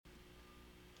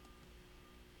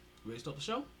Ready to start the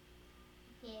show?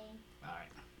 Yeah. Alright.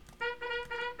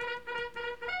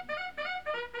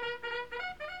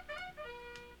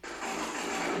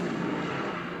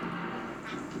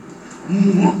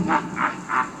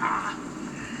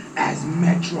 As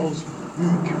Metro's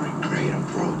Mercury Grade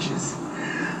approaches,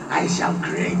 I shall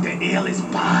create the illest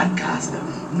podcaster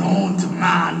known to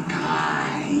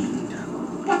mankind.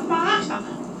 But Master,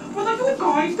 what are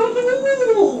you going to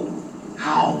do?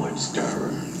 Howard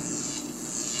Stern,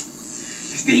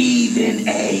 Stephen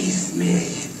A.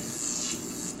 Smith,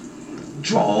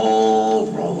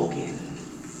 Joel Rogan,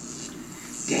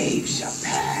 Dave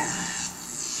Chappelle.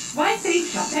 Why Dave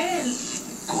Chappelle?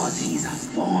 Cause he's a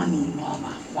funny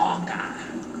motherfucker.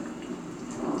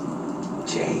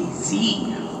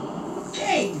 Jay-Z.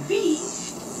 Jay-Z?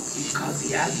 Because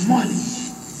he has money.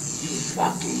 You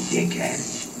fucking dickhead.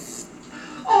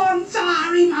 Oh, I'm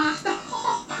sorry, Master.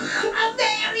 Oh, I'm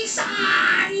very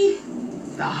sorry.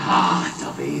 The heart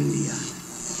of India.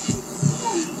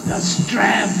 The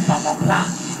strength of a black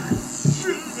man.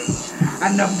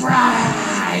 And the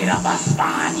pride of a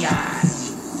Spaniard.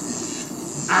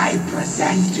 I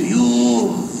present to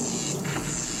you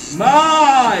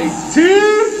MyT!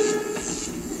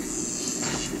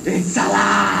 It's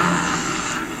alive.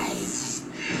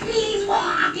 He's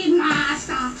walking,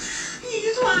 Master.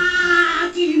 He's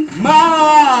walking.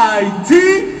 MyT!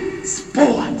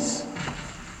 Sports.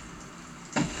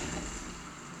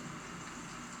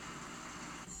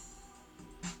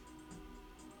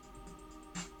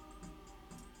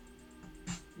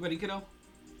 Ready, kiddo?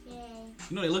 Yeah.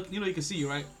 You know they can see you,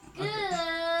 right? Good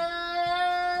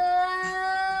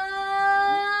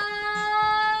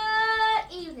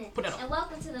evening, Put that on. and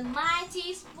welcome to the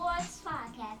MyT Sports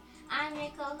Podcast. I'm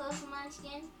your co-host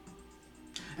Munchkin.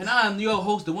 And I'm your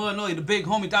host, the one and only, the big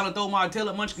homie, Dollar Throw My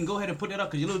Taylor. Munchkin, go ahead and put that up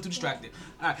because you're a little too distracted.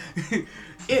 Alright.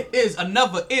 It is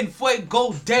another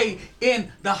Fuego day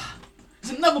in the...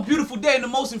 It's another beautiful day in the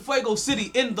most Fuego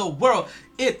city in the world.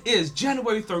 It is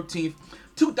January 13th,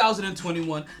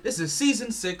 2021. This is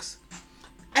season 6,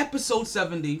 episode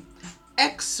 70,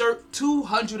 excerpt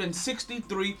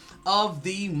 263 of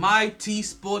the MyT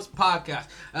Sports Podcast.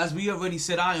 As we already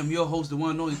said, I am your host, the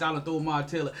one and only Dollar Throw My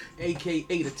Taylor, aka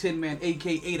the Tin Man,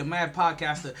 aka the Mad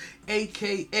Podcaster,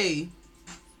 aka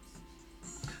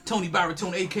Tony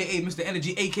Baritone, aka Mr.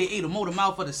 Energy, aka the Motor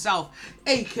Mouth of the South,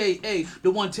 aka the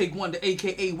One Take Wonder,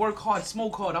 aka Work Hard,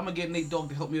 Smoke Hard. I'm gonna get Nate Dogg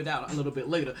to help me with that a little bit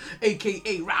later,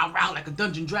 aka Row Row like a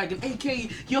Dungeon Dragon, aka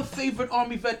your favorite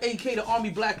Army vet, aka the Army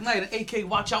Black Knight, and aka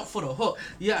Watch Out for the Hook.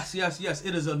 Yes,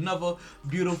 it is another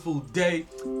beautiful day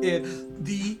in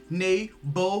the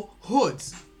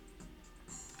neighborhoods.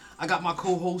 I got my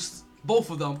co-hosts,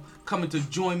 both of them, coming to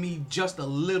join me just a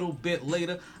little bit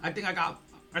later. I think I got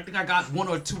one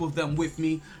or two of them with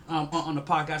me on the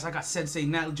podcast. I got Sensei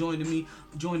Nat joining me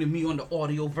on the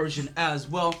audio version as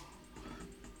well.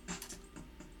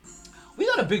 We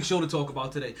got a big show to talk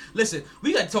about today. Listen,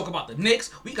 we got to talk about the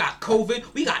Knicks. We got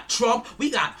COVID. We got Trump.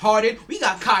 We got Harden. We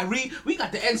got Kyrie. We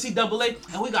got the NCAA.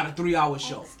 And we got a 3-hour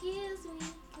show. Excuse me.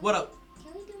 What up?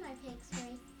 Can we do my picks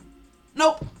first?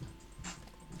 Nope.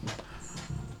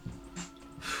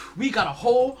 We got a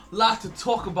whole lot to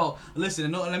talk about. Listen,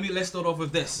 let's start off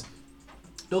with this.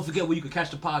 Don't forget where you can catch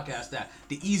the podcast at.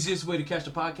 The easiest way to catch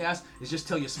the podcast is just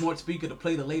tell your smart speaker to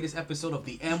play the latest episode of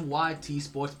the MyT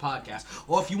Sports Podcast.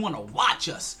 Or if you want to watch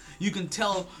us, you can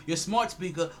tell your smart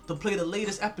speaker to play the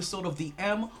latest episode of the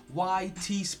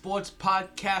MyT Sports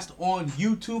Podcast on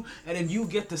YouTube. And then you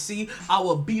get to see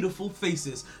our beautiful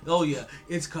faces. Oh yeah,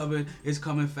 it's coming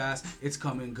fast, it's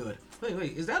coming good.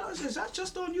 Wait, is that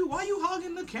just on you? Why are you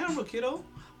hogging the camera, kiddo?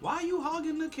 Why are you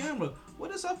hogging the camera?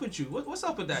 What is up with you? What's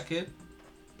up with that, kid?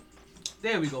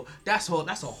 There we go. That's a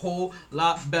whole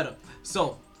lot better.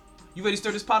 So, you ready to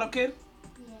stir this pot up, kid?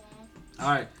 Yeah.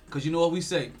 Alright, because you know what we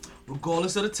say.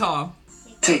 Regardless of the time.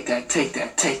 Take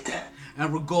that.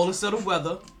 And regardless of the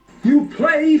weather. You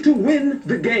play to win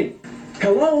the game.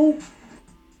 Hello?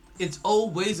 It's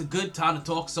always a good time to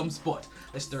talk some sports.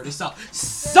 Let's stir this up.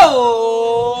 So,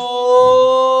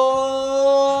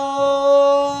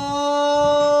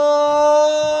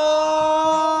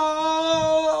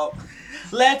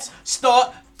 let's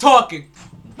start talking.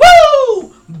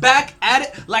 Woo! Back at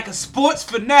it like a sports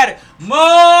fanatic.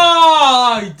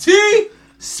 MyT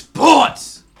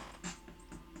Sports.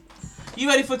 You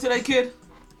ready for today, kid?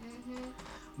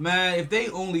 Man, if they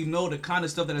only know the kind of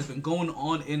stuff that has been going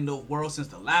on in the world since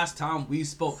the last time we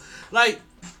spoke. Like,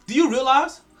 do you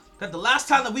realize that the last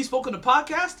time that we spoke on the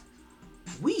podcast,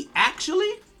 we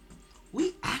actually,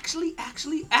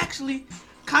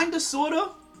 kind of, sort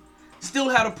of, still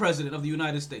had a president of the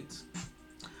United States.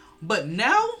 But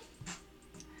now,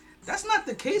 That's not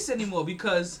the case anymore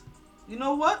because, you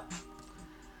know what?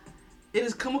 It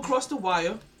has come across the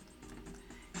wire.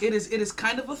 It is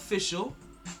kind of official.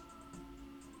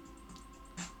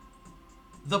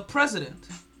 The President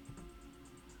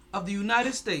of the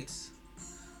United States,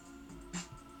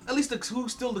 at least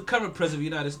who's still the current President of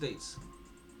the United States,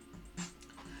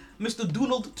 Mr.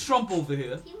 Donald Trump over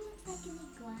here. He looks like an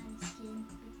iguana skin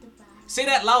with the bottom. Say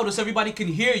that louder so everybody can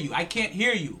hear you. I can't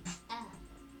hear you. Oh,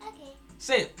 okay.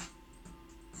 Say it.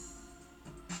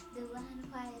 The bottom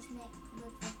part of his neck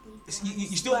looks like the iguana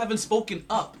You still haven't spoken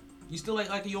up. You still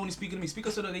like you only speaking to me. Speak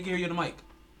up so that they can hear you in the mic.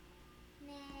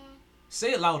 Nah.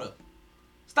 Say it louder.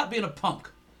 Stop being a punk.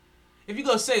 If you're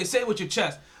gonna say it with your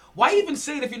chest. Why even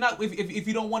say it if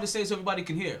you don't want to say it so everybody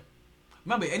can hear?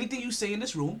 Remember, anything you say in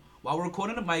this room while we're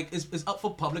recording the mic is up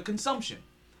for public consumption.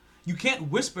 You can't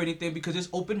whisper anything because there's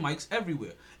open mics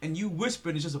everywhere. And you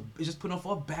whispering is just putting on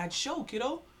for a bad show,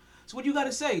 kiddo. So what do you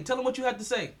gotta say? Tell them what you had to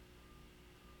say.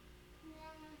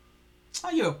 Nah.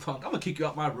 Oh, you're a punk. I'm gonna kick you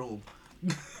out my room.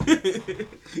 Thank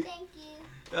you.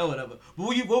 Oh, whatever. But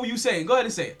what were you saying? Go ahead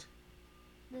and say it.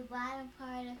 The bottom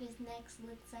part of his neck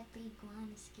looks like the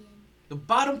iguana skin. The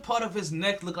bottom part of his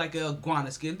neck looked like an iguana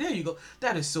skin. There you go.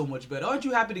 That is so much better. Aren't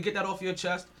you happy to get that off your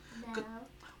chest? No.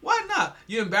 Why not?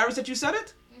 You're embarrassed that you said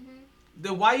it? Mm-hmm.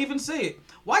 Then why even say it?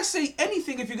 Why say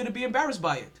anything if you're going to be embarrassed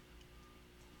by it?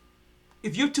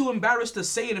 If you're too embarrassed to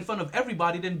say it in front of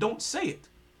everybody, then don't say it.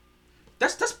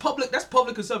 That's public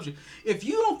consumption. If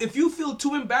you feel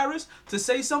too embarrassed to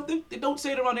say something, then don't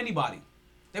say it around anybody.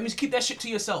 That means keep that shit to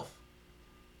yourself.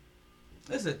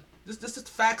 Listen, this is the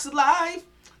facts of life.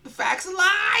 The facts of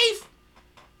life.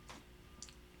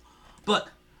 But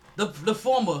the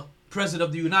former president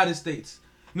of the United States,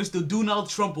 Mr. Donald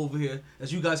Trump over here,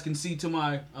 as you guys can see to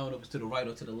my, I don't know if it's to the right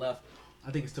or to the left.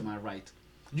 I think it's to my right.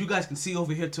 You guys can see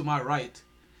over here to my right.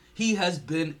 He has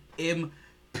been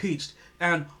impeached.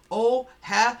 And oh,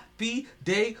 happy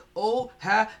day. Oh,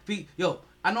 happy. Yo,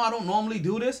 I know I don't normally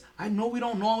do this. I know we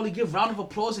don't normally give round of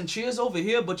applause and cheers over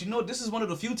here. But you know, this is one of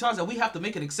the few times that we have to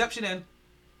make an exception. And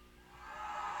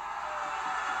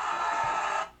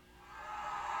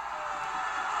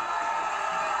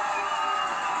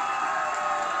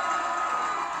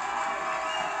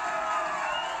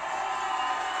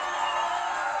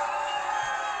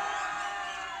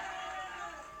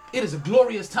it is a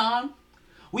glorious time.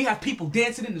 We have people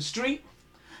dancing in the street.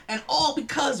 And all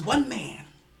because one man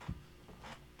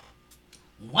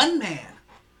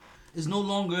is no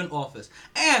longer in office.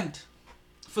 And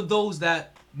for those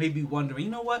that may be wondering, you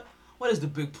know what? What is the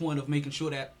big point of making sure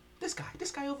that this guy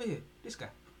over here, this guy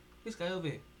over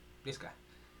here, this guy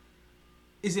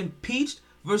is impeached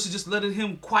versus just letting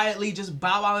him quietly just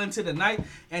bow out into the night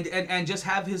and just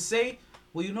have his say?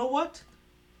 Well, you know what?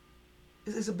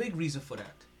 There's a big reason for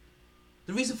that.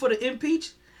 The reason for the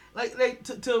impeach, like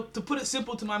to put it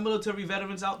simple to my military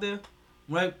veterans out there,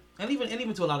 right? And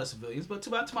even to a lot of civilians, but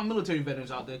to my military veterans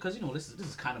out there, because you know this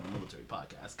is kind of a military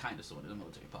podcast, kind of sort of a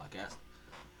military podcast.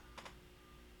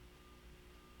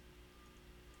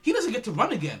 He doesn't get to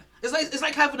run again. It's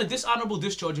like having a dishonorable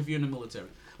discharge if you're in the military.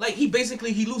 Like he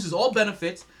loses all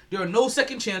benefits. There are no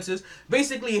second chances.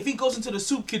 Basically, if he goes into the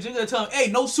soup kitchen, you're gonna tell him,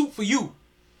 "Hey, no soup for you."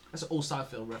 That's an old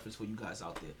Seinfeld reference for you guys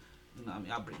out there. You know what I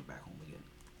mean? I'll bring it back home again.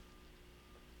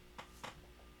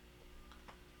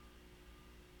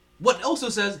 What also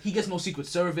says he gets no Secret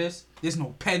Service. There's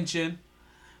no pension.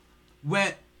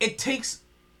 When it takes,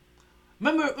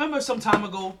 remember some time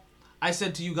ago, I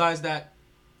said to you guys that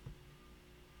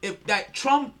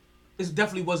Trump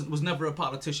was never a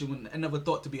politician and never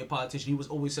thought to be a politician. He was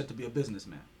always said to be a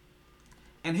businessman.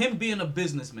 And him being a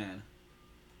businessman,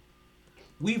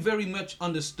 we very much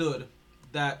understood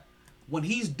that when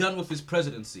he's done with his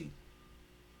presidency,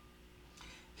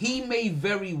 he may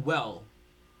very well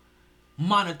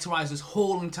monetize this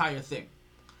whole entire thing.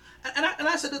 And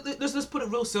I said, let's put it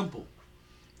real simple.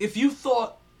 If you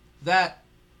thought that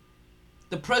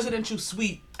the presidential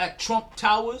suite at Trump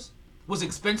Towers was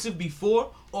expensive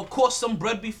before or cost some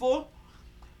bread before,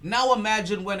 now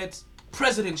imagine when it's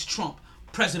President Trump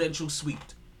presidential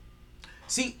suite.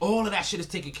 See, all of that shit is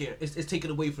taken care. It's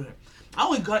taken away from him. I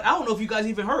don't know if you guys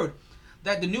even heard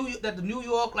that the New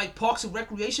York like Parks and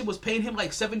Recreation was paying him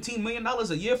like $17 million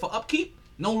a year for upkeep.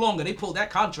 No longer. They pulled that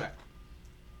contract.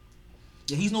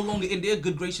 Yeah, he's no longer in their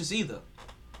good gracious either.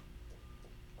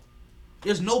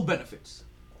 There's no benefits.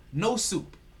 No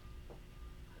soup.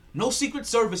 No Secret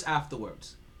Service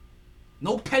afterwards.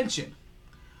 No pension.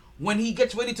 When he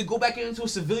gets ready to go back into a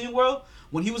civilian world,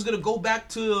 when he was going to go back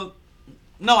to...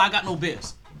 No, I got no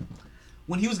beers.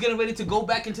 When he was getting ready to go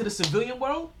back into the civilian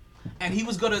world, and he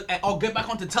was gonna or get back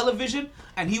onto television,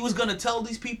 and he was gonna tell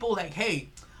these people like, hey,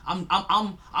 I'm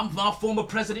not former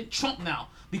President Trump now,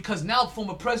 because now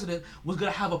former president was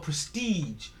gonna have a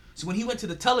prestige. So when he went to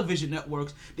the television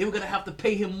networks, they were gonna have to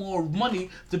pay him more money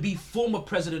to be former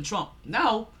President Trump.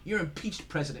 Now you're impeached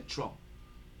President Trump.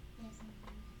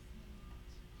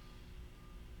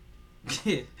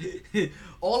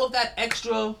 all of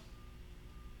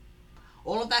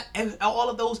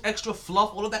those extra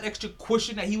fluff, all of that extra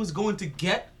cushion that he was going to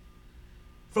get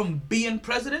from being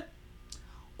president,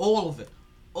 all of it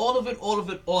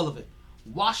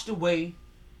washed away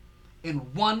in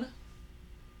one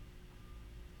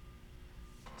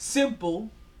simple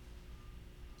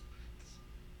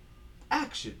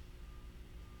action.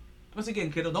 Once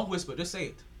again, kiddo, don't whisper, just say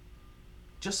it.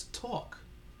 Just talk.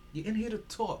 You're in here to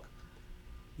talk.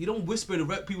 You don't whisper to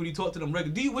people when you talk to them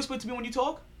regularly. Do you whisper to me when you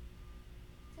talk?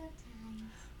 Sometimes.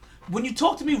 When you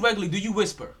talk to me regularly, do you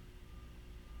whisper?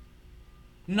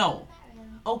 No. Not really.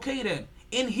 Okay then.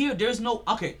 In here, there's no...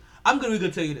 Okay, I'm going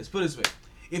to tell you this. Put it this way.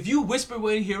 If you whisper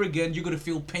in here again, you're going to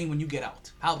feel pain when you get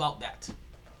out. How about that?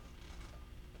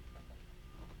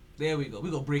 There we go.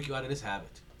 We're going to break you out of this habit.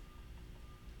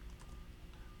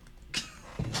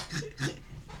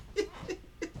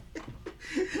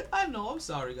 I know, I'm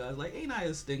sorry, guys. Like, ain't I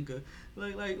a stinker?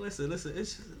 Like, listen. It's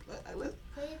just, Play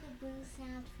the boo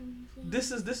sound for me, please.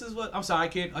 this is what I'm sorry. I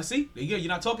can't. I see. Yeah, you're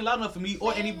not talking loud enough for me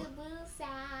or Play any. the boo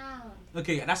sound.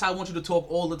 Okay, that's how I want you to talk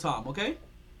all the time. Okay.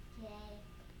 Okay.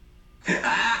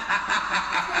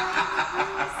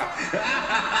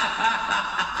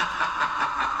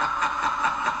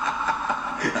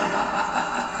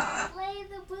 Play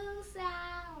the boo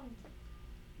sound.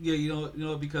 Yeah, you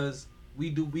know, because we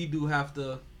do have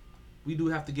to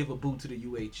give a boo to the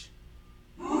UH.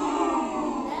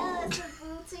 No, it's a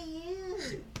boo to you.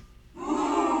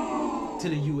 To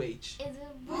the UH. It's a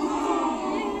boo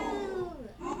to you.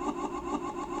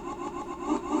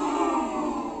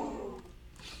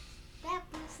 That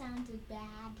boo sounded bad.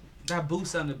 That boo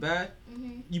sounded bad.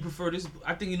 Mhm. You prefer this?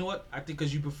 I think, you know what? I think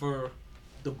because you prefer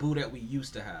the boo that we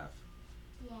used to have.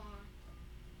 Yeah.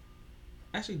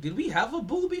 Actually, did we have a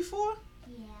boo before?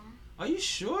 Yeah. Are you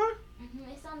sure?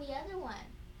 It's on the other one.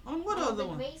 On what On other the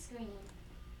one? gray screen.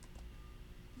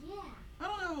 Yeah. I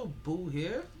don't have a boo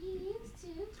here. You used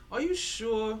to. Are you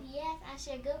sure? Yes, I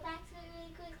should go back to it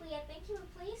really quickly. I think you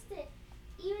replaced it.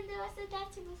 Even though I said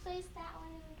that to replace that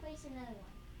one and replace another one.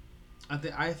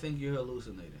 I think you're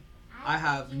hallucinating. I think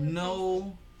have you replaced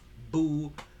no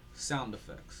boo sound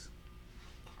effects. it.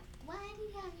 Why do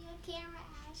you have your camera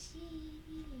ashy?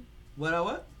 What?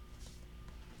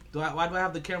 Why do I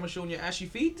have the camera showing your ashy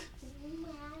feet?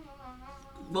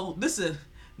 Well, listen,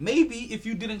 maybe if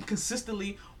you didn't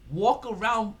consistently walk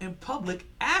around in public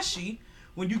ashy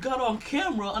when you got on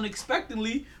camera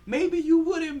unexpectedly, maybe you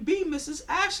wouldn't be Mrs.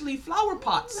 Ashley Flower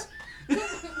Pots.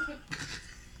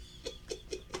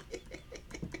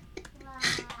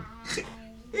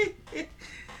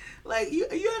 Like you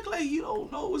act like you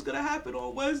don't know what's gonna happen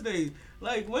on Wednesdays.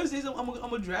 Like Wednesdays, I'm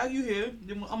gonna drag you here.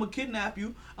 I'm gonna kidnap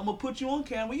you. I'm gonna put you on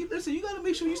camera. Listen, you gotta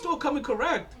make sure you still coming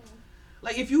correct.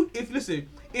 Like if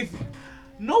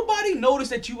nobody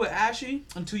noticed that you were ashy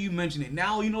until you mention it.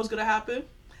 Now you know what's gonna happen.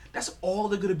 That's all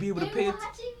they're gonna be able to pay They're attention.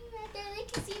 watching me right there. They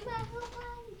can see my whole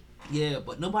body. Yeah,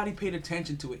 but nobody paid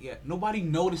attention to it yet. Nobody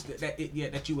noticed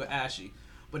that you were ashy.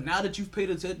 But now that you've paid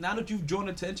attention, now that you've drawn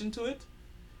attention to it,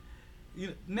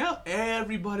 now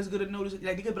everybody's gonna notice it.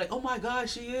 Like they're gonna be like, "Oh my God,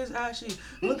 she is ashy.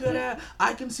 Look at that!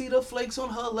 I can see the flakes on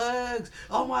her legs.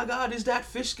 Oh my God, is that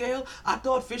fish scale? I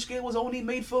thought fish scale was only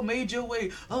made for major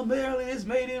weight. Apparently, it's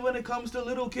made in when it comes to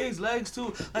little kids' legs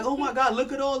too. Like, oh my God,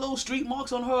 look at all those street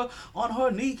marks on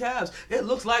her kneecaps. It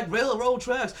looks like railroad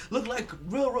tracks. Look.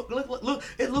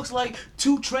 It looks like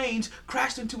two trains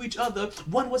crashed into each other.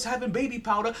 One was having baby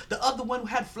powder, the other one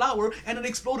had flour, and it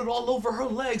exploded all over her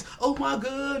legs. Oh my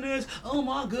goodness." Oh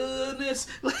my goodness.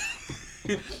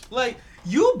 Like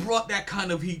you brought that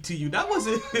kind of heat to you. That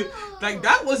wasn't like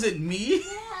that wasn't me.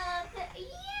 Yeah,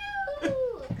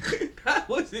 you. That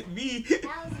wasn't me.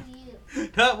 That was you.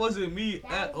 That wasn't me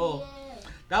That at was all. you.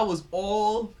 That was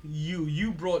all you.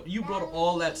 You brought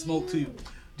all that smoke to you.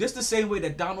 Just the same way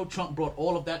that Donald Trump brought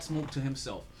all of that smoke to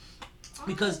himself.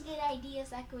 Because I have a good idea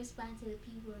so I can respond to the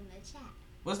people in the chat.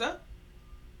 what's that?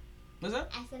 What's that?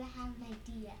 I said I have an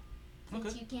idea. Since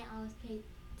Okay. you can't always pay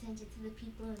attention to the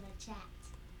people in the chat.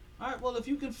 All right. Well, if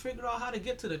you can figure out how to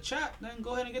get to the chat, then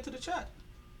go ahead and get to the chat,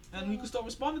 and you can start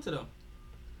responding to them.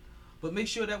 But make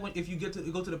sure that if you go to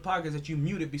the podcast that you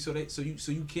mute it, so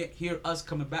you can't hear us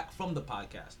coming back from the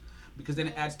podcast, because then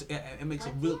it makes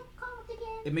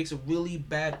a really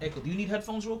bad echo. Do you need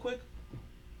headphones real quick?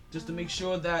 just to make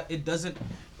sure that it doesn't.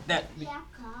 That The app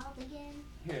called again?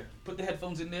 here, put the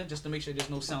headphones in there just to make sure there's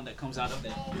no sound that comes out of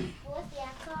there. And what's the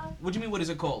app called? What do you mean? What is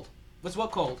it called? What's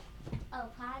what called? Oh,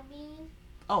 Podbean.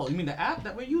 Oh, you mean the app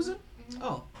that we're using? Mm-hmm.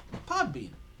 Oh, Podbean.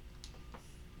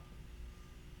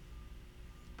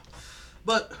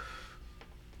 But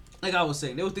like I was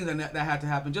saying, there were things that had to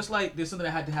happen. Just like there's something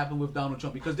that had to happen with Donald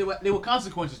Trump because there were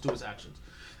consequences to his actions,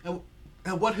 and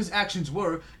what his actions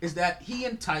were is that he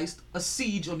enticed a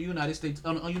siege on the United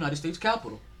States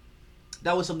Capitol.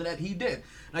 That was something that he did.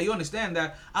 Now you understand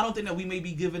that I don't think that we may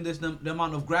be given this the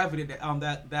amount of gravity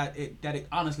that it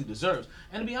honestly deserves.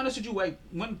 And to be honest with you, like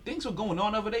when things were going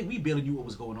on the other day, we barely knew what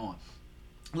was going on.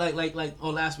 Like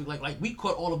last week, like we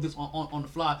caught all of this on the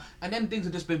fly, and then things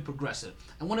have just been progressive.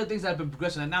 And one of the things that have been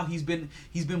progressive, and now he's been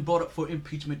brought up for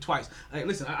impeachment twice. Like,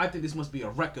 listen, I think this must be a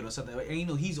record or something. And you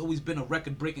know, he's always been a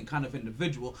record-breaking kind of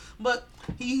individual, but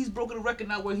he's broken a record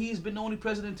now where he's been the only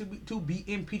president to be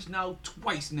impeached now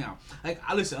twice now. Like,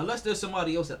 listen, unless there's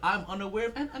somebody else that I'm unaware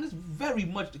of, and it's very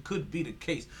much could be the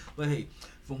case. But hey,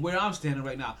 from where I'm standing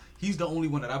right now, he's the only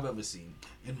one that I've ever seen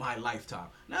in my lifetime.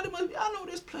 Now, I know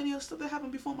there's plenty of stuff that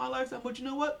happened before my lifetime, but you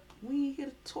know what? We ain't here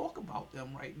to talk about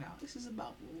them right now. This is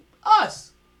about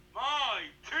us.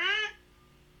 MyT.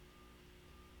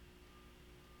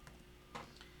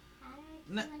 How do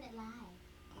Nah. I turn it live?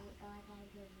 Oh, I gotta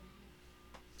do it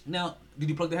live. Now, did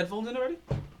you plug the headphones in already?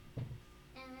 No,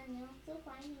 I'm still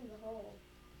finding the hole.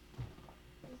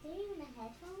 Is there even a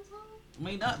headphones hole?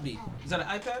 May not be. Oh. Is that an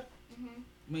iPad? Mm-hmm.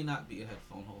 May not be a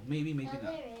headphone hole. Maybe No, not.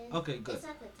 there is. Okay, good. It's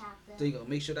at the top though. There you go.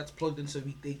 Make sure that's plugged in so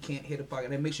they can't hear the podcast.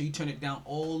 And then make sure you turn it down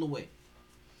all the way.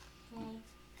 Okay.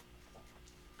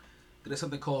 There's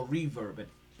something called reverb. And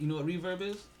you know what reverb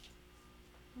is?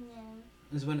 No.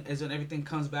 Is when everything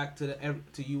comes back to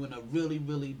you in a really,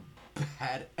 really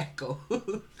bad echo.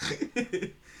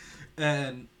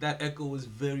 And that echo is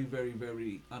very, very,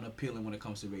 very unappealing when it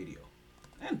comes to radio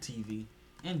and TV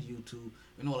and YouTube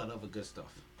and all that other good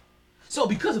stuff. So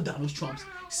because of Donald Trump's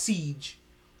siege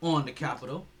on the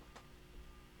Capitol,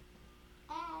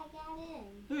 I got in.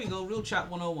 there you go, Real Chat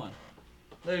 101.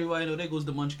 There you go, there goes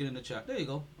the munchkin in the chat. There you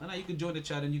go. And now you can join the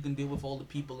chat and you can deal with all the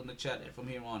people in the chat from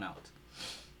here on out.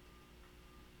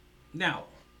 Now,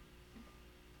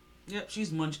 yep,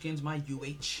 she's Munchkins, my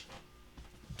UH.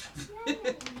 No,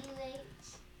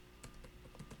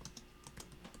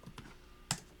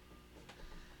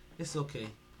 It's okay.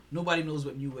 Nobody knows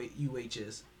what UH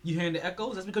is. You hearing the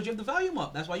echoes? That's because you have the volume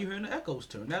up. That's why you're hearing the echoes.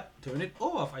 Turn it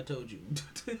off, I told you.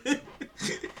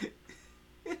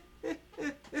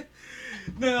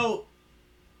 Now,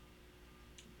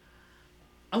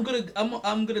 I'm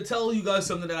gonna tell you guys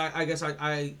something that I guess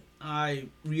I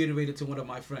reiterated to one of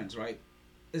my friends, right?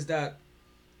 Is that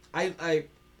I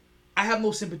have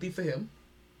no sympathy for him.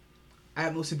 I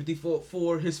have no sympathy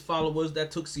for his followers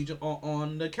that took siege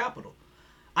on the Capitol.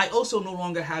 I also no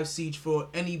longer have siege for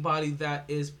anybody that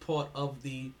is part of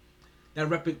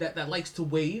that likes to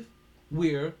wave,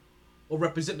 wear, or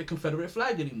represent the Confederate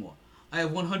flag anymore. I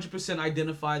have 100%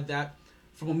 identified that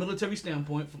from a military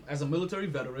standpoint, as a military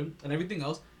veteran and everything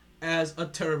else, as a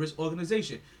terrorist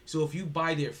organization. So if you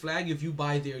buy their flag, if you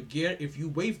buy their gear, if you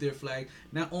wave their flag,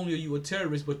 not only are you a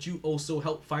terrorist, but you also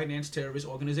help finance terrorist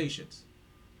organizations.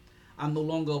 I'm no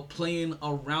longer playing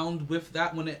around with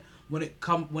that when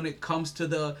it comes to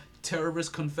the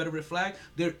terrorist Confederate flag.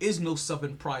 There is no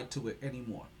Southern pride to it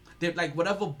anymore. They're like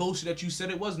whatever bullshit that you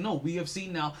said it was. No, we have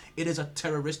seen now it is a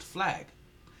terrorist flag.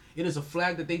 It is a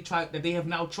flag that they have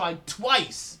now tried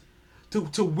twice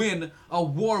to win a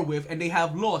war with, and they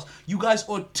have lost. You guys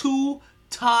are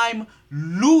 2-time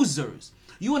losers.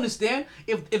 You understand?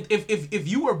 If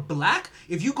you were black,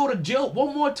 if you go to jail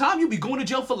one more time, you'll be going to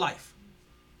jail for life.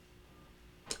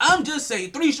 I'm just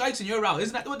saying, 3 strikes and you're out.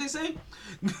 Isn't that what they say?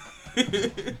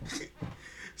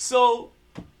 So,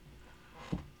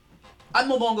 I'm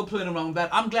no longer playing around with that.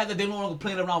 I'm glad that they're no longer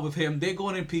playing around with him. They're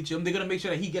going to impeach him. They're going to make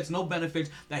sure that he gets no benefits,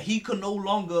 that he can no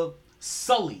longer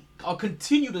sully or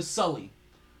continue to sully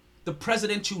the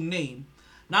presidential name,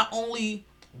 not only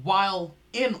while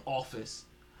in office,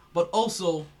 but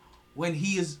also when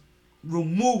he is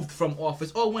removed from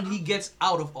office or when he gets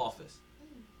out of office.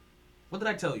 What did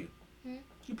I tell you?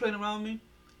 You playing around with me?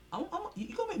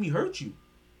 You're going to make me hurt you.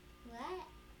 What?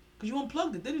 Because you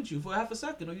unplugged it, didn't you, for half a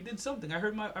second, or you did something. I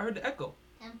heard the echo.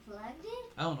 Unplugged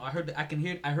it? I don't know. I heard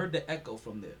the echo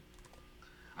from there.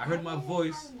 I heard my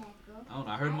voice. I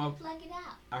don't know. Plug it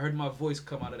out. I heard my voice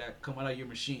come out of your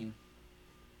machine.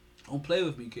 Don't play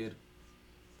with me, kid.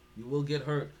 You will get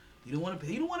hurt. You don't want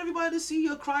everybody to see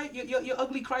your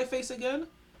ugly cry face again.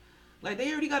 Like,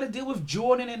 they already got to deal with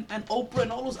Jordan and Oprah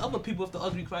and all those other people with the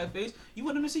ugly cry face. You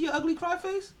want them to see your ugly cry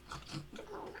face?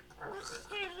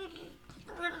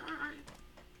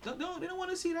 No, they don't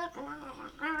want to see that.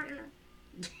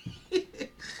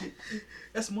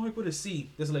 That's Mark with a C.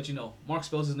 Just to let you know. Mark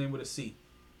spells his name with a C.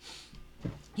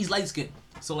 He's light skinned,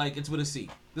 so like it's with a C.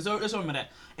 Just remember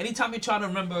that. Anytime you're trying to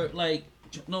remember, like,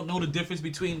 know the difference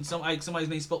between somebody's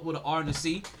name spelled with an R and a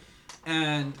C,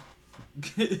 and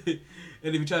and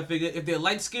if you try to figure, if they're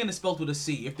light skinned, it's spelled with a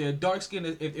C. If they're dark skinned,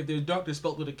 if they're dark, they're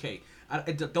spelled with a K. I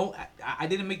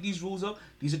didn't make these rules up.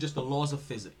 These are just the laws of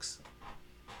physics.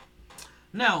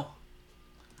 Now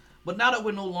that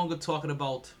we're no longer talking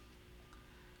about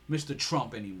Mr.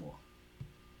 Trump anymore,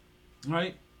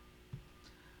 right?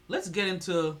 Let's get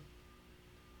into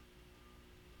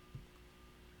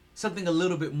something a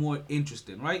little bit more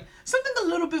interesting, right? Something a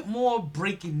little bit more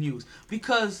breaking news,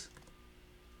 because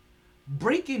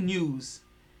breaking news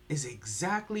is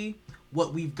exactly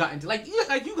what we've gotten to. Like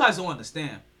you guys don't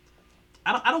understand.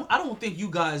 I don't think you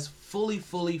guys fully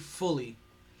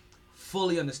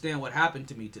understand what happened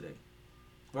to me today,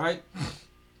 right?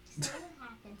 So what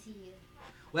happened to you?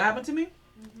 What happened to me?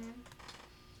 Mm-hmm.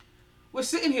 We're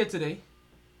sitting here today,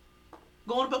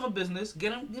 going about my business,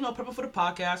 getting, prepping for the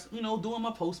podcast, doing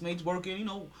my Postmates, working, you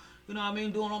know what I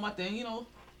mean, doing all my thing,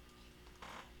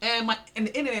 And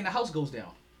the internet in the house goes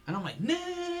down. And I'm like, nah.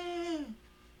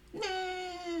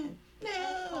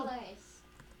 Of course.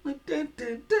 Like, dun,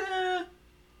 dun, dun.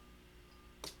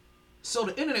 So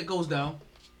the internet goes down.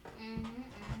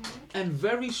 And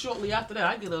very shortly after that,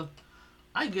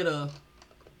 I get a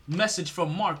message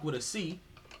from Mark with a C,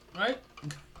 right?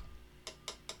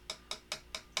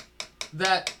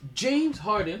 That James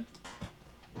Harden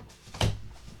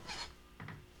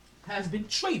has been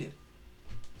traded.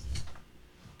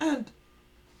 And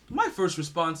my first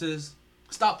response is,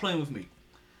 stop playing with me.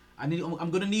 I'm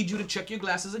gonna need you to check your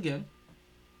glasses again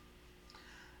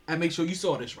and make sure you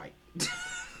saw this right.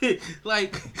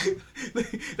 Like,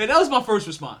 that was my first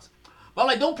response. But I'm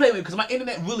like, don't play with me, because my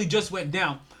internet really just went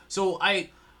down. So I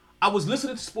was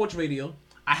listening to sports radio.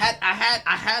 I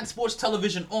had sports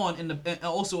television on and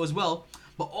also as well,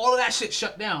 but all of that shit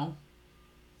shut down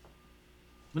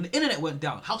when the internet went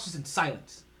down. House was in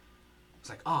silence. It's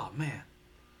like, oh man,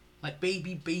 like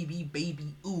baby,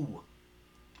 ooh.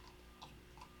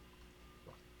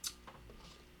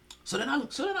 So then I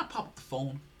pop up the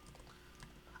phone.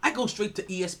 I go straight to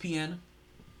ESPN,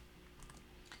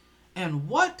 and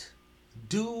what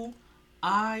do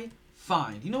I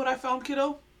find? You know what I found,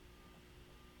 kiddo?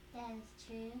 That is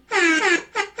true.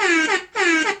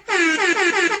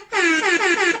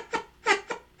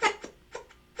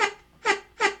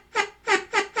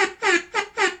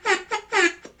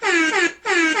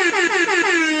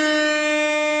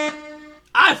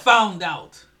 I found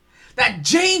out that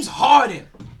James Harden,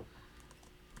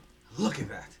 look at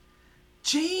that,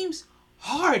 James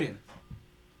Harden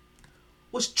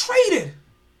was traded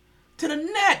to the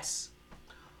Nets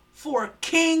for a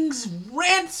king's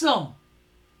ransom.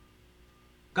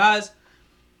 Guys,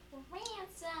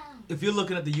 Ransom. if you're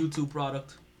looking at the YouTube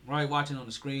product, right, watching on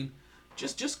the screen,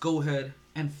 just go ahead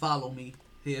and follow me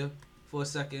here for a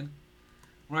second,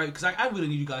 right? Because I really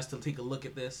need you guys to take a look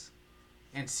at this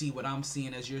and see what I'm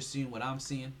seeing as you're seeing what I'm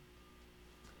seeing.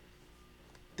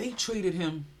 They traded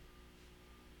him.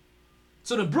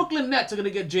 So the Brooklyn Nets are going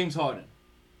to get James Harden.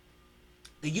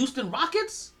 The Houston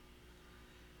Rockets,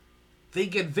 they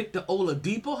get Victor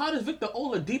Oladipo. How does Victor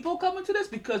Oladipo come into this?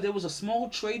 Because there was a small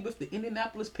trade with the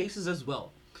Indianapolis Pacers as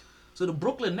well. So the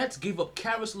Brooklyn Nets gave up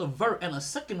Karis LeVert and a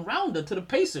second rounder to the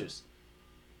Pacers,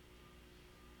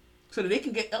 so that they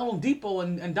can get Oladipo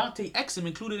and Dante Exum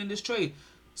included in this trade.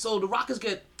 So the Rockets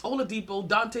get Oladipo,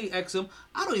 Dante Exum.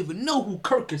 I don't even know who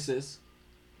Kirkus is.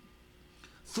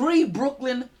 3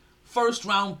 Brooklyn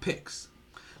first-round picks.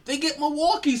 They get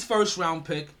Milwaukee's first-round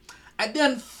pick, and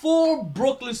then 4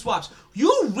 Brooklyn swaps.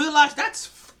 You realize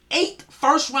that's 8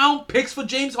 first-round picks for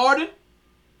James Harden?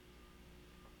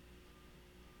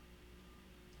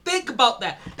 Think about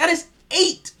that. That is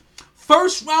 8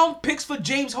 first-round picks for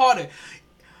James Harden.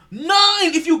 9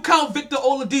 if you count Victor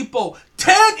Oladipo.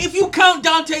 10 if you count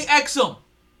Dante Exum.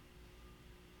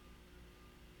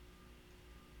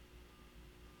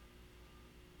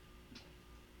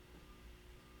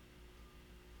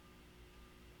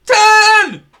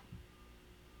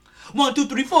 One, two,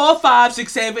 three, 4, 5,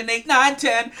 6, 7, 8, 9,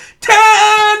 10.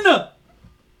 10!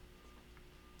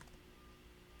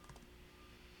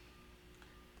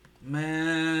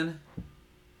 Man,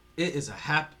 it is a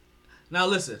happy. Now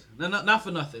listen, not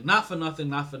for nothing. Not for nothing.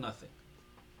 MyT?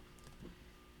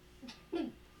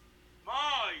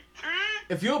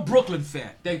 If you're a Brooklyn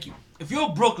fan, thank you. if you're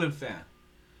a Brooklyn fan,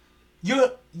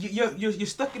 you're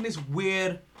stuck in this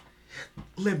weird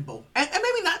limbo, and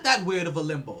maybe not that weird of a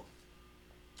limbo.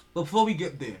 But before we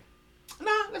get there,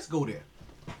 let's go there.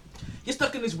 You're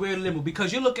stuck in this weird limbo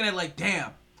because you're looking at like,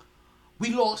 damn,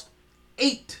 we lost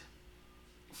 8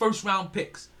 first-round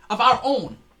picks of our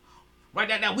own. Right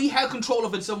now, we had control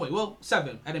of it some way. Well,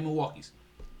 7 at the Milwaukee's.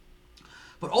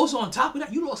 But also on top of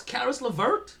that, you lost Karis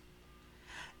LeVert.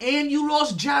 And you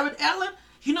lost Jared Allen.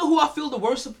 You know who I feel the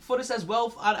worst for this as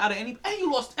well out of any. And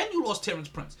you lost Terrence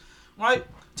Prince. Right?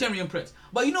 Taurean Prince.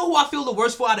 But you know who I feel the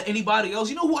worst for out of anybody else?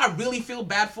 You know who I really feel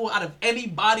bad for out of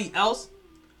anybody else?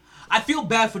 I feel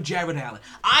bad for Jared Allen.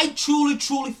 I truly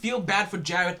feel bad for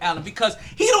Jared Allen because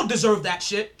he don't deserve that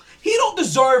shit. He don't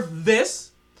deserve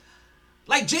this.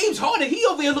 Like James Harden, he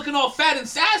over here looking all fat and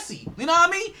sassy. You know what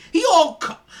I mean?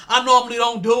 I normally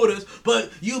don't do this,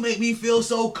 but you make me feel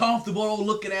so comfortable on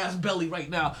looking ass belly right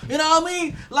now. You know what I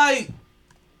mean? Like,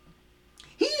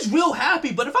 he's real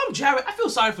happy, but if I'm Jared, I feel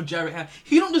sorry for Jared Allen.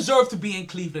 He don't deserve to be in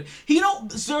Cleveland. He don't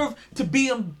deserve to be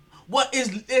in what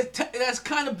that's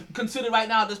kind of considered right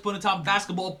now at this point in time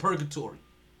basketball purgatory.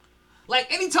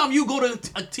 Like, anytime you go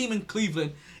to a team in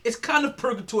Cleveland, it's kind of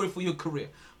purgatory for your career.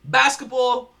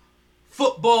 Basketball,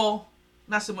 football,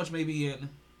 not so much maybe in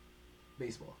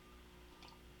baseball.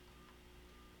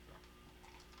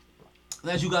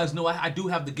 And as you guys know, I do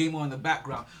have the game on in the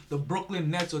background. The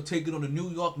Brooklyn Nets are taking on the New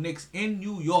York Knicks in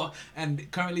New York. And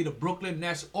currently the Brooklyn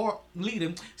Nets are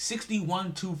leading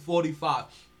 61-45.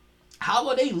 How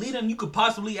are they leading, you could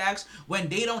possibly ask, when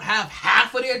they don't have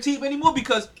half of their team anymore?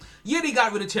 Because, yeah, they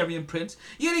got rid of Taurean Prince.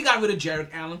 Yeah, they got rid of Jared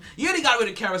Allen. Yeah, they got rid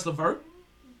of Karis LeVert.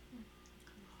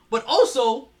 But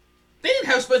also, they didn't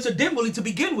have Spencer Dinwiddie to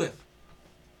begin with.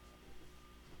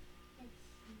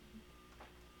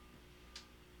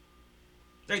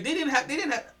 Like, they didn't have,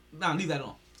 leave that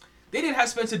alone. They didn't have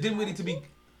Spencer Dinwiddie to be,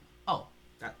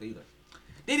 there you go.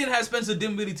 They didn't have Spencer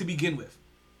Dinwiddie to begin with.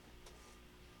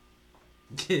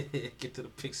 Get to the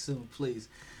picks soon, please.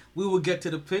 We will get to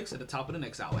the picks at the top of the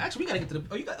next hour. Actually, we gotta get to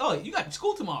the, you got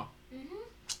school tomorrow. Mm-hmm.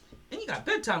 And you got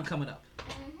bedtime coming up.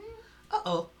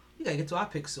 Mm-hmm. We gotta get to our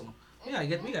picks soon. We gotta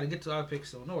get to our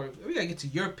picks soon. No worry, we gotta get to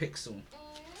your picks soon.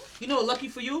 You know, lucky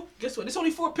for you, guess what? There's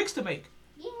only 4 picks to make.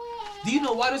 Yeah. Do you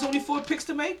know why there's only 4 picks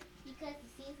to make? Because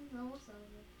the season's almost over.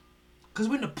 Because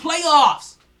we're in the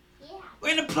playoffs. Yeah.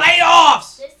 We're in the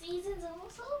playoffs. The season's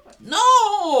almost over.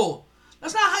 No,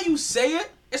 that's not how you say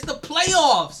it. It's the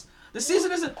playoffs. The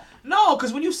season isn't. No,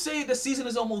 because when you say the season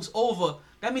is almost over,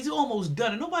 that means it's almost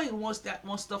done, and nobody wants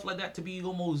stuff like that to be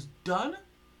almost done.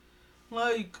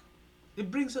 Like, it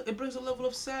brings a level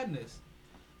of sadness.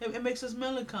 It makes us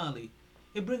melancholy.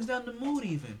 It brings down the mood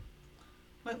even.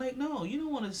 Like no, you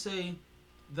don't want to say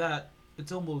that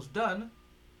it's almost done.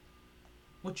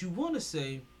 What you want to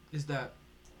say is that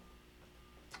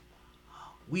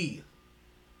we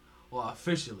are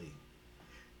officially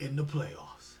in the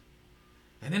playoffs.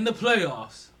 And in the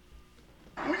playoffs,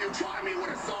 When you try me with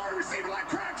a sorry receiver like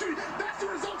Crabtree, that's the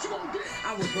result you're gonna get.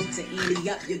 I was going to eat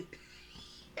up your...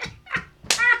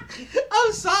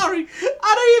 I'm sorry.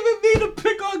 I don't even mean to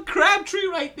pick on Crabtree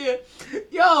right there.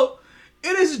 Yo,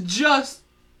 it is just,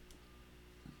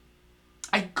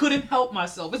 I couldn't help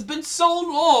myself. It's been so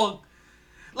long.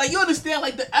 Like, you understand,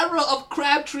 like, the era of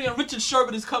Crabtree and Richard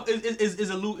Sherman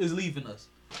is leaving us.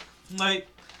 Like,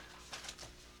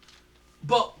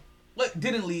 but what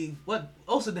didn't leave, what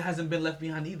also hasn't been left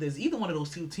behind either, is either one of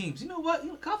those 2 teams. You know what?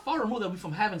 How far removed are we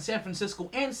from having San Francisco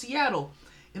and Seattle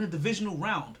in a divisional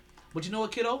round? But you know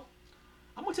what, kiddo?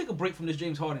 I'm going to take a break from this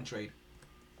James Harden trade.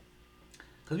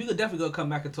 Because we could definitely going to come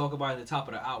back and talk about it at the top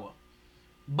of the hour.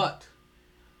 But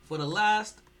for the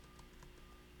last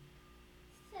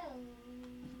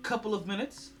couple of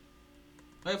minutes,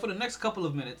 right, for the next couple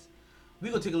of minutes,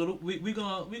 we're going to take a little, we're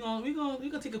going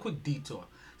to take a quick detour.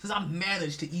 Since I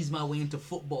managed to ease my way into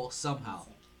football somehow.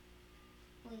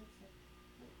 Wait a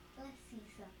second. Let's see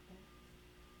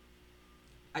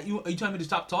something. Are you telling me to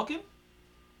stop talking?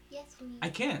 Yes, we. I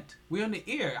can't. We're on the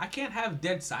air. I can't have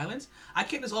dead silence. I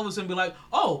can't just all of a sudden be like,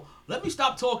 oh, let me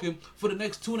stop talking for the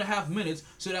next 2.5 minutes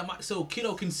so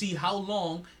kiddo can see how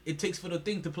long it takes for the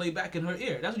thing to play back in her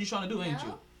ear. That's what you're trying to do, ain't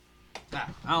you? Nah,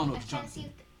 I don't know what you're trying to do. See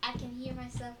if I can hear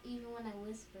myself even when I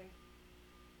whisper.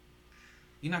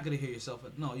 You're not going to hear yourself.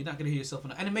 No, you're not going to hear yourself.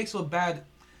 And it makes for bad.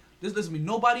 Listen to me.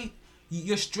 Nobody,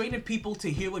 you're straining people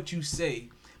to hear what you say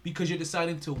because you're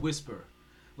deciding to whisper.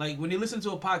 Like, when you listen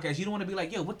to a podcast, you don't want to be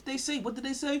like, yo, what did they say? What did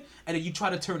they say? And then you try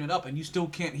to turn it up and you still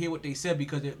can't hear what they said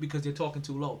because they're talking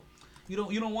too low. You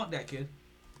don't want that, kid.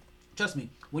 Trust me.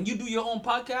 When you do your own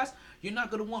podcast, you're not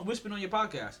going to want whispering on your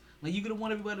podcast. Like, you're going to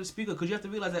want everybody to speak up because you have to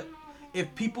realize that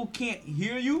If people can't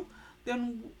hear you,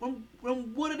 then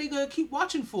what are they gonna keep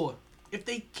watching for? If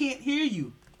they can't hear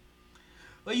you,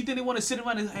 or you think they want to sit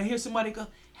around and hear somebody go,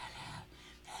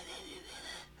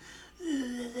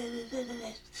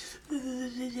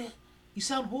 you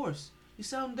sound hoarse. You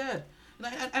sound dead.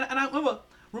 And I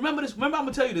remember this. Remember, I'm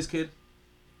gonna tell you this, kid.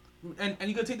 And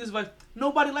you gonna take this advice.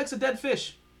 Nobody likes a dead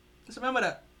fish. Just remember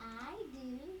that. I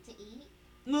do to eat.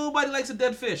 Nobody likes a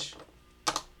dead fish.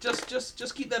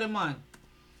 Just keep that in mind.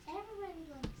 Everybody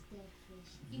likes dead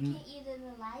fish. You can't eat a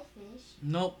live fish.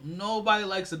 Nope, nobody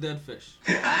likes a dead fish.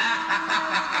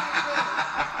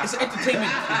 It's an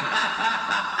entertainment.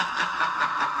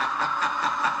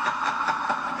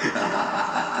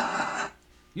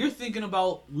 You're thinking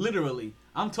about literally.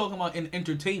 I'm talking about in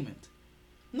entertainment.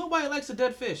 Nobody likes a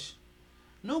dead fish.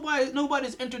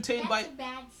 Nobody's entertained by. That's a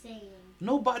bad saying.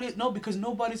 Because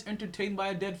nobody's entertained by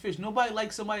a dead fish. Nobody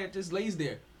likes somebody that just lays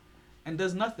there and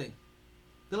does nothing.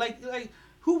 They're like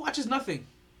who watches nothing?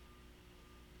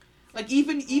 Like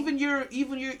even your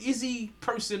Izzy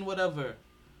person, whatever.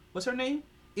 What's her name?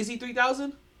 Izzy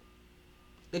 3000?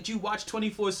 That you watch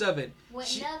 24/7.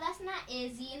 Wait, no, that's not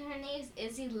Izzy, and her name's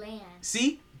Izzy Land.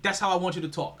 See? That's how I want you to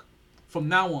talk. From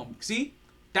now on. See?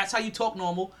 That's how you talk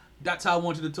normal. That's how I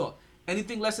want you to talk.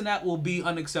 Anything less than that will be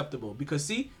unacceptable. Because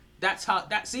see?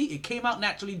 It came out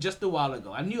naturally just a while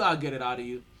ago. I knew I'd get it out of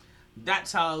you.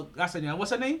 That's her name.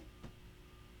 What's her name?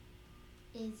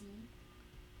 Izzy.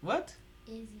 What?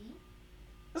 Izzy.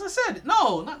 As I said,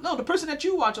 no, the person that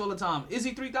you watch all the time.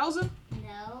 Izzy 3000?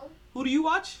 No. Who do you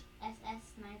watch?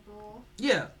 SS Sniper.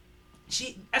 Yeah.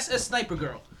 She SS Sniper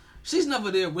Girl. She's never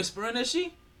there whispering, is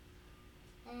she?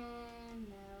 No.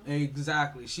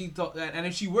 Exactly. She thought that, and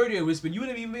if she were there whispering, you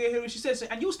wouldn't even hear what she said.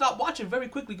 And you'll stop watching very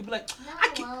quickly. You'd be like, No, I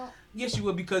can't. won't. Yes, you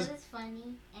would, because. It's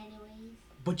funny, anyways.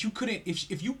 But you couldn't.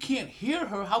 If you can't hear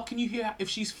her, how can you hear if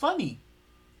she's funny?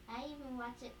 I even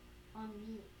watch it on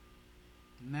mute.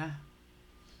 Nah.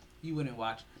 You wouldn't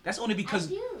watch. That's only because.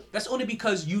 I do. That's only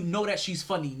because you know that she's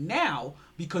funny now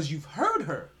because you've heard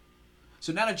her.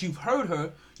 So now that you've heard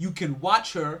her, you can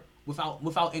watch her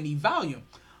without any volume.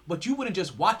 But you wouldn't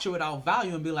just watch her without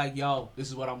volume and be like, yo, this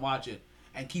is what I'm watching.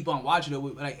 And keep on watching her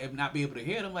and not be able to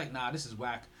hear them. Like, nah, this is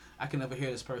whack. I can never hear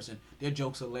this person. Their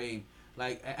jokes are lame.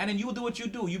 Like, and then you'll do what you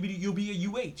do. You'll be a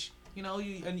UH. You know,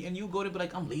 and you'll go to be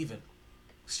like, I'm leaving.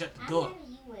 Shut the door.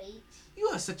 I'm not a UH. You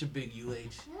are such a big UH. No, I'm not.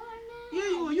 Yeah,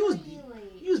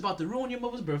 you was about to ruin your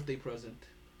mother's birthday present.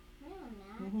 No,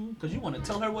 I'm not. Because you want to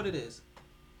tell her what it is.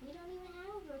 We don't even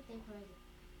have a birthday present.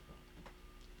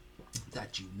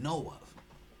 That you know of.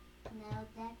 No,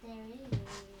 that there is.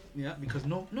 Yeah, because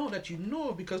that you know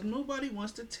of, because nobody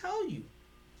wants to tell you.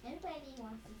 Everybody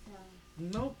wants to tell.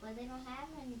 Nope. But they don't have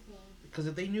anything. Because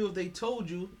if they told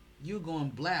you, you're going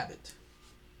to blab it.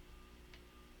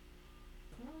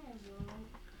 No, I won't.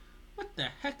 What the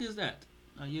heck is that?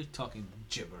 Oh, you're talking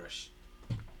gibberish.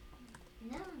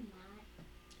 No, I'm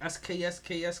not. SK,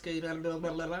 blah, blah,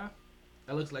 blah, blah, blah.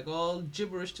 That looks like all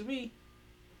gibberish to me.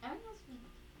 I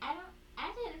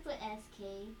didn't put SK.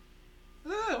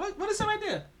 What is it right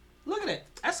there? Look at it.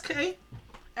 SK.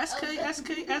 SK. Oh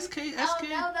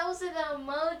no, that was an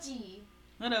emoji.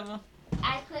 Whatever.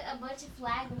 I put a bunch of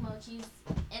flag emojis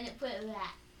and it put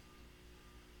that.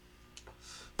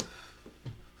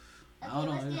 Okay,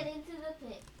 let's get into the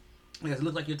pic. Yes, it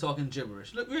looks like you're talking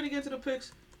gibberish. Look, ready to get into the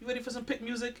pics? You ready for some pic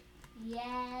music?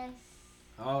 Yes.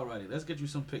 Alrighty, let's get you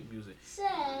some pic music. So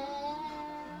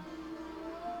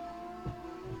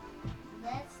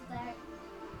let's start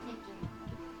picking.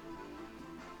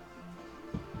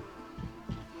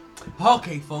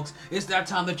 Okay, folks, it's that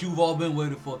time that you've all been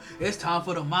waiting for. It's time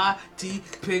for the MyT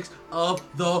picks of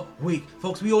the week.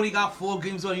 Folks, we only got 4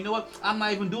 games on. You know what? I'm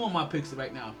not even doing my picks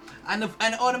right now. And the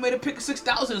automated pick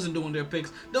 6000 isn't doing their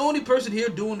picks. The only person here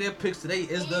doing their picks today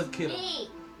is the kiddo. Me.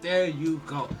 There you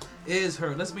go. Is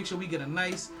her. Let's make sure we get a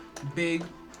nice, big,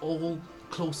 old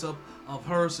close-up of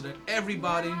her so that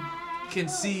everybody can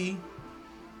see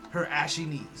her ashy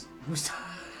knees. No. Stop.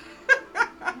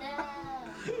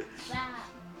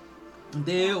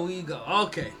 There we go.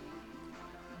 Okay.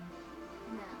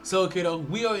 No. So, kiddo,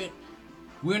 we're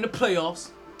in the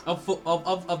playoffs of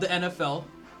the NFL.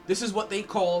 This is what they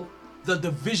call the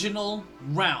divisional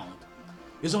round.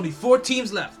 There's only 4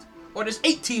 teams left, or there's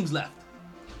 8 teams left.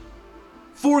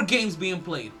 4 games being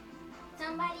played.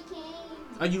 Somebody came.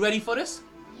 Are you ready for this?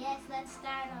 Yes, let's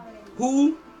start already.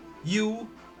 Who you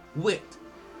with?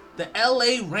 The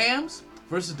LA Rams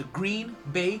versus the Green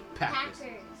Bay Packers.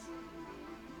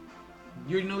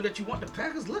 You know that you want the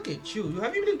Packers? Look at you.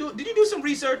 Have you been doing? Did you do some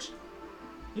research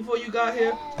before you got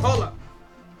here? Hold up.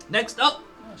 Next up.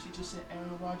 No, she just said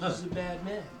Aaron Rodgers is a bad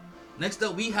man. Next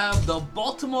up, we have the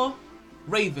Baltimore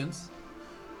Ravens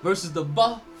versus the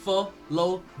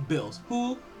Buffalo Bills.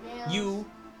 Who Bills. you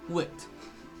with?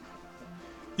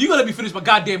 You gotta be finished my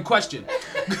goddamn question.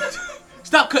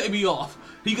 Stop cutting me off.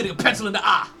 You getting a pencil in the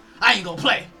eye. I ain't gonna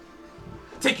play.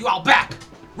 Take you out back,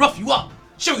 rough you up,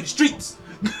 show you the streets.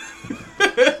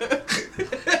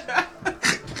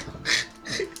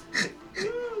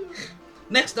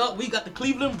 Next up, we got the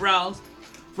Cleveland Browns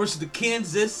versus the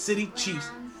Kansas City Chiefs.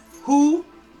 Browns. Who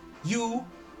you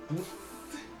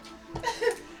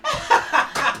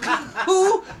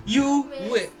who you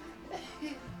with?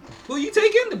 Who you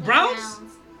taking? The Browns?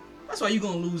 That's why you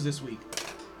gonna lose this week.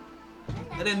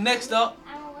 And then next up,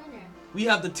 I'm a winner. we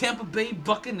have the Tampa Bay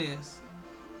Buccaneers.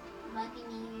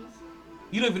 Buccaneers.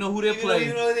 You don't even know who they're You playing.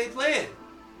 know who they playing.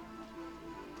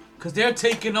 Because they're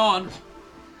taking on...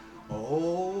 Oh,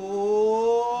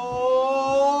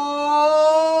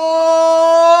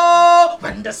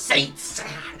 when the Saints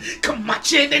come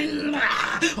marching in.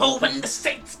 Oh, when the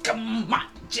Saints come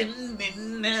marching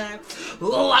in.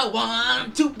 Oh, I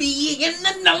want to be in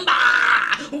the number.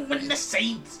 When the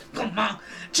Saints come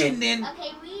marching in.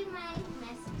 Okay, read my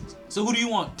messages. So who do you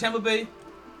want? Tampa Bay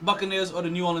Buccaneers or the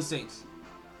New Orleans Saints?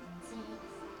 Saints.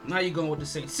 Now you're going with the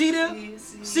Saints. See there?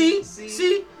 See.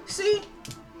 See?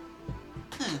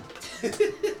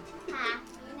 Ha,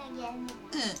 you're not getting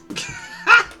it.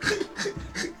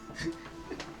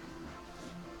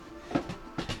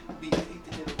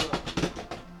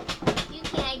 You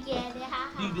can't get it. Ha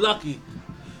You ha. lucky.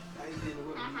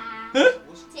 Ha ha. Huh?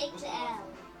 Take the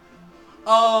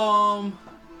L.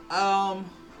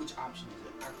 Which option is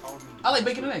it? I like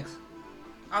bacon and eggs.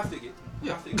 I figured.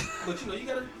 Yeah. I figured. But you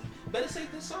gotta better say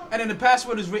this song. And then the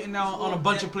password is written down on a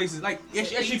bunch of places. Like,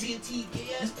 yes, you. AT&T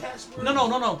gas password. No,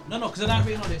 because they're not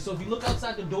written on there. So if you look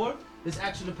outside the door, there's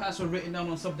actually the password written down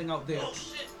on something out there. Oh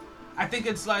shit. I think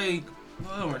it's like,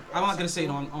 well, don't worry. I'm not gonna say it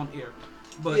on air,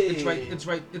 but Yeah. it's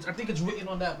right. I think it's written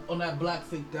on that black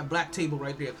thing, that black table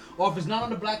right there. Or if it's not on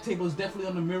the black table, it's definitely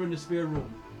on the mirror in the spare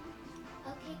room.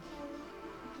 Okay, can we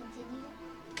continue?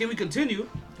 Can we continue?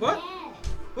 What? Yes.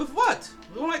 With what?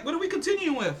 What are we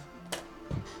continuing with?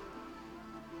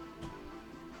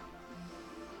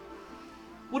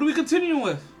 What are we continuing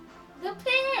with? The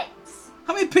picks.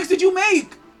 How many picks did you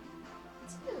make? 2.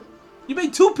 You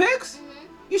made 2 picks? Mm-hmm.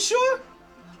 You sure?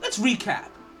 Let's recap.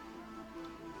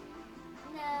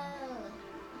 No.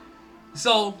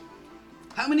 So,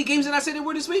 how many games did I say there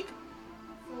were this week?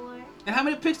 4. And how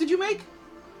many picks did you make?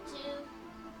 2.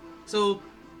 So,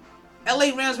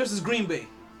 LA Rams versus Green Bay.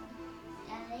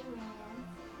 LA Rams.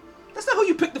 That's not who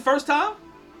you picked the first time.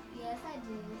 Yes, I did.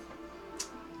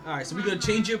 Alright, so we're going to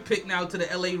change your pick now to the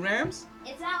LA Rams.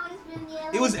 It's always been the LA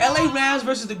It was LA Rams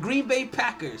versus the Green Bay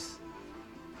Packers.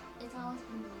 It's always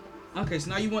been the Rams. Okay,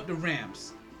 so now you want the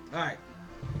Rams. Alright.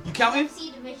 You counting?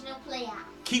 UFC divisional playoff.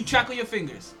 Keep track of your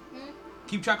fingers.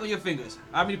 Keep track of your fingers.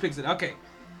 How many picks did I? Okay.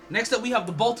 Next up, we have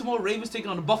the Baltimore Ravens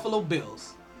taking on the Buffalo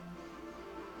Bills.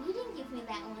 You didn't give me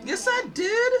that one. Yes, yet. I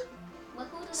did. What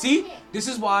who did I See, pick? this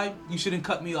is why you shouldn't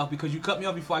cut me off, because you cut me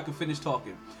off before I could finish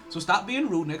talking. So stop being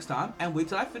rude next time and wait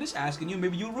till I finish asking you.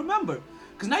 Maybe you'll remember.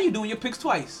 Because now you're doing your picks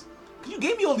twice. Because you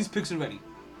gave me all these picks already.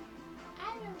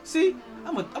 I don't See,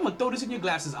 know. I'm gonna throw this in your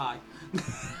glasses eye.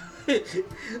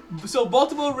 So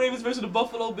Baltimore Ravens versus the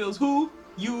Buffalo Bills. Who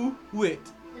you with?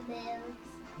 The Bills.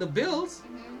 The Bills?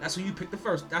 Mhm. That's who you picked the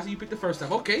first. That's who you picked the first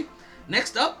time. Okay.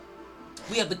 Next up,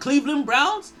 we have the Cleveland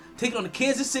Browns taking on the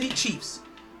Kansas City Chiefs.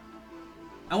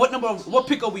 And what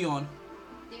pick are we on?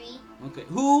 3. Okay.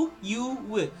 Who you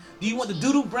with? Do you want the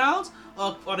Doodle Browns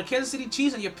or the Kansas City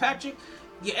Chiefs? And your Patrick,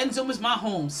 your end zone is my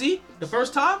home. See? The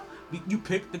first time, you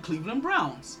picked the Cleveland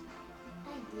Browns. I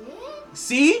did?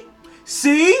 See?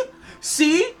 See?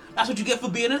 See? That's what you get for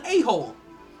being an a-hole.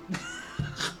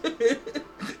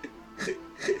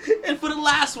 And for the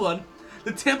last one,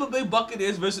 the Tampa Bay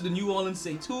Buccaneers versus the New Orleans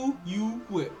Saints. Who you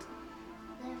with?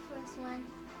 The first one.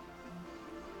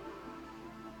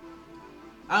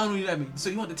 I don't know what that means. So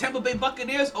you want the Tampa Bay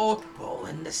Buccaneers or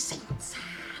and the Saints?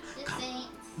 The Come. Saints.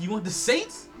 You want the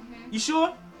Saints? Mhm. You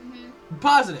sure? Mhm. You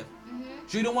positive? Mhm.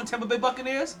 Sure you don't want Tampa Bay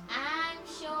Buccaneers? I'm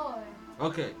sure.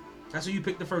 Okay. That's what you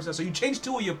picked the first time. So you changed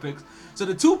 2 of your picks. So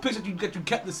the 2 picks that you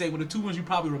kept the same were the 2 ones you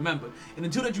probably remember. And the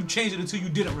 2 that you changed are the 2 you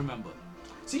didn't remember.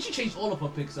 See, she changed all of her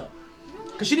picks up.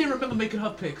 Because she didn't remember making her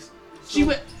picks. She's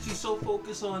so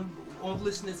focused on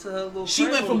listening to her little. She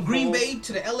friend went on from the Green phone. Bay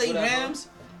to the LA Whatever. Rams,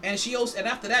 and and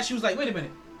after that she was like, wait a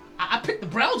minute, I picked the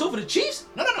Browns over the Chiefs?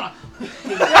 No.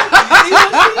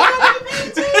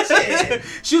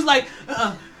 She was like,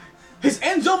 his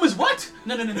end zone is what?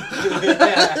 No.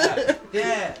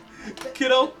 Yeah.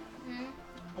 Kiddo,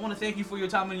 I want to thank you for your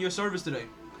time and your service today.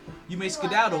 You may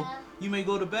skedaddle. You may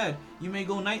go to bed. You may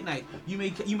go night-night. You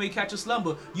may catch a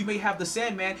slumber. You may have the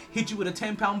Sandman hit you with a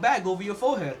 10-pound bag over your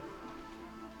forehead.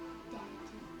 You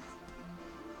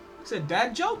said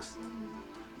dad jokes?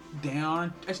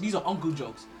 Damn. Actually, these are uncle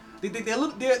jokes. They're a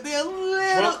little.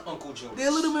 Drunk uncle jokes. They're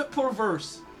a little bit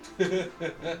perverse.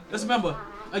 Let's remember,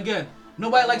 again,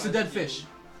 nobody likes a dead fish.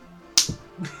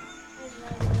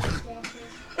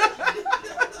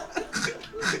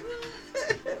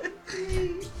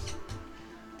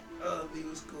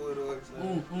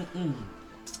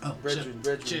 Oh, Brethren.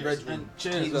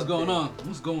 Cheers. What's going on?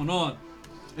 What's going on?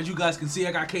 As you guys can see,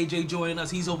 I got KJ joining us.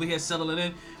 He's over here settling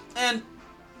in. And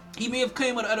he may have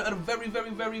came at a very, very,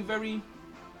 very, very...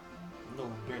 No,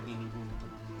 barely any room.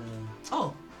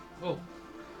 Oh.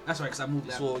 That's right, because I moved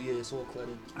that. It's all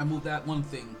cluttered. I moved that one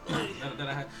thing that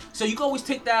I had. So you can always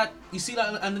take that, you see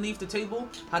that underneath the table?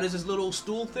 How there's this little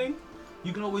stool thing?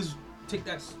 You can always take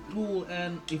that stool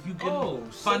and if you can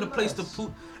find a place to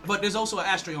put... But there's also an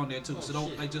ashtray on there too, so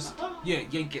don't like just... Yeah,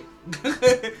 yank it.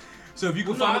 So if you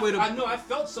can find a way to... I know, I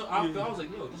felt so... I was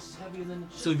like, yo, this is heavier than the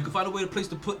shit. So if you can find a way to place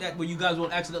to put that where you guys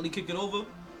won't accidentally kick it over,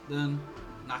 then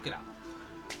knock it out.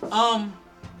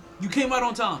 You came right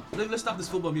on time. Let's stop this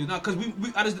football music now, because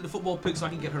I just did the football pick so I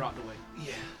can get her out the way.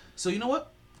 Yeah. So you know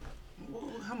what?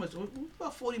 How much?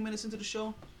 About 40 minutes into the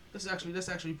show. That's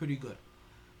actually pretty good.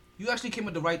 You actually came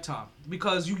at the right time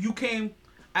because you came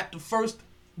at the first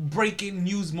breaking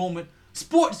news moment,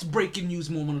 sports breaking news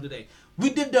moment of the day. We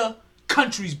did the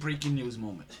country's breaking news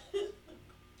moment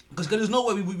because there's no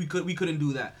way we couldn't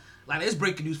do that. Like it's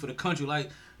breaking news for the country.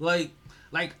 Like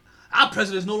our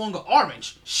president is no longer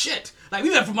orange. Shit. Like, we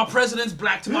went from my president's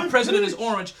black to my president is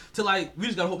orange to, like, we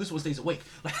just gotta hope this one stays awake.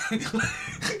 Like,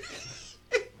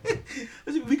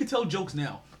 we can tell jokes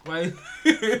now, right?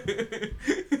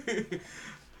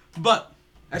 But,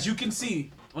 as you can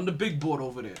see on the big board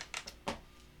over there,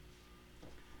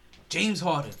 James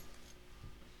Harden.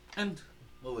 And,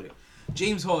 over there.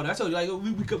 James Harden. I told you, like,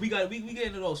 we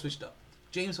getting it all switched up.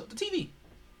 James Harden. The TV.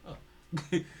 Oh.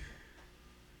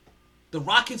 The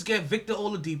Rockets get Victor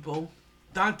Oladipo,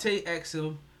 Dante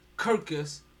Exum,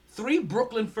 Kirkus, 3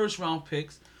 Brooklyn first-round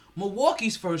picks,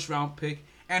 Milwaukee's first-round pick,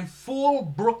 and 4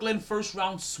 Brooklyn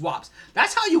first-round swaps.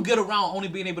 That's how you get around only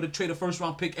being able to trade a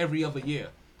first-round pick every other year.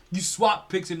 You swap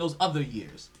picks in those other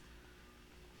years.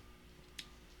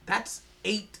 That's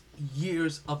 8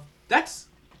 years of... That's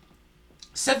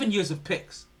 7 years of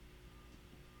picks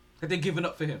that they're giving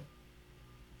up for him.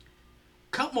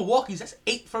 Count Milwaukee's, that's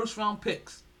 8 first-round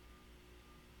picks.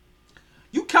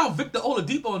 You count Victor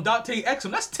Oladipo and Dante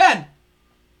Exum, that's 10.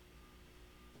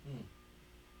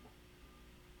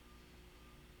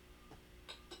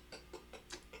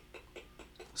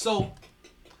 So,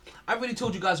 I already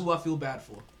told you guys who I feel bad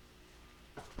for.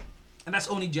 And that's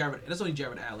only Jared. That's only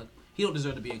Jared Allen. He don't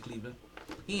deserve to be in Cleveland.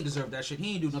 He ain't deserve that shit.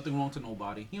 He ain't do nothing wrong to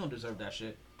nobody. He don't deserve that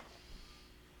shit.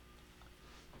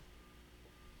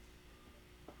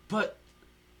 But,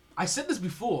 I said this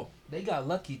before. They got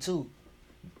lucky too.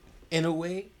 In a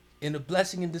way, in a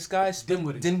blessing in disguise,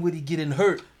 Dinwiddie getting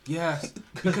hurt. Yes,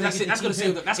 because that's gonna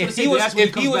save. That's gonna If save.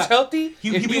 if he was healthy,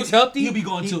 he'll be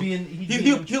gone too.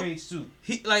 He'll trade too.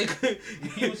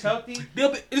 If he was healthy,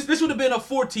 this would have been a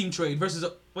 4-team trade versus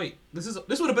a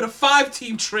this would have been a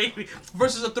 5-team trade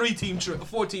versus a 3-team trade, a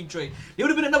 4-team trade. There would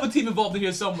have been another team involved in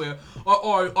here somewhere,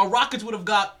 or Rockets would have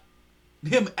got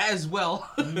him as well.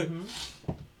 Mm-hmm.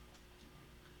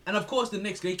 And of course, the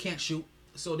Knicks, they can't shoot.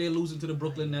 So they're losing to the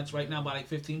Brooklyn Nets right now by like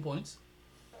 15 points.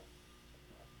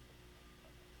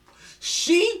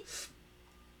 He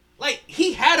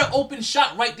had an open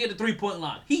shot right there at the 3-point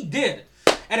line. He did.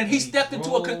 And then he stepped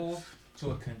into a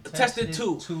contested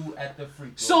two at the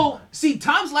free throw So, line. see,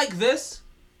 times like this,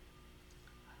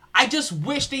 I just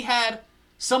wish they had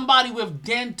somebody with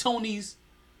D'Antoni's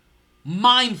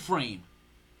mind frame.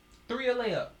 3 a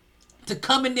layup. To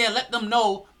come in there and let them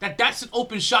know that that's an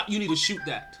open shot, you need to shoot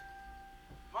that.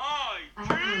 I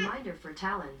have a reminder for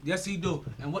Talon. Yes, he do.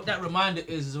 And what that reminder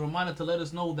is a reminder to let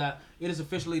us know that it is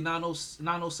officially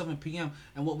 9:07 p.m.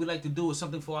 And what we like to do is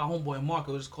something for our homeboy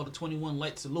Marco. It's called the 21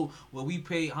 Light Salute, where we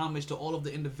pay homage to all of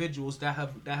the individuals that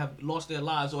have lost their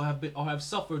lives or have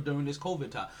suffered during this COVID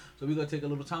time. So we're gonna take a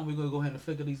little time. We're gonna go ahead and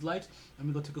flicker these lights, and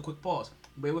we're gonna take a quick pause.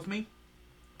 Bear with me,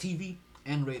 TV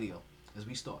and radio, as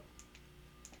we start.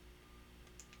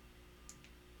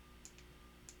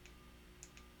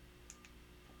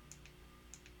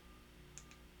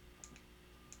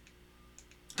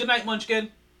 Good night,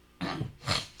 Munchkin. There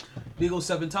you go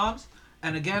 7 times.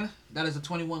 And again, that is a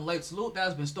 21 light salute that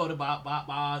has been started by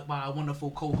our wonderful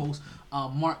co-host,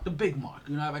 Mark, the big Mark.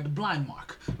 You know, like the blind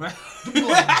Mark, right? The blind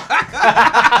Mark.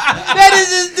 That is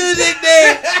his new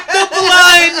nickname, the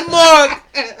blind Mark.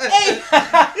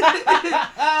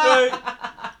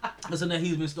 Listen, that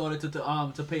he's been started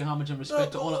to pay homage and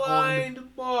respect to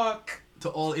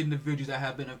all individuals that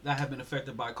have been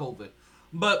affected by COVID.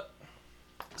 But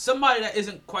somebody that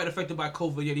isn't quite affected by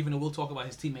COVID yet, even though we'll talk about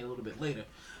his teammate a little bit later,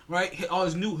 right? Or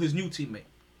his new teammate.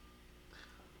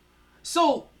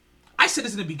 So I said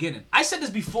this in the beginning. I said this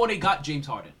before they got James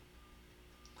Harden.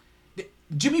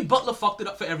 Jimmy Butler fucked it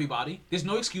up for everybody. There's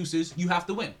no excuses. You have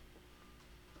to win.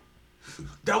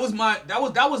 That was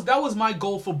my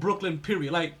goal for Brooklyn.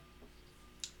 Period. Like,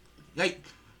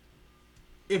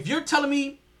 if you're telling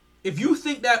me, if you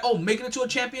think that making it to a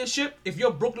championship, if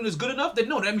your Brooklyn is good enough, then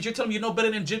no, that means you're telling me you're no better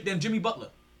than Jimmy Butler.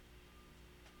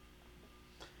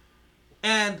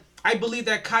 And I believe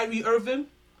that Kyrie Irving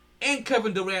and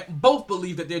Kevin Durant both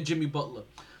believe that they're Jimmy Butler.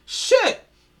 Shit.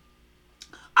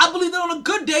 I believe that on a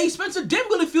good day, Spencer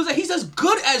Dinwiddie feels that he's as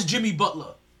good as Jimmy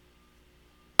Butler.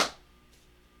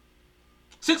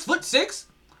 6'6",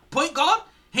 point guard,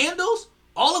 handles,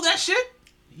 all of that shit.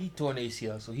 He tore an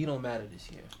ACL, so he don't matter this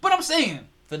year. But I'm saying,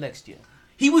 For next year.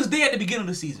 he was there at the beginning of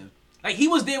the season. Like, he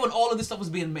was there when all of this stuff was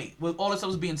being made, when all this stuff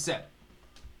was being said.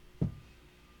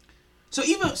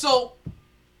 So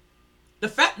the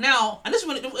fact now, and this is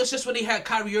when it's just when they had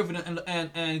Kyrie Irving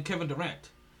and Kevin Durant.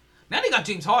 Now they got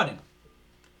James Harden.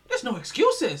 There's no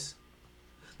excuses.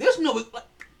 There's no.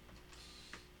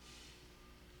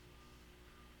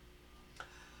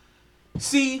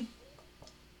 See,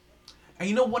 and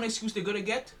you know one excuse they're gonna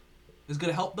get is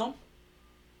gonna help them.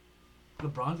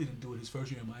 LeBron didn't do it his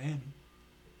first year in Miami.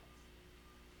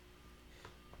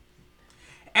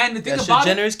 And the thing That's about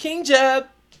your generous king jab.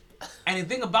 And the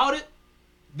thing about it,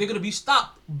 they're going to be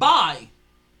stopped by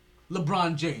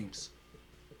LeBron James.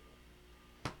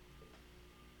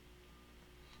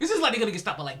 This is like they're going to get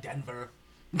stopped by, like, Denver.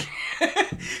 Because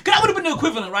that would have been the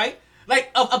equivalent, right?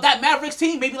 Like, of that Mavericks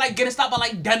team, maybe, like, getting stopped by,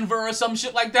 like, Denver or some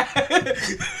shit like that.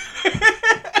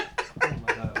 Oh,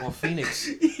 my God. Or Phoenix.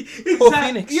 Exactly. Or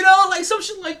Phoenix. You know, like, some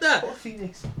shit like that. Or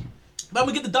Phoenix. But I'm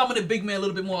going to get the dominant big man a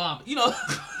little bit more arm. You know?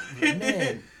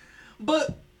 Man.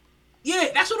 But... yeah,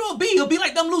 that's what it'll be. It'll be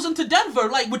like them losing to Denver.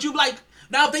 Like, would you like...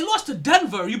 now, if they lost to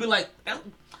Denver, you'd be like...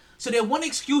 so their one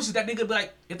excuse is that they're going to be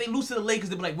like... if they lose to the Lakers,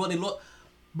 they'll be like, well, they lost...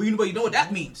 but you know what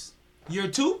that means. Year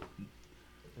 2?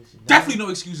 Definitely no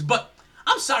excuses. But,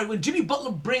 I'm sorry, when Jimmy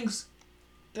Butler brings...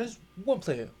 There's one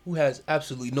player who has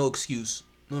absolutely no excuse,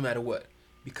 no matter what.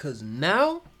 Because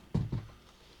now,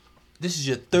 this is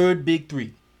your third big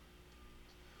three.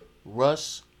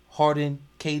 Russ, Harden,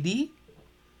 KD,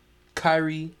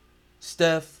 Kyrie,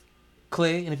 Steph,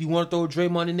 Clay, and if you want to throw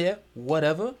Draymond in there,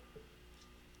 whatever.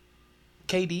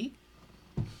 KD,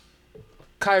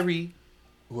 Kyrie,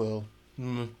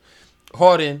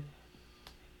 Harden,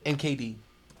 and KD.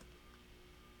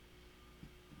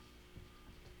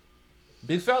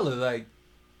 Big fella, like,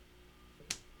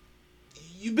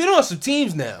 you've been on some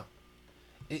teams now.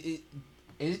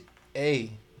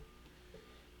 Hey,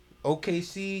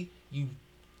 OKC,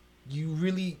 you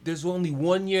really, there's only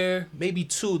 1 year, maybe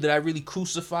 2, that I really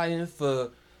crucify him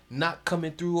for not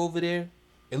coming through over there,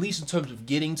 at least in terms of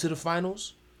getting to the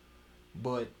finals.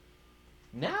 But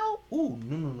now,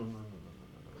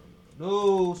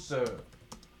 no, sir.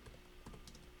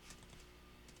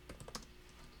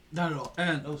 Not at all.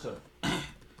 And No, sir.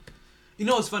 you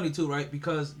know it's funny too, right?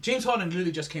 Because James Harden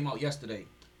literally just came out yesterday,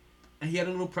 and he had a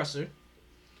little presser,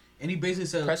 and he basically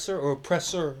said, Presser or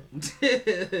oppressor?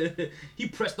 he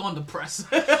pressed on the press.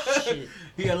 Shit.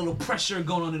 He had a little pressure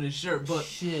going on in his shirt, but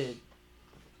Shit.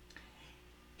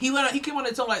 he came out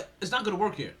and told him, like, it's not gonna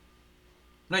work here.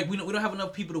 Like, we don't have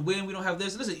enough people to win. We don't have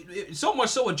this. Listen, so much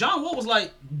so, John Wall was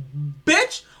like,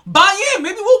 bitch, buy in.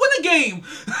 Maybe we'll win a game.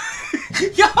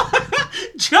 Yo,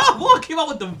 John Wall came out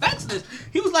with the vexness.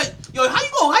 He was like, yo, how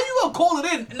you gonna call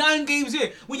it in 9 games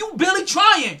in when you barely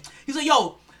trying? He's like,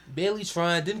 yo. Barely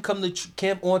trying, didn't come to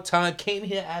camp on time, came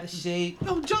here out of shape.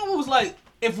 Yo, John Wall was like,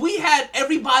 if we had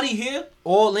everybody here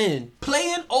all in,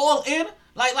 playing all in,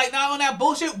 like now on that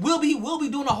bullshit, we'll be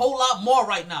doing a whole lot more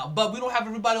right now. But we don't have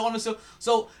everybody on us.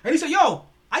 So and he said, yo,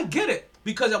 I get it.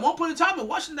 Because at one point in time in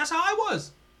Washington, that's how I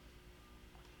was.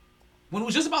 When it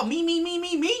was just about me,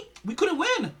 we couldn't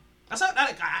win. That's how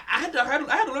I had to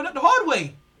learn that the hard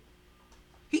way.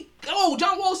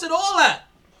 John Wall said all that.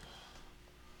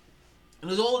 And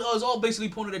it was all basically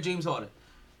pointed at James Harden.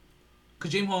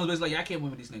 Because James Harden was basically like, yeah, I can't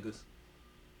win with these niggas.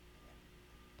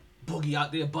 Boogie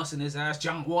out there busting his ass.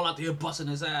 John Wall out there busting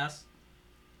his ass.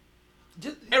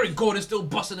 Eric Gordon still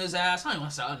busting his ass. I ain't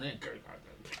want to say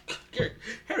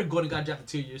Eric Gordon got drafted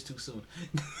 2 years too soon.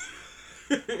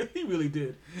 He really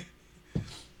did.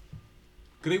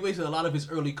 Cause he wasted a lot of his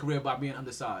early career by being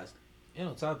undersized. And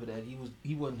on top of that,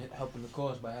 he wasn't helping the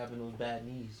cause by having those bad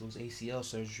knees, those ACL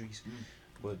surgeries.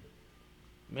 But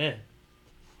man,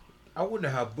 I wonder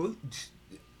how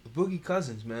Boogie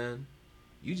Cousins, man,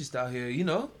 you just out here, you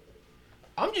know.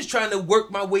 I'm just trying to work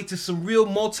my way to some real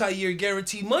multi-year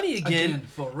guaranteed money again.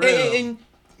 For real. And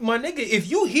my nigga,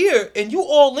 if you here and you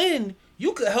all in,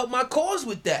 you could help my cause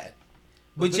with that.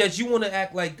 But yet you want to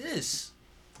act like this.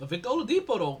 But Victor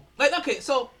Oladipo though, like okay,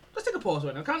 so let's take a pause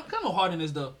right now. Kind of Harden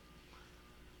is the.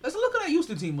 Let's look at that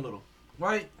Houston team a little,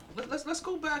 right? Let's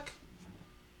go back.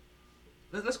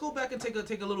 Let's go back and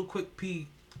take a little quick peek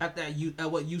at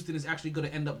what Houston is actually going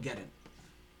to end up getting.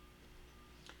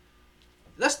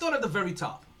 Let's start at the very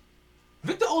top.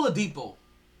 Victor Oladipo,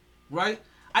 right?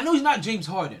 I know he's not James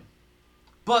Harden,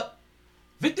 but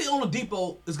Victor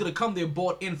Oladipo is going to come there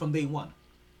bought in from day one.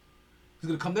 He's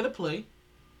going to come there to play.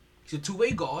 He's a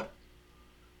two-way guard.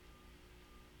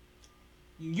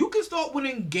 You can start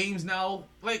winning games now.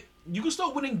 Like, you can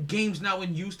start winning games now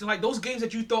in Houston. Like, those games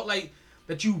that you thought, like,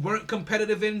 that you weren't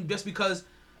competitive in just because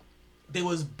there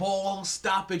was ball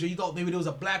stoppage or you thought maybe there was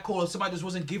a black hole or somebody just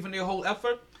wasn't giving their whole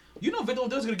effort. You know Victor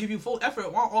Oladipo is going to give you full effort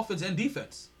on offense and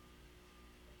defense.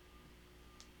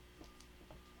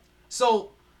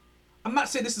 So, I'm not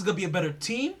saying this is going to be a better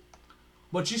team,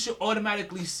 but you should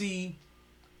automatically see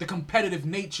the competitive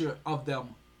nature of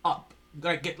them up.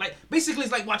 Basically,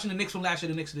 it's like watching the Knicks from last year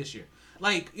to the Knicks this year.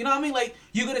 Like, you know what I mean? Like,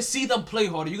 you're going to see them play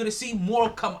harder. You're going to see more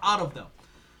come out of them.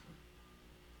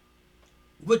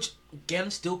 Which, again,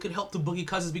 still could help the Boogie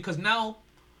Cousins because now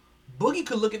Boogie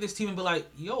could look at this team and be like,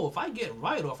 yo, if I get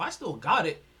right or if I still got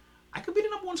it, I could be the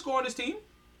number one scorer on this team.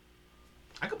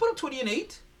 I could put up 20 and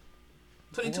 8.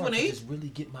 22 and 8. Just really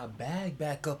get my bag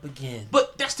back up again.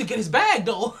 But that's to get his bag,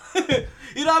 though.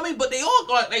 You know what I mean? But they all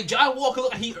like John Walker.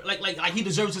 Look, he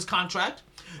deserves his contract.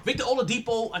 Victor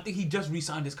Oladipo, I think he just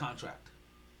re-signed his contract.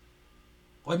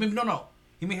 Or maybe no.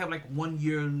 He may have like 1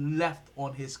 year left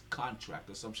on his contract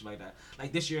or something like that.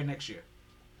 Like this year and next year.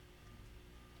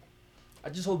 I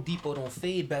just hope Depot don't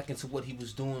fade back into what he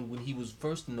was doing when he was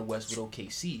first in the West with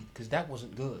OKC, because that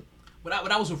wasn't good. But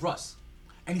I was with Russ,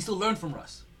 and he still learned from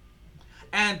Russ.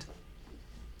 And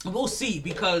we'll see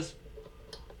because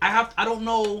I don't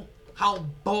know how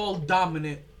ball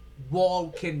dominant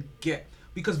Wall can get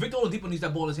because Victor Oladipo needs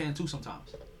that ball in his hand too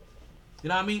sometimes. You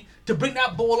know what I mean? To bring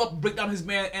that ball up, break down his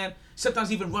man, and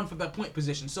sometimes even run for that point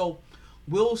position. So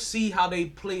we'll see how they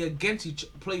play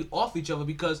off each other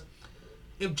because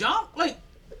if John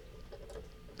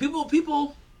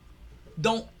people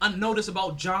don't notice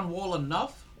about John Wall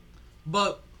enough,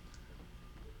 but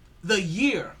the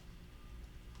year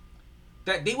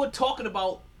that they were talking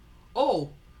about, oh,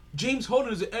 James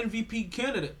Harden is an MVP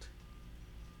candidate.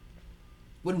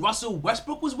 When Russell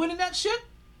Westbrook was winning that shit,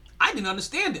 I didn't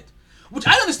understand it. Which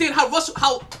I understand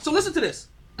so listen to this.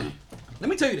 Let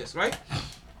me tell you this, right?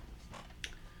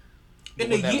 In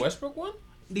the year Westbrook won?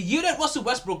 The year that Russell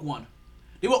Westbrook won,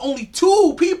 there were only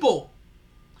 2 people,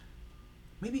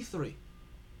 maybe 3,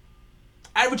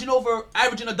 averaging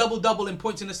a double-double in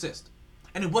points and assists.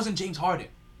 And it wasn't James Harden.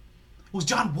 It was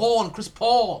John Wall and Chris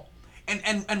Paul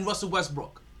and Russell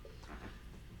Westbrook.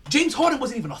 James Harden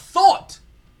wasn't even a thought.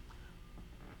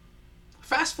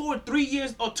 Fast forward 3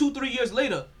 years or 2-3 years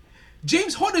later,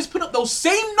 James Harden has put up those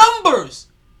same numbers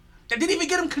that didn't even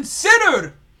get him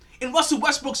considered in Russell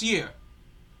Westbrook's year.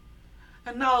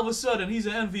 And now all of a sudden he's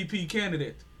an MVP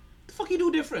candidate. The fuck he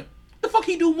do different? The fuck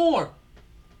he do more?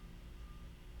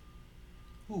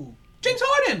 Who? James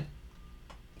Harden.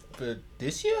 For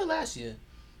this year or last year?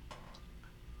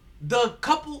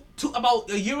 About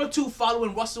a year or 2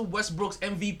 following Russell Westbrook's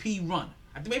MVP run.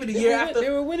 I think maybe the year after. They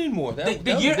were winning more.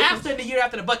 The year after and the year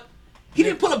after that. But he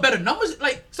didn't put up better numbers.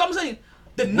 Like, so I'm saying,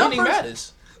 the numbers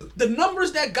matters. The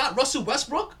numbers that got Russell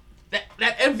Westbrook,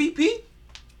 that MVP,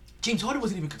 James Harden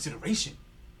wasn't even consideration.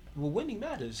 Well, winning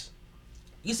matters.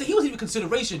 You say he wasn't even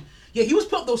consideration. Yeah, he was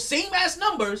putting up those same ass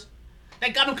numbers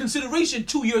that got him consideration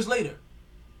 2 years later.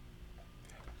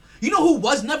 You know who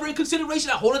was never in consideration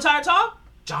that whole entire time?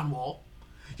 John Wall.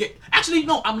 Yeah, actually,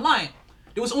 no, I'm lying.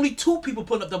 There was only 2 people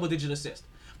putting up double-digit assists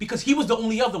because he was the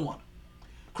only other one.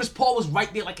 Chris Paul was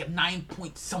right there like at 9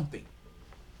 point something.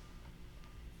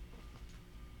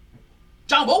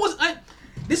 John Wall was.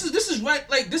 This is right.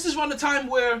 Like this is around the time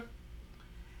where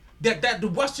that the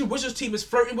Western Wizards team is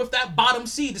flirting with that bottom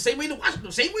seed, the same way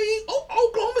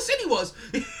Oklahoma City was.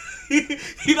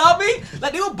 You know what I mean?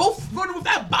 Like they were both flirting with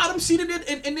that bottom seed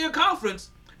in their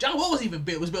conference. John Wall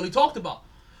was barely talked about.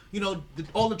 You know,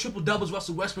 all the triple doubles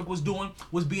Russell Westbrook was doing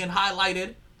was being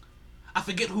highlighted. I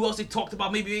forget who else they talked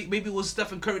about. Maybe it was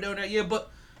Stephen Curry during that year, but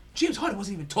James Harden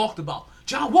wasn't even talked about.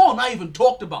 John Wall not even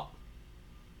talked about.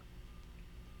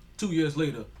 2 years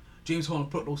later, James Harden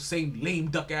put those same lame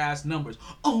duck ass numbers.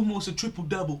 Almost a triple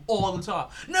double all the time.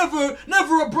 Never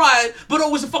a bride, but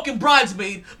always a fucking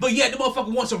bridesmaid. But yet the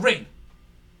motherfucker wants a ring.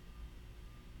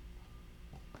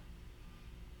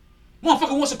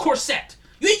 Motherfucker wants a corset.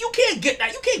 You can't get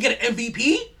that. You can't get an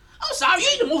MVP. I'm sorry, you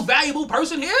ain't the most valuable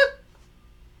person here.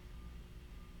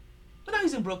 But now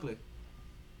he's in Brooklyn.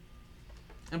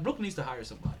 And Brooklyn needs to hire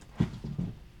somebody.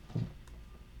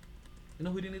 You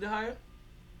know who they need to hire?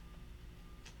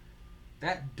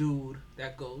 That dude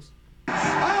that goes,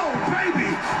 Oh,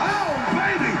 baby! Oh,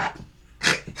 baby!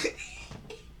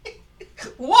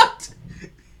 what?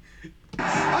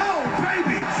 Oh,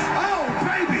 baby! Oh,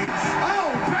 baby!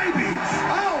 Oh, baby!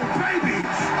 Oh, baby!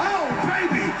 Oh,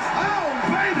 baby! Oh,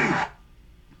 baby!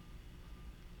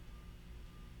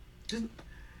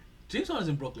 James Harden's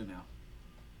in Brooklyn now.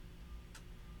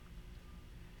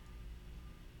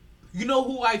 You know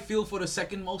who I feel for the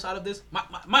second most out of this?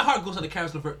 My heart goes on the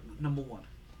Karis LeVert, number one.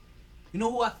 You know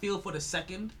who I feel for the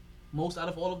second most out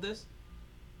of all of this?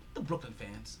 The Brooklyn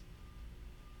fans.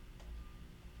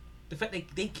 The fact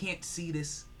they can't see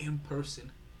this in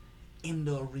person, in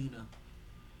the arena.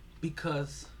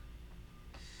 Because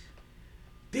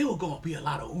there were going to be a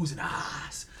lot of oohs and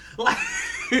ahs. Like,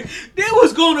 there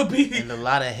was going to be... And a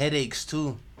lot of headaches,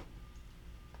 too.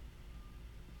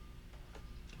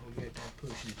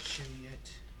 Pushing the shoe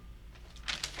yet.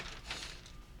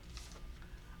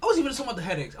 I wasn't even talking about the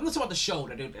headaches. I'm not talking about the show. I'm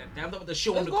talking about the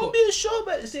show on It's the gonna court. be a show,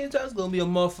 but at the same time, it's gonna be a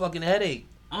motherfucking headache.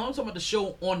 I'm talking about the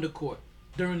show on the court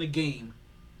during the game.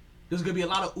 There's gonna be a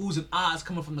lot of oohs and ahs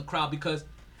coming from the crowd because,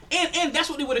 and that's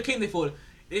what they would have came there for.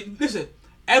 Listen,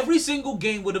 every single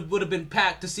game would have been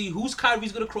packed to see who's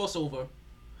Kyrie's gonna cross over,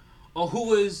 or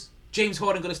who is James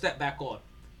Harden gonna step back on.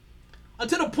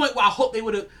 Until the point where I hope they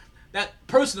would have. That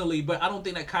personally, but I don't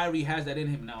think that Kyrie has that in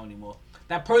him now anymore.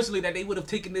 That personally, that they would have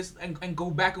taken this and go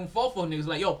back and forth on niggas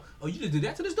like, yo, oh, you just did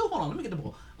that to this dude? Hold on, let me get the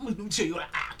ball. Let me show you.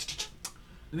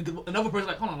 Another person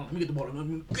like, hold on, let me get the ball. You know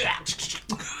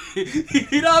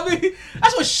what I mean?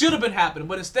 That's what should have been happening,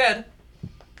 but instead,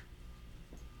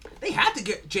 they had to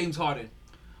get James Harden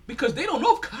because they don't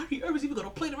know if Kyrie Irving's even gonna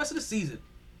play the rest of the season.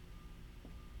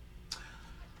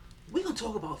 We're gonna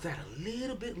talk about that a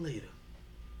little bit later.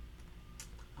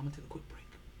 I'm gonna take a quick break.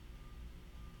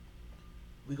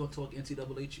 We're gonna talk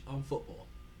NCAA football.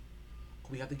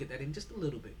 We have to get that in just a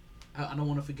little bit. I don't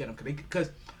want to forget them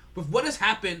because with what has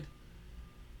happened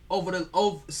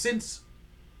since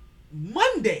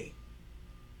Monday,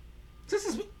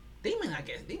 they may not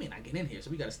get in here, so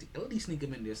we gotta at least sneak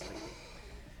them in there slightly.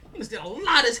 A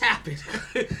lot has happened.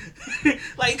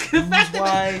 Like the fact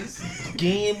that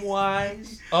game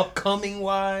wise, upcoming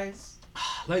wase,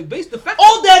 like based the fact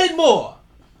all that and more.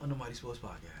 On the MyT Sports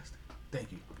Podcast.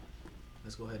 Thank you.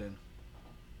 Let's go ahead and...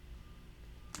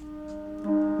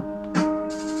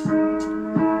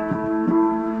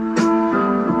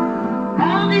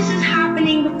 All this is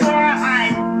happening before our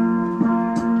eyes.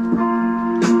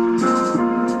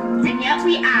 And yet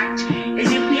we act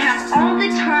as if we have all the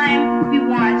time we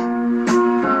want.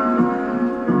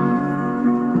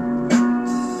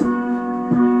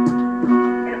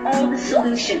 And all the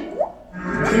solution.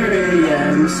 3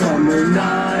 a.m. summer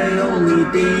night, only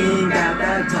thing at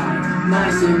that time.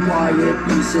 Nice and quiet,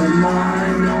 peace of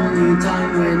mind. Only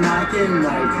time when I can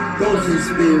write. Ghosts and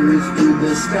spirits through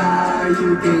the sky.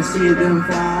 You can see them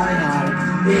fly high.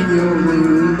 In your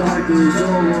room, dark is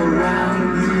all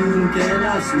around. You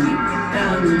cannot sleep.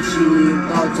 Counting sheep,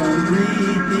 thoughts on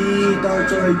repeat.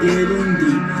 Thoughts are getting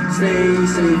deep. Stay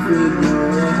safe in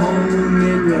your home,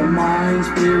 in your mind,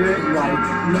 spirit right.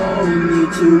 No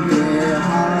need to get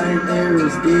high. Air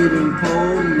is getting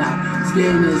cold now.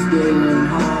 Skin is getting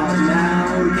hot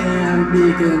now. Can't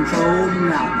be controlled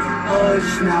now.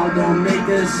 Hush now, don't make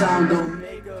a sound, don't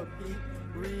make a beat.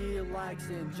 Relax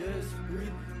and just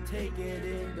breathe. Take it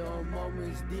in the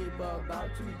moments deep about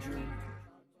to dream.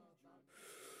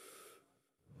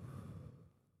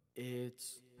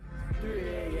 It's 3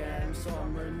 a.m.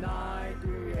 summer night,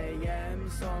 3 a.m.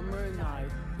 summer night,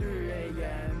 3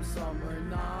 a.m. summer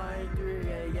night, 3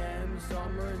 a.m.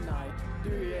 summer night,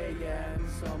 3 a.m.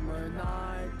 summer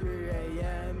night, 3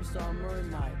 a.m. summer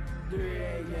night, 3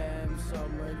 a.m.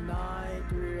 summer night,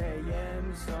 3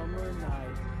 a.m. summer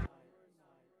night.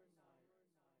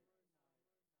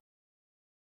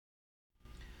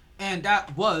 And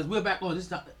that was, we're back on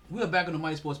this. We are back on the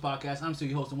MyT Sports Podcast. I'm still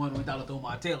your host, the one with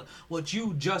Omar Taylor. What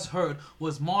you just heard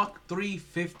was Mark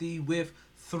 350 with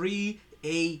 3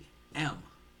 a.m.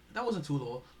 That wasn't too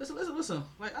long. Listen.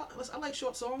 Like I like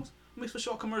short songs mixed with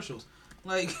short commercials.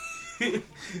 Like, we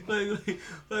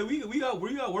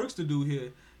got works to do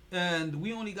here, and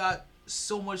we only got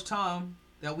so much time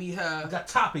that we have. We got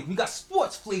topic. We got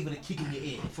sports flavor to kick in your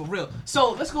ear. For real.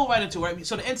 So let's go right into it. Right?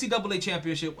 So the NCAA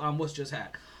championship was just had.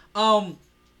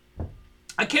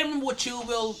 I can't remember what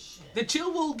did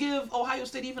Chillville give Ohio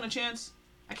State even a chance?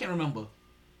 I can't remember.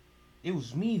 It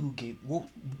was me who gave. Well,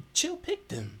 Chill picked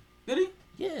them. Did he?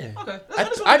 Yeah. Okay.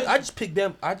 I just picked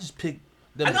them. I picked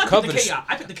them to cover the chaos.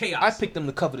 I picked the chaos. I picked them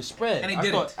to cover the spread. And they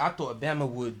didn't. I thought Bama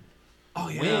would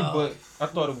win, but I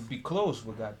thought it would be close.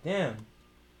 But goddamn,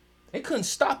 they couldn't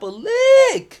stop a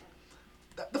lick.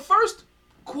 The first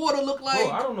quarter looked like.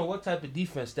 Bro, I don't know what type of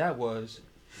defense that was,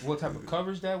 what type of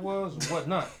coverage that was, or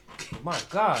whatnot. My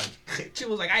God. She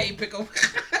was like, I ain't pick up.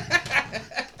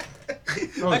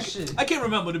 Shit. I can't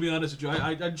remember, to be honest with you.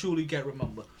 I truly can't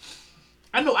remember.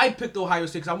 I know I picked Ohio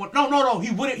State. No. He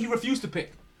wouldn't. He refused to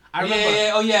pick. I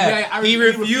remember. He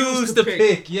refused to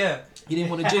pick. Yeah. He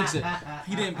didn't want to jinx it.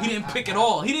 He didn't pick at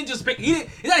all. He didn't just pick. He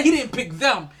didn't pick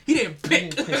them. He didn't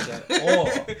pick. He didn't pick at all.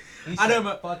 He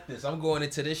said, fuck this. I'm going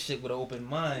into this shit with an open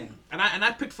mind. And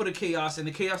I picked for the chaos, and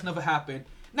the chaos never happened.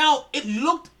 Now it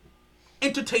looked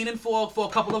entertaining for a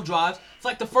couple of drives. It's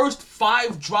like the first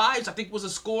 5 drives, I think, was a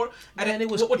score, and then it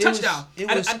was a touchdown. It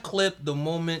was clipped the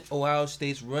moment Ohio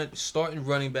State's starting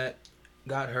running back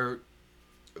got hurt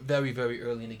very, very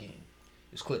early in the game.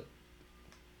 It's clipped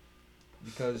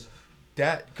because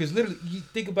literally you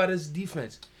think about his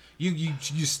defense. You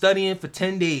studying for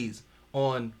 10 days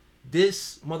on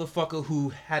this motherfucker who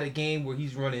had a game where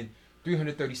he's running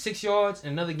 336 yards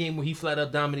and another game where he flat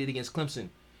out dominated against Clemson.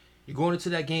 You're going into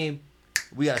that game.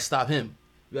 We gotta stop him.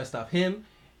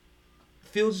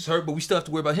 Fields is hurt, but we still have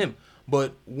to worry about him.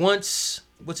 But once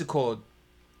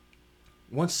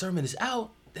Sermon is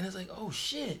out, then it's like, oh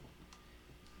shit.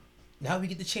 Now we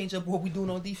get to change up what we doing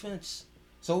on defense.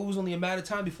 So it was only a matter of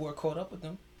time before I caught up with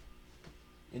them.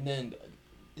 And then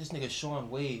this nigga Sean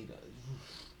Wade.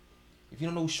 If you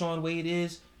don't know who Sean Wade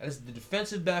is, that's the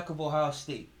defensive back of Ohio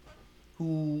State,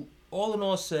 who all in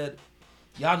all said,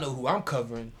 y'all know who I'm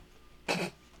covering.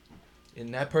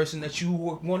 And that person that you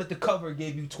wanted to cover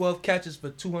gave you 12 catches for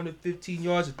 215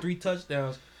 yards and 3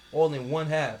 touchdowns, all in one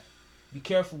half. Be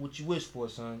careful what you wish for,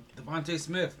 son. Devontae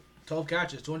Smith, 12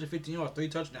 catches, 215 yards, 3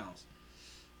 touchdowns.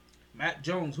 Matt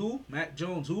Jones, who?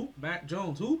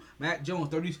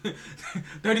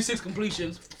 36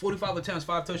 completions, 45 attempts,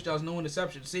 5 touchdowns, no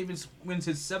interceptions. Savings wins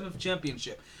his 7th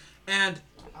championship. And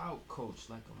out coach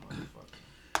like a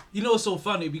motherfucker. You know, it's so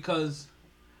funny because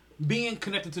being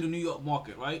connected to the New York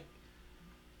market, right?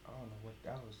 I don't know what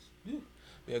that was.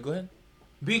 Yeah, go ahead.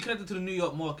 Being connected to the New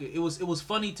York market, it was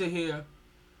funny to hear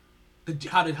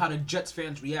how the Jets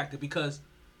fans reacted because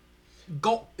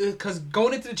going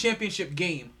into the championship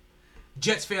game,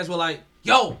 Jets fans were like,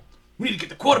 "Yo, we need to get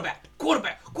the quarterback." And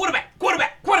then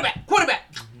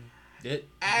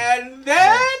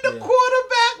the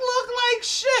quarterback looked like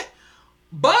shit.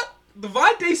 But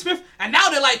Devontae Smith, and now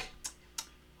they're like,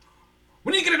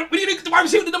 we need to get the wide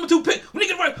receiver, the number 2 pick. We need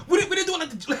to get we need to do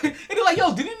it. And they're like,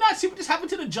 yo, did you not see what just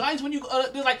happened to the Giants when you?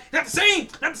 They're like, not the same.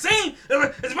 They're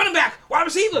like, it's running back, wide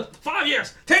receiver, 5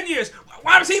 years, 10 years,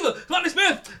 wide receiver, Lonnie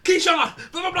Smith, Keyshawn,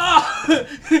 blah blah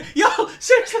blah. Yo,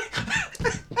 seriously.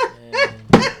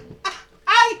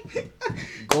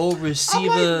 Go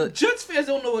receiver. Like, Jets fans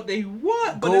don't know what they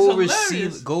want, but go it's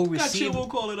hilarious. Go receiver. We'll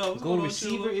call it out. Go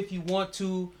receiver if you want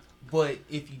to, but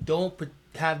if you don't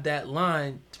have that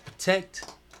line to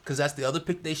protect, because that's the other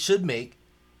pick they should make,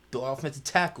 the offensive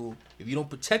tackle. If you don't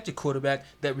protect your quarterback,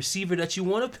 that receiver that you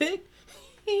want to pick,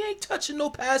 he ain't touching no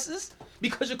passes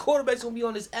because your quarterback's gonna be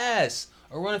on his ass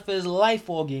or running for his life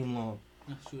all game long.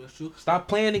 That's true. Stop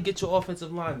playing and get your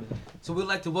offensive lineman. So we'd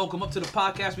like to welcome up to the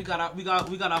podcast. We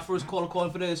got our first caller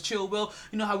calling for this. Chill Will.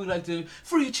 You know how we like to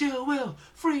free Chill Will.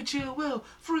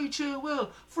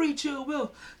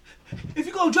 If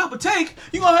you gonna drop a take,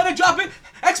 you gonna have to drop it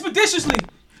expeditiously.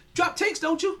 Drop takes,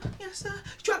 don't you? Yes, sir.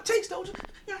 Drop takes, don't you?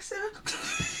 Yes, sir.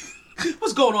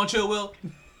 What's going on, Chill Will?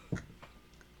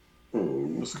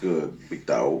 What's good, big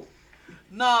dog?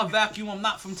 Nah, vacuum. I'm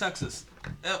not from Texas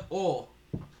at all.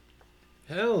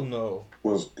 Hell no.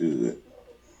 What's good?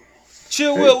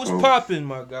 Chill Will, what's poppin',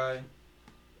 my guy?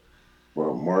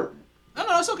 Well, Mark. No,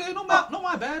 it's okay. No,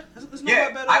 my bad. It's not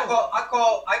my bad at all.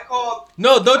 I called.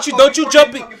 No, don't you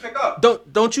jump in.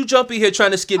 Don't you jump in here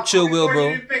trying to skip Chill Will,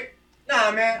 bro.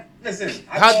 Nah, man. Listen.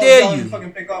 How dare you?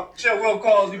 Fucking pick up. Chill Will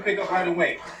calls, you pick up right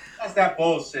away. That's that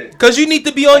bullshit. Cause you need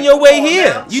to be on your way here.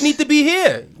 Now. You need to be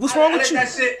here. What's wrong with you?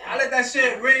 I let that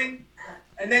shit ring,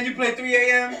 and then you play 3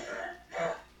 a.m.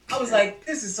 I was like,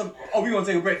 this is some. Oh, we gonna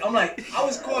take a break. I'm like, I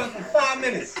was calling for 5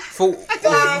 minutes. For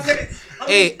 5 minutes.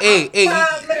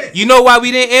 Hey. You know why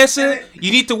we didn't answer?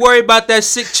 You need to worry about that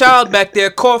sick child back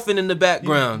there coughing in the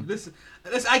background. Listen,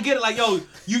 I get it. Like, yo,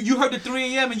 you heard the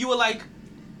 3 a.m. and you were like,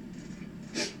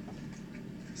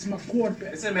 it's my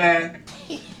quarterback.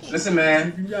 Listen,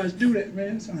 man. If you guys do that,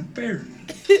 man, it's unfair.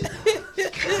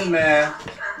 Listen, man.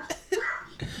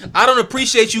 I don't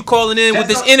appreciate you calling in with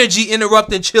this energy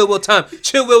interrupting Chill Will time.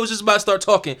 Chill Will was just about to start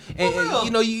talking, and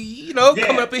you know,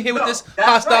 coming up in here with this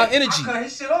hostile energy. I cut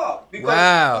his shit off because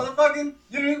motherfucking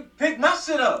you pick my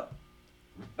shit up.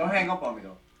 Don't hang up on me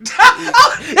though.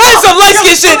 That's some light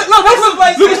skin shit. Look what's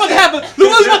about to happen. Look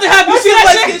what's about to happen. You see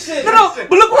that shit? No,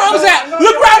 but look where I was at. Look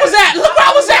where I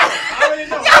was at. I already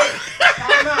know.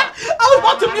 I was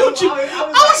about to mute you. I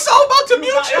was so about to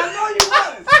mute you.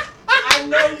 I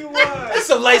know you was. That's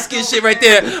some light skin shit right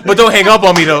there. But don't hang up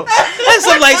on me though. That's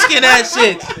some light skin ass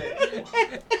shit.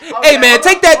 Hey man,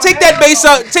 take that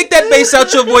bass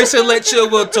out your voice and let Chill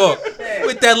Will talk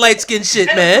with that light skin shit,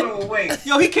 man.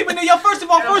 Yo, he came in there. Yo, first of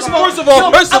all, I'm gonna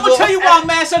tell you why I'm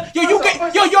mad, son. Yo, you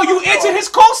answered his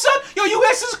call, son. Yo, you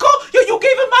answered his call. Yo, you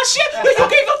gave him my shit. Yo, you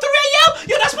gave him 3 a.m.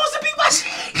 Yo, that's supposed to be my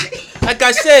shit. Like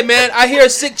I said, man, I hear a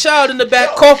sick child in the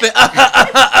back coughing.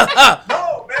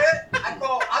 No, man. I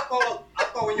call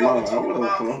when y'all were talking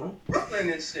about Brooklyn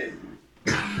and shit.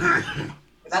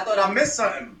 Cause I thought I missed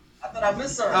something.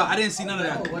 I didn't see none of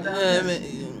that. Man,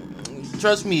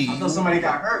 trust me. I thought somebody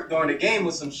got hurt during the game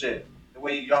with some shit. The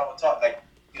way y'all were talking, like,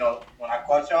 you know, when I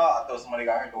caught y'all, I thought somebody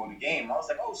got hurt during the game. I was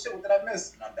like, oh shit, what did I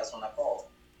miss? And that's when I called.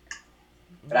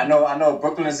 But I know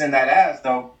Brooklyn is in that ass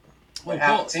though. With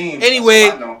half the team. Anyway,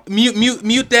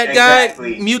 mute that guy.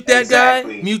 Exactly. Mute that guy.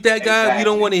 Mute that guy. Exactly. We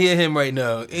don't want to hear him right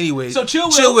now. Anyway, so Chill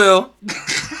Will.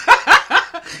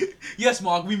 Yes,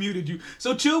 Mark, we muted you.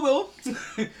 So Chill Will.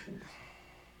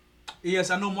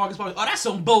 Yes, I know Mark is probably. Oh, that's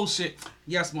some bullshit.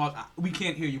 Yes, Mark, we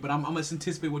can't hear you, but I'm gonna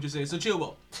anticipate what you're saying. So Chill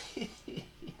Will.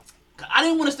 I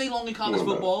didn't want to stay long in college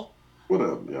football. What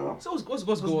up, y'all? So what's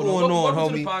going on,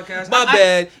 homie? Podcast. My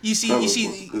bad. You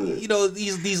see, you know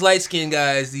these light skinned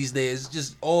guys these days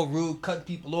just all rude, cutting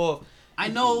people off. I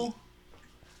know.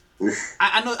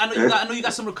 I know you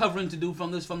got some recovering to do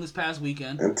from this past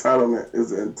weekend. Entitlement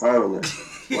is entitlement.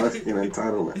 Light skin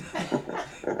entitlement.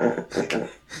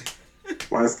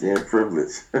 Light skin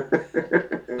privilege.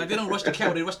 Like they don't rush the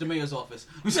cow, they rush the mayor's office.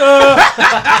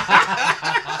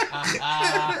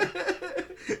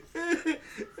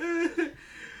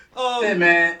 Hey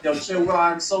man, yo, Chill Will,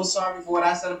 I'm so sorry for what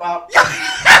I said about.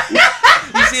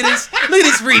 You see this? Look at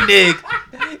this reneg.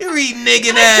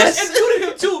 Reneging ass. And muted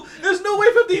him too. There's no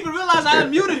way for him to even realize I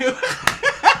unmuted him.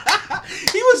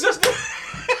 He was just.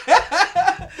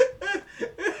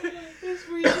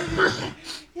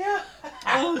 Yeah.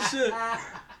 Oh shit.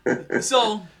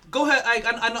 So go ahead.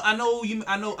 I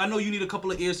know you need a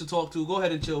couple of ears to talk to. Go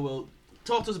ahead and Chill Will.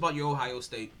 Talk to us about your Ohio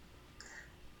State.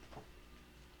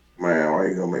 Man, why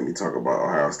you gonna make me talk about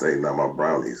Ohio State, not my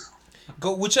Brownies?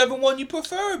 Go whichever one you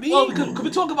prefer, B. Well, could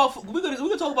we talk about we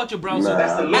gonna talk about your Browns? Nah,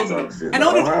 that's the loser. And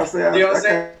only Ohio State, I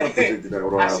can't predict that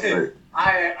with Ohio State.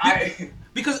 I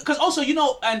because also you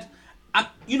know, and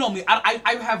you know me,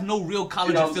 I have no real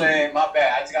college affiliate. You know what I'm saying? My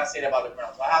bad. I just gotta say that about the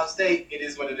Browns. Ohio State, it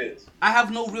is what it is. I have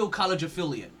no real college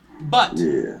affiliate, but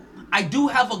I do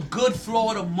have a good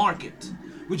Florida market,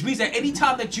 which means that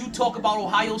anytime that you talk about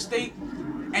Ohio State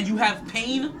and you have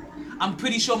pain, I'm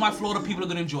pretty sure my Florida people are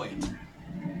gonna enjoy it.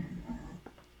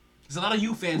 There's a lot of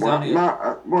you fans down there.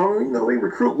 Well, you know, we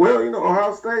recruit well. You know,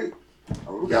 Ohio State,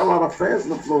 we got a lot of fans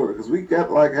in Florida because we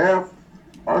got like half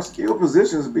our skill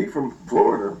positions be from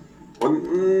Florida. Well,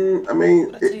 I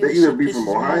mean, they either be from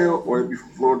Ohio or they be from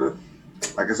Florida.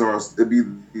 Like it'd be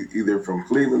either from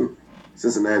Cleveland,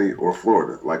 Cincinnati, or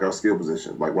Florida. Like our skill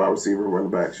position, like wide receiver,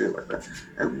 running back, shit like that.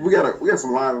 And we got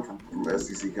some linemen from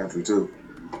SEC country too.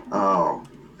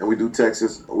 And we do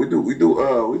Texas. We do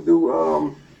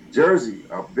Jersey,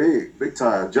 big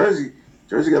time. Jersey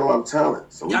got a lot of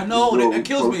talent. So I know that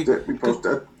kills me. We post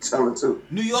that talent too.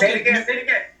 New York. Say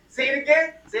it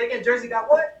again. Jersey got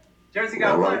what? Jersey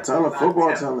got a lot of talent,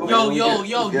 football talent. Yo.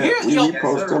 We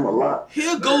post them a lot.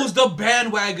 Here goes the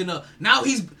bandwagoner. Now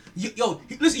listen,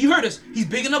 you heard us. He's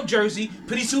bigging up Jersey.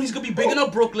 Pretty soon he's gonna be bigging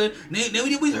up Brooklyn. Then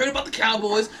we heard about the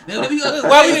Cowboys. Why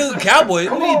we doing Cowboys?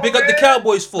 What do you big up the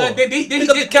Cowboys for? Big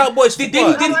up the Cowboys for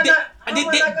what?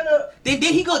 Did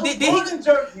he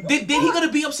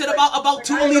gonna be upset about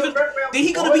Tua leaving? Then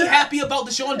he gonna be happy about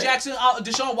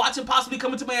Deshaun Watson possibly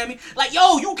coming to Miami? Like,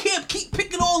 yo, you can't keep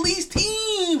picking all these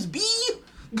teams, B.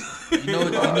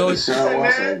 Deshaun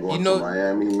Watson ain't going to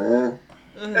Miami, man.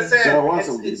 Deshaun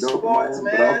Watson would be dope in Miami,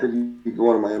 but I don't think he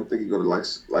going to Miami. I think he go to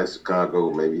like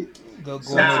Chicago, maybe.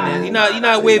 He's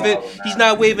not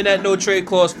waiving that no trade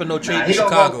clause for no trade to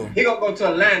Chicago. He gonna go to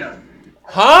Atlanta.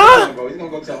 Huh? He's gonna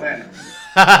go to Atlanta.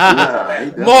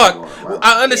 Mark,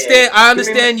 I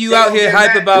understand you out here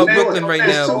hype about Brooklyn right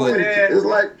now, but it's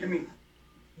like.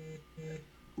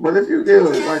 But if you get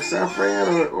like San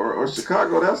Fran or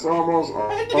Chicago, that's almost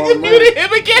you muted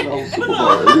him again. At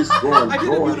least going.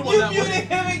 You muted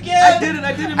him again.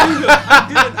 I didn't mute him.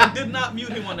 I did not mute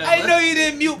him on that. I know you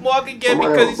didn't mute Mark again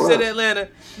because he said Atlanta.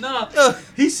 No,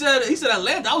 he said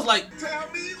Atlanta. I was like, tell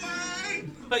me why.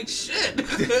 Like shit.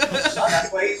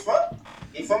 That's where he's from.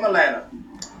 He's from Atlanta.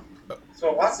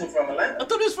 So Watson from Atlanta. I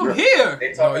thought he was from here.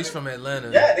 No, he's from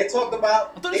Atlanta. Yeah, they talked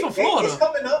about. I thought he's from Florida. He's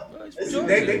coming up.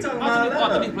 They talking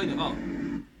about Atlanta.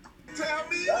 Tell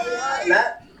me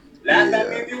why. Laugh at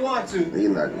me if you want to. He's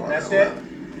not going to Atlanta.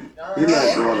 He's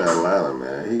not going to Atlanta,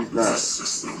 man. He's not.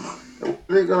 What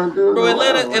they gonna do? Bro,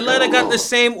 Atlanta got the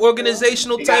same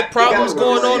organizational type problems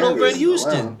going on over in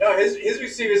Houston. No, his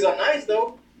receivers are nice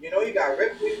though. You know, you got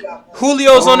Ripley, you got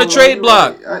Julio's on the trade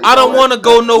block. I don't want to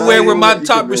go nowhere with my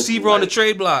top receiver on the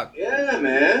trade block. Yeah,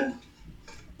 man.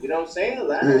 You know what I'm saying?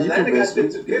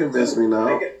 You convinced me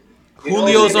now.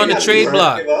 Julio's on the trade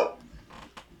block.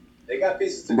 They got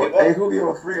pieces to give up. Ain't Julio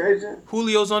a free agent?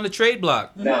 Julio's on the trade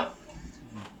block. No.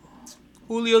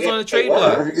 Julio's on the trade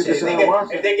block.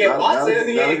 If they get Watson, if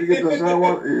you get Deshaun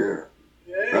Watson,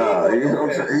 yeah. He ain't on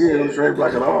the trade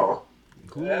block at all.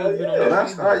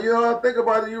 That's you know, I think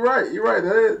about it. You're right.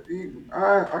 That is,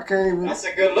 I can't even. That's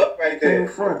a good look right there. In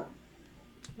front.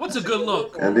 What's a good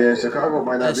look? And then Chicago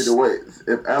might not be the way.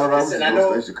 If Allen Robinson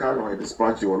goes to stay Chicago, ain't the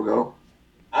spot you want to go.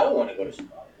 I don't want to go to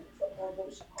Chicago.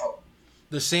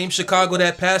 The same Chicago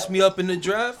that passed me up in the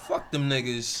draft. Fuck them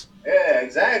niggas. Yeah,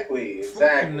 exactly. Fuck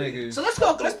them niggas. So let's go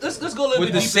a little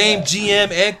with bit the same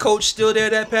GM and coach still there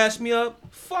that passed me up.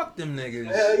 Fuck them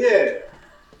niggas. Hell yeah.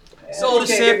 So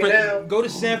go to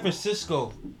San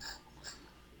Francisco.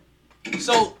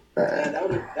 So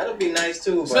that'll be nice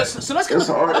too. So let's get. It's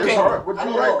hard. Okay. It's hard. But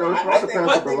you're right though. It's hard to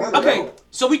pass up. Okay.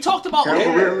 So we talked about.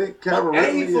 Calvary,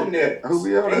 from there.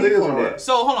 Julio, that is hard.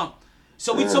 So hold on.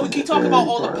 So we keep talking about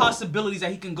all the possibilities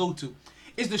that he can go to.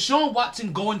 Is Deshaun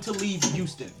Watson going to leave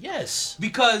Houston? Yes.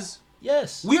 Because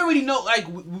we already know. Like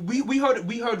we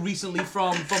heard recently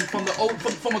from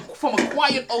a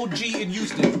quiet OG in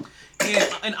Houston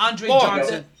and Andre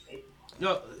Johnson.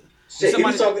 Yo, shit, he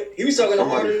was talking to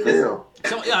Harden.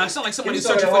 Yeah, it sounds like somebody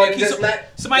searching for their keys.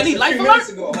 Somebody need life alert.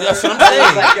 That's what I'm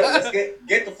saying. Like, yo, let's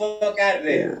get the fuck out of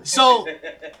there. So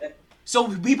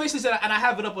he basically said, and I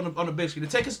have it up on the big screen.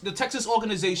 The Texas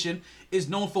organization is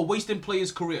known for wasting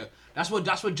players' career. That's what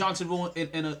Johnson wrote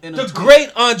in a the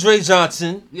great Andre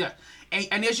Johnson. Yeah,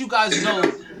 and as you guys know,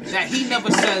 that he never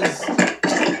says.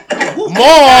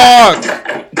 Mark.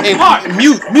 Hey, Mark.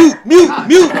 Mute.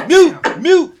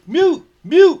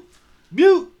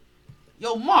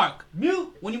 Yo, Mark.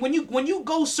 Mute. When you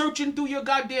go searching through your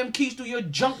goddamn keys through your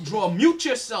junk drawer, mute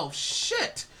yourself.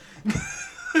 Shit.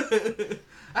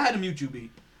 I had to mute you,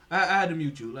 B. I had to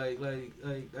mute you. Like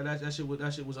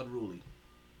that shit was unruly.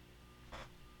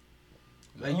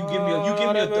 Like you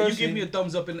give me a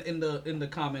thumbs up in the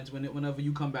comments whenever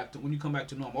you come back to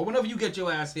normal or whenever you get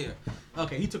your ass here.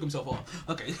 Okay, he took himself off.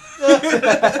 Okay.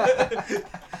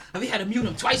 Have we had to mute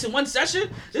him twice in one session?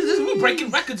 This is me breaking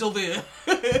records over here.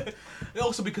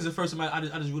 Also because the first time I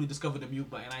just really discovered the mute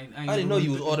button. I didn't know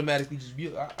you was automatically just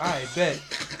mute. I bet.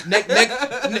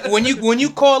 When you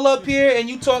call up here and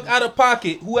you talk out of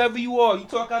pocket, whoever you are, you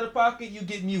talk out of pocket, you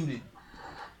get muted.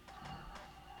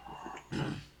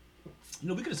 You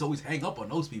know, we could just always hang up on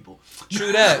those people.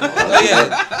 True that.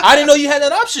 Yeah. I didn't know you had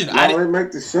that option. They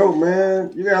make the show,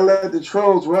 man. You gotta let the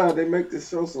trolls ride. They make the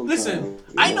show sometimes. Listen,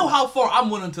 I know how far I'm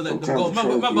willing to let them go.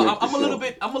 Remember, I'm a little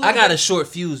bit. I got a short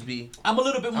fuse, B. I'm a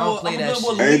little bit more. I'm a little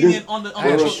more lenient on the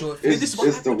short fuse.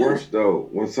 It's the worst though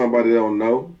when somebody don't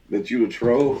know that you the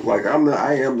troll. Like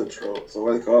I am the troll.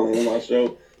 Somebody calling on my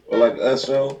show. Or like us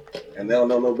show, and they don't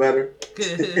know no better.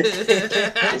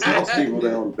 Most people they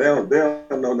don't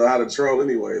know how to troll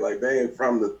anyway. Like they ain't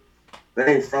from the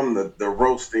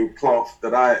roasting cloth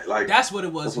that I like. That's what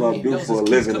it was. That's what I do for a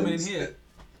living.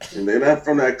 And they're not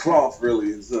from that cloth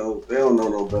really, so they don't know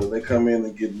no better. They come in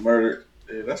and get murdered.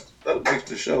 Yeah, that makes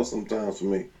the show sometimes for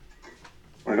me.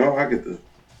 Like I get the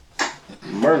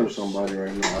murder somebody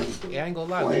right now. Yeah, I ain't gonna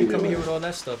lie. When you come here with all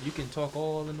that stuff, you can talk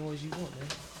all the noise you want, man.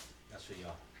 That's for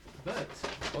y'all. But,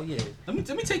 oh yeah. Let me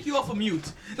take you off of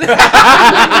mute. You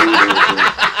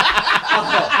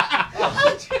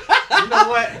know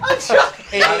what?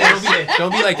 Hey,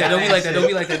 don't be like that. Don't be like that. Don't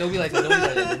be like that. Don't be like that. Don't be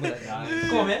like that. Don't be like that.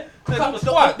 Come on, man. Cop the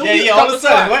squad. Yeah, all of a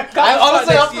sudden, what? All of a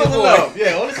sudden, I'm feeling the love.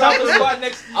 Yeah, all of a Cop the sudden, squad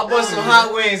next. I bought some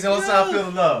hot wings, and all of a sudden, I feel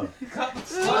the love. Cop the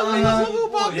squad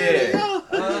next.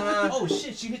 Yeah. Oh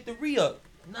shit, she hit the re-up.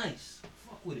 Nice.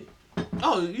 Fuck with it.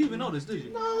 Oh, you even know this, did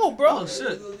you? No, bro. Oh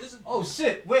shit. Oh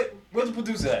shit. Where's the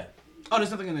producer at? Oh,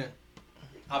 there's nothing in there.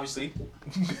 Obviously.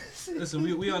 Listen,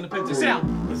 we on the picture. Sit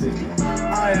down.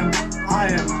 I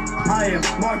am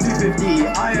Mark 350.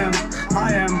 I am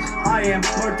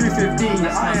Mark 350.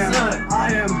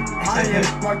 I am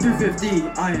Mark 350.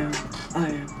 I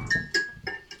am.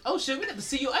 Oh shit, we got the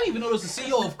CEO. I didn't even know there was a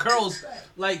CEO of Curls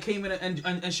like came in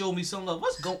and showed me some love.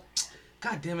 Let's go.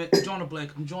 God damn it, I'm drawing a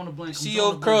blank.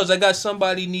 CEO of Curls, I got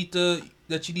somebody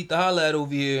that you need to holler at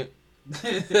over here.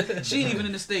 She ain't even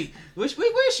in the state. Where is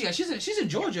she at? She's in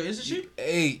Georgia, isn't she?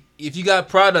 Hey, if you got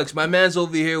products, my man's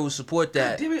over here will support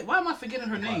that. God damn it, why am I forgetting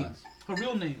her name? Her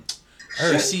real name. I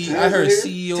heard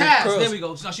CEO Taz, of Curls. there we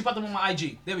go. No, she popped up on my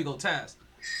IG. There we go, Taz.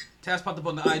 Taz popped up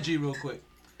on the IG real quick.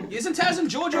 Isn't Taz in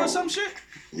Georgia or some shit?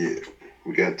 Yeah,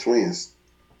 we got twins.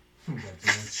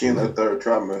 She in her third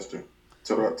trimester.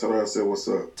 Tell her I said what's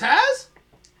up. Taz?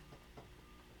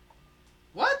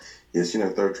 What? Yeah, she in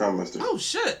her third trimester. Oh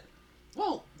shit.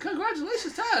 Well,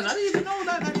 congratulations, Taz. I didn't even know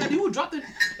that you were dropping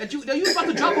that you was about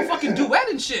to drop a fucking duet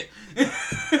and shit.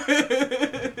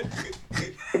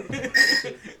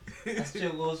 That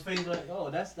shit was face like, oh,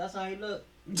 that's how he look.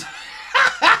 Don't do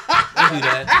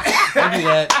that. Don't do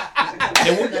that.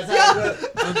 That's how he look.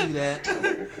 Don't do that.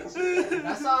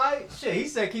 That's alright. Shit, he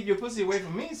said keep your pussy away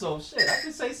from me, so shit, I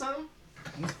can say something.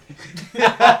 Yo,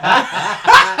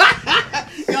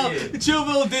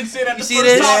 Chillville did say that. You see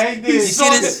this? Yeah, he did. You see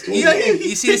this?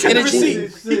 You see this energy?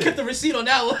 He kept the receipt on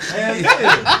that one.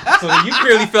 Yeah, So you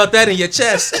clearly felt that in your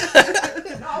chest.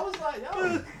 no, I was like,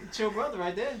 yo, chill brother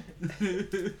right there.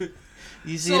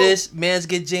 You see this? Mans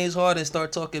get James Harden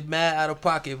start talking mad out of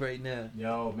pocket right now.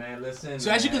 Yo, man, listen.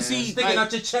 So as you can see, sticking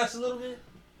out your chest a little bit.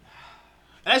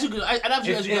 As you can,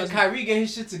 if Kyrie get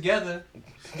his shit together,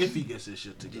 if he gets his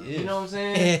shit together, you know what I'm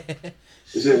saying?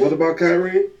 You said what about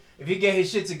Kyrie? If he get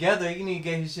his shit together, he need to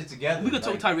get his shit together. We can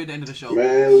talk Kyrie at the end of the show.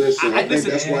 Man, listen, I think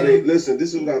that's why they listen.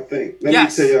 This is what I think. Let me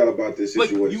tell y'all about this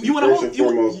situation. Wait, you want to hold?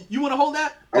 You want to hold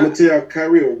that? I'm gonna tell y'all,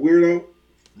 Kyrie a weirdo.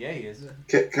 Yeah, he is.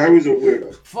 Kyrie's a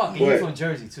weirdo. Fuck, he's from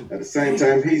Jersey too. At the same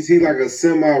time, he's like a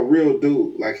semi-real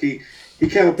dude. Like he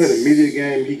kind of play the media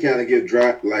game. He kind of give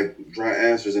dry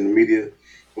answers in the media.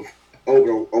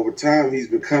 Over time, he's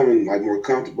becoming like more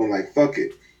comfortable. And like fuck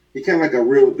it, he kind of like a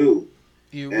real dude.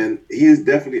 And he is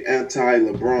definitely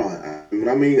anti-LeBron. When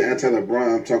I mean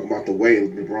anti-LeBron, I'm talking about the way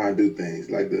LeBron do things,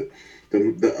 like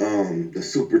the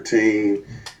super team.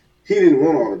 He didn't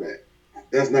want all of that.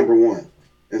 That's number one.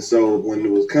 And so when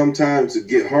it was come time to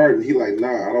get Harden, he like,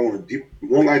 nah, I don't want to.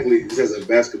 More likely, just as a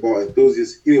basketball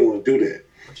enthusiast, he didn't want to do that.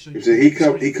 You know what I'm saying? He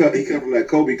come from that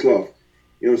Kobe cloth.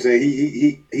 You know what I'm saying?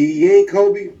 He ain't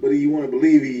Kobe, but he want to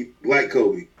believe he like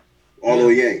Kobe. Although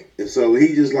he ain't. And so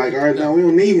he just like, all right, now we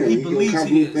don't need him. He believes gonna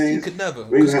come do things. He could never.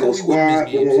 We ain't gonna have a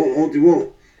squad. We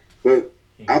won't. But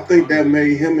I think that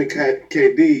made him and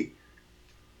KD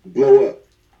blow up.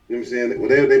 You know what I'm saying? Well,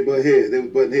 they butt heads. They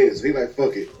was butting heads. So he like,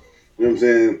 fuck it. You know what I'm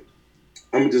saying?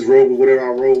 I'm gonna just roll with whatever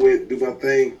I roll with, do my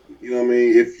thing. You know what I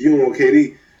mean? If you don't want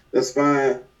KD, that's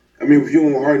fine. I mean, if you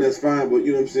don't want Harden, that's fine. But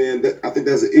you know what I'm saying? I think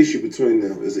that's an issue between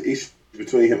them. There's an issue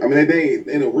between him. I mean, they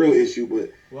ain't a real issue,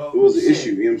 but it was an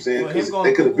issue. You know what I'm saying? Because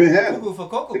they could have been had him. For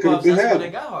Cocoa Puffs, that's when they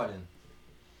got Harden.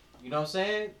 You know what I'm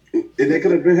saying? And they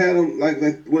could have been had him like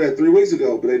 3 weeks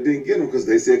ago, but they didn't get him because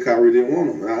they said Kyrie didn't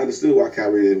want him. And I understood why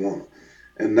Kyrie didn't want him.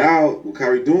 And now with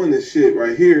Kyrie doing this shit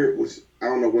right here, which I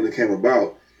don't know when it came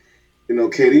about. You know,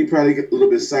 KD probably get a little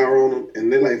bit sour on him,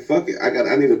 and they're like, "Fuck it,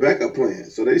 I need a backup plan."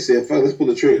 So they said, "Fuck, let's pull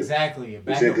the trigger." Exactly, a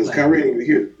backup plan. Because Kyrie ain't even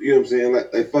here. You know what I'm saying?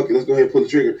 Like, fuck it, let's go ahead and pull the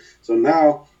trigger. So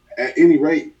now, at any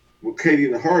rate, with KD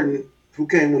and Harden, who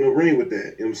came in the ring with that? You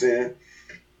know what I'm saying?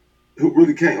 Who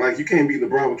really can't? Like, you can't beat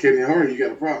LeBron with KD and Harden, you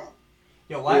got a problem.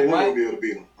 Yo, why? You're not gonna be able to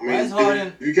beat him. I mean,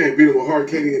 Harden? if you can't beat him with Harden,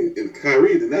 KD, and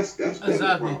Kyrie, then that's exactly. A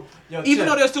problem. Yo, even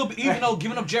though they're still,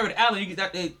 giving up Jared Allen, you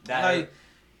get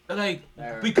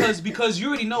because you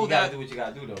already know you that. gotta do what you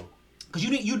gotta do though. Because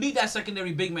you need that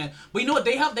secondary big man. But you know what?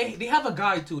 They have a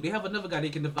guy too. They have another guy they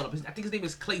can develop. I think his name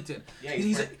is Clayton. Yeah,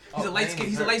 he's a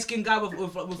light skinned guy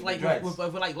with like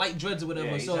light dreads or whatever.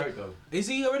 Yeah, he's so hurt, though. is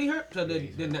he already hurt? So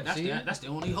then that's the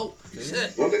only hope.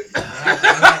 Shit. They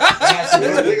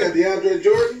got DeAndre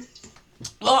Jordan.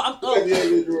 They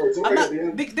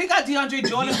got DeAndre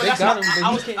Jordan, but that's not. I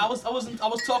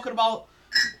was talking about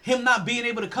him not being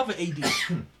able to cover AD.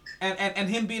 And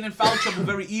him being in foul trouble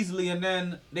very easily, and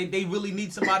then they really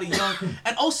need somebody young.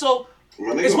 And also,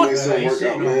 it's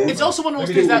also one of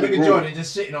those things that Jordan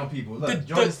just shitting on people. Look,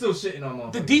 Jordan's still shitting on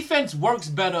them. The defense works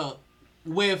better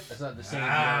with. That's not the same.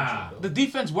 The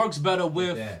defense works better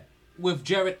with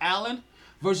Jared Allen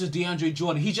versus DeAndre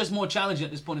Jordan. He's just more challenging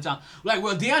at this point in time. Like,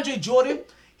 well, DeAndre Jordan,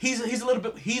 he's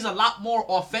a lot more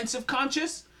offensive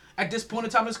conscious at this point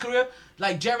in time in his career.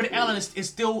 Like, Jared Allen is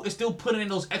still putting in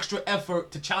those extra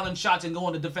effort to challenge shots and go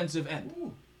on the defensive end.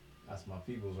 Ooh, that's my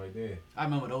peoples right there. I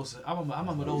remember those. I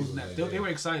remember those. They were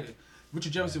excited.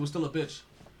 Richard Jefferson was still a bitch.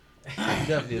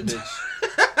 Definitely a bitch.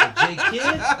 J Kidd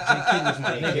was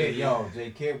my nigga. Yo, J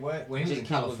Kidd, what? When he was in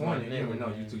California, you never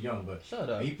know, you too young, but shut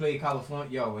up. When he played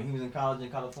California, when he was in college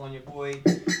in California, boy,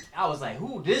 I was like,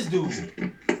 who this dude?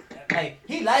 Like,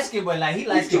 he light skinned, but like he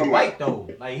light skinned white though.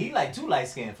 Like, he like too light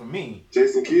skinned for me.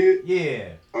 Jason Kidd?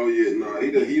 Yeah. Oh yeah, no,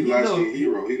 he light skinned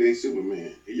hero. He ain't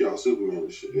Superman. He y'all Superman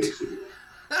and shit. He ain't Superman.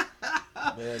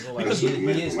 Because he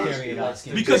is carrying light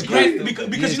skin. Because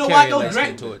you know why though?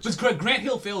 Grant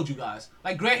Hill failed you guys.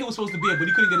 Like, Grant Hill was supposed to be it, but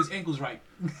he couldn't get his ankles right.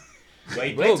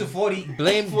 Wait, blame to 40.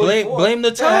 Blame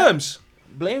the times.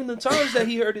 Blame the times that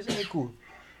he hurt his ankle.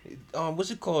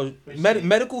 What's it called?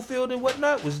 Medical field and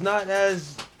whatnot was not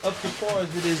as up to par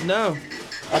as it is now.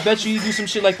 I bet you do some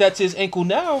shit like that to his ankle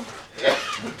now.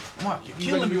 Mark, you're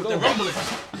killing me with the rumbling.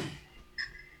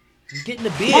 He's getting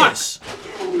the beers.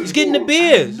 He's getting the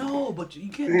beers. No, but you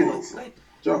can't do it. Like,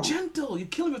 gentle. You're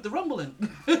killing me with the rumbling.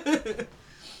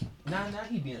 Nah,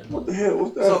 he being. What the hell?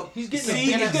 What's that? So he's getting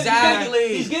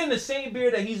he's getting the same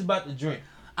beer that he's about to drink.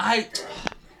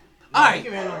 Alright,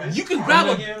 you can grab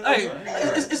a.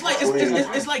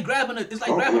 It's like grabbing a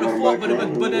fork,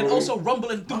 but then also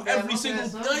rumbling through every single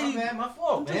thing. My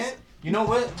fault, man. You know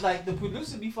what? Like, the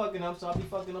producer be fucking up, so I be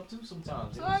fucking up too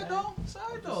sometimes. Sorry though.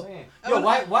 Yo,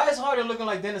 why is Harden looking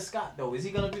like Dennis Scott though? Is he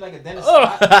gonna be like a Dennis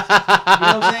Scott? You know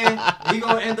what I'm saying? He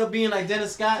gonna end up being like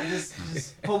Dennis Scott, just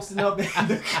posting up in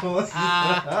the corner.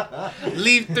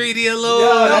 Leave 3D alone.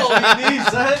 Yo, that's what he needs,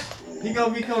 son. He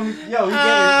gonna become, he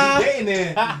getting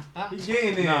there. He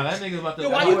getting there. Nah, that nigga's about to.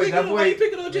 Yo, why you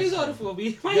picking on James Harden for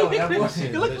me? Why you picking on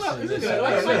Jimmy?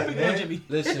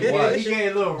 Listen, watch. He getting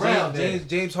a little round.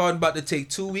 James Harden about to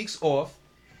take 2 weeks off,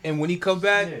 and when he come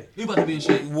back, he about to be in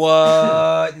shape.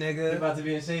 What, nigga? He about to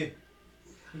be in shape.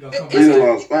 He done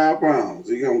lost 5 pounds.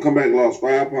 He gonna come back and lost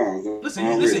 5 pounds.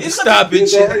 Listen. Stop it,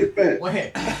 he's already fat.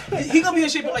 He gonna be in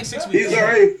shape in like 6 weeks. He's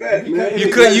already fat, man.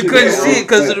 You couldn't see it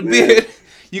because of the beard.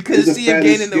 You couldn't see him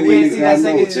gaining the weight. See that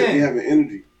second chin. He having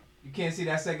energy. You can't see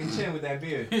that second chin with that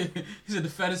beard. He said the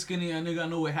fattest skinny nigga I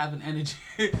know with having energy.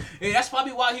 Hey, that's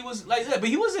probably why he was like that. But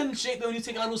he was in shape when he was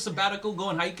taking a little sabbatical,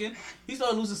 going hiking. He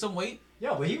started losing some weight.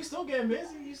 Yo, but he was still getting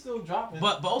busy. He still dropping.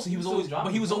 But also he was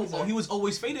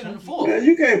always faded in the fall. Man,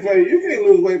 you can't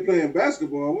lose weight playing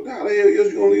basketball. What the hell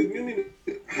is you gonna lose? You need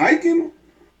hiking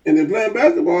and then playing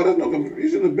basketball. That's no. You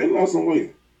should have been lost some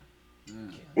weight.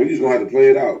 We're just gonna have to play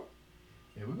it out.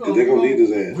 Cause they're gonna need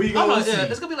his ass.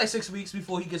 It's gonna be like 6 weeks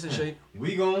before he gets in shape.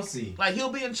 We gonna see. Like,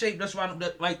 he'll be in shape. That's right.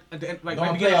 Like at the end, like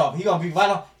right playoff. He gonna be right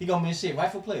on. He gonna be in shape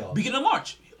right for playoff. Beginning of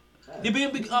March. He'll be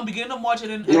in beginning of March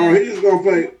and then. No, he's just gonna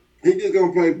play. He's just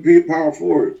gonna play power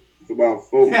forward for about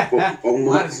 4 months.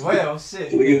 Might as well. Shit.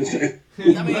 To get in shape.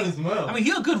 I mean,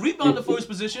 he's a good rebounder for his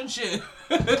position. Shit.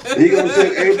 He gonna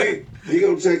check AD. He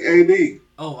gonna check AD.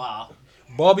 Oh wow.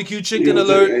 Barbecue chicken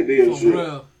alert. For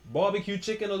real. Barbecue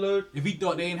chicken alert. If he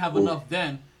thought they ain't have enough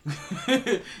then,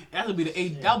 that'll be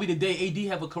the day AD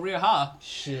have a career high.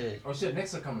 Shit. Oh shit,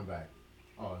 Knicks are coming back.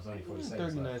 Oh, it's only 40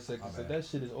 seconds. 39 seconds. So that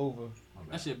shit is over.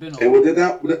 That shit been over. And with that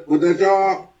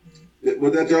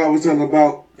y'all was telling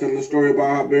the story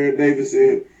about how Baron Davis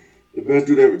said the best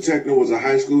dude ever checked him was a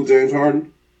high school James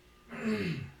Harden.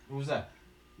 Who was that?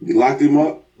 He locked him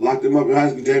up in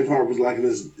high school. James Harden was like in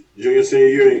his senior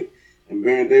year, and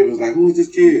Baron Davis was like, "Who's this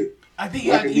kid?" I think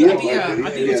you were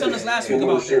telling us last week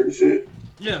about that. Shit.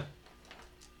 Yeah.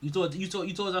 You told us. Yeah,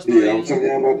 I'm telling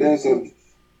you about that. So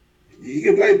he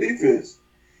can play defense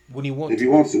when he wants. If he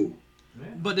wants to.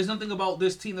 But there's nothing about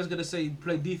this team that's gonna say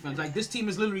play defense. Like, this team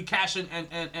is literally Cash and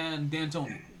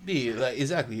D'Antoni. Yeah, like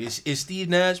exactly. It's Steve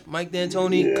Nash, Mike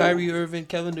D'Antoni, Kyrie Irving,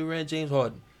 Kevin Durant, James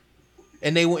Harden.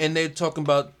 And they're talking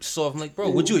about soft. I'm like, bro,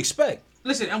 what'd you expect?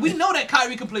 Listen, and we know that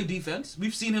Kyrie can play defense.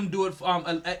 We've seen him do it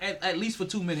at least for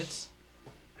 2 minutes,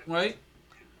 right?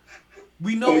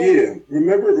 We know. Oh yeah,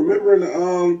 remember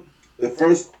in the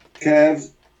first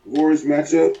Cavs Warriors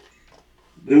matchup,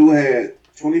 dude had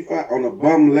 25 on a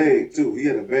bum leg too. He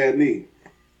had a bad knee,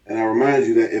 and I remind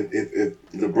you that if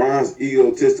LeBron's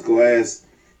egotistical ass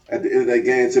at the end of that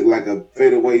game took like a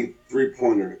fadeaway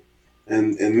 3-pointer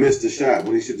and missed the shot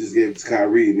when he should just gave it to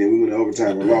Kyrie, and then we went to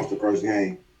overtime and lost the first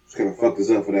game. Which kind of fucked us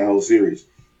up for that whole series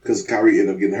because Kyrie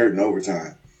ended up getting hurt in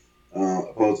overtime.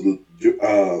 Opposed to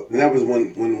and that was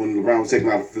when LeBron was taking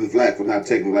out the flack for not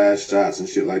taking last shots and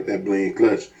shit like that, playing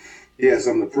clutch. He had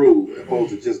something to prove,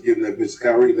 opposed to just giving that bitch to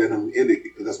Kyrie, letting him end it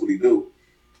because that's what he do.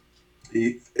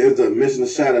 It was a missing a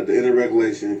shot at the end of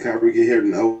regulation, and Kyrie get hurt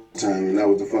in overtime, and that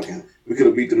was the fucking. We could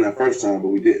have beat them that first time, but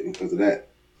we didn't because of that.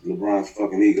 LeBron's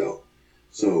fucking ego.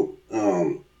 So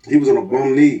he was on a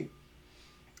bum knee.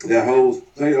 That whole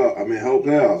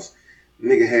playoffs,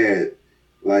 nigga had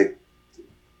like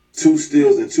 2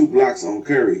 steals and 2 blocks on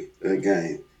Curry that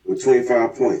game with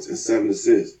 25 points and 7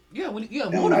 assists. Yeah, when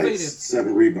and motivated. Like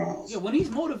 7 rebounds. Yeah, when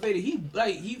he's motivated,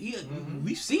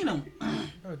 we've seen him.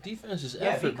 Bro, defense is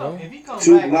effort, bro. If he comes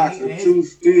 2 back blocks and and he- 2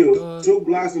 steals. 2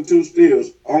 blocks and 2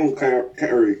 steals on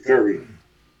Curry.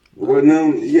 Well,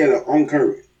 no, he had it on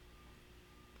Curry.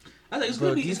 I think it's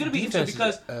Bro, gonna be interesting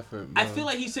because effort, I feel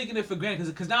like he's taking it for granted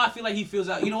because now I feel like he feels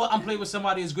out. You know what? I'm playing with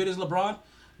somebody as great as LeBron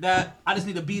that I just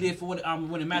need to be there for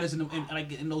when it matters in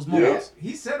those moments.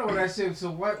 He said all that shit.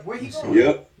 So where he going?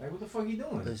 Yep. Like what the fuck he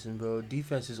doing? Listen, bro,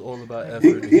 defense is all about He,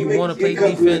 effort. If he you want to play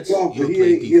comes from the defense, top, you'll but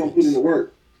play he don't put in defense. the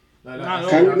work. No,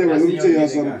 Kyrie never. Let that's me the tell y'all young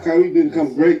something. guy. Kyrie didn't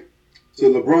come great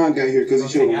till LeBron got here because he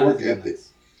showed a work ethic.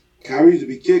 Kyrie used to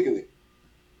be kicking it.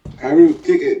 Kyrie would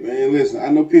kick it, man. Listen, I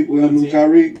know people who knew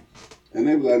Kyrie, and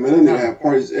they be like, man, that nigga have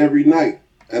parties every night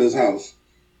at his house.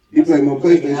 He played more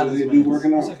PlayStation than he do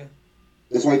working out.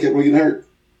 That's why he kept on getting hurt.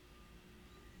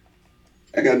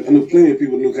 I knew plenty of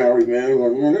people who knew Kyrie, man. They were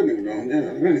like, man, that nigga going, that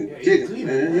nigga kicking,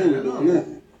 man. He ain't doing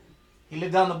nothing. He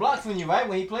lived down the block from you, right?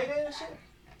 When he played there and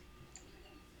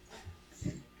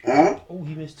shit? Huh? Oh,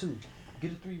 he missed 2.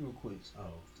 Get a 3 real quick. Oh.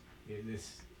 Yeah,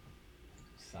 this.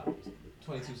 Stop.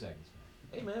 22 seconds.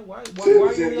 Hey man, why are you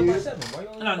only up by 7? Why you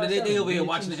only No, up by they 7? over here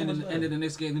watching the end of the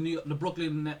next game. The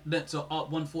Brooklyn Nets are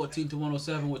up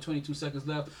 114-107 with 22 seconds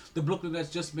left. The Brooklyn Nets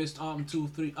just missed 2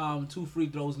 free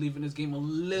throws, leaving this game a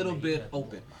little bit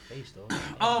open. Like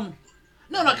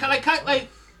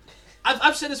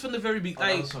I've said this from the very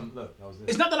beginning.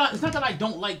 It's not that I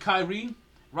don't like Kyrie,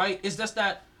 right? It's just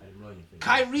that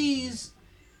Kyrie's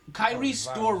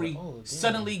story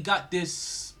suddenly got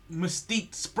this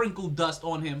mystique sprinkle dust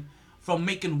on him from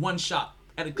making one shot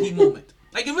at a key moment.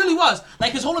 Like it really was.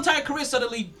 Like his whole entire career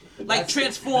suddenly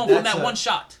transformed from that one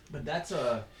shot. But that's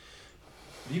a.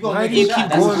 Why do you keep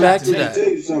going back to that?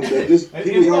 Because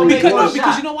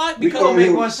you know why? Because gonna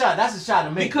make one shot. That's a shot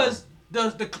to make. Because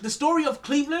the story of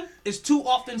Cleveland is too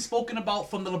often spoken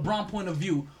about from the LeBron point of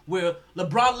view, where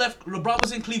LeBron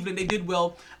was in Cleveland, they did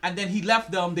well, and then he left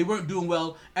them, they weren't doing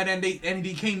well, and then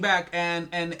he came back and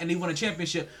they won a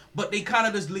championship. But they kind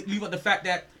of just leave out the fact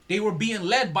that they were being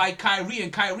led by Kyrie,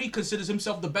 and Kyrie considers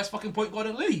himself the best fucking point guard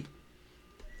in the league.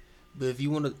 But if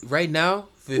you want to, right now,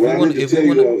 What I need to tell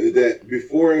you though is that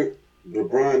before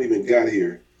LeBron even got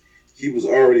here, he was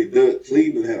already dubbed.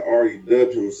 Cleveland had already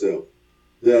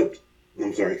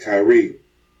Kyrie,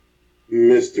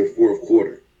 Mr. Fourth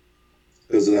Quarter,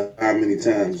 because of how many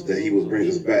times that he would bring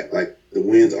us back. Like the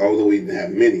wins, although we didn't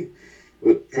have many,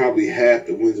 but probably half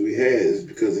the wins we had is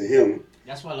because of him.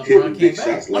 That's why LeBron came back.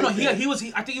 Shots like he was.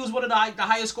 I think he was one of the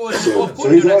highest scorers in the fourth So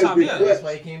quarter he's during that always time. been Yeah, clutch. That's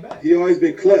why he came back. He always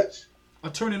been clutch. Or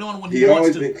turn it on when He he wants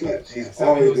always to. been clutch. He's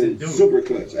always been super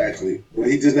clutch, actually. But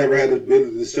he just never had the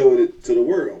ability to show it to the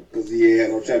world because he had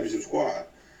no championship squad.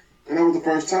 And that was the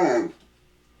first time.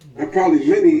 And probably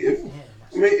many, it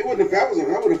wasn't that wasn't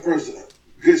the first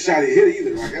good shot he hit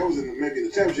either. Like that was in maybe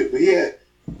the championship. But he had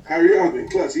Kyrie always been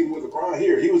clutch. Even with LeBron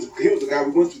here, he was the guy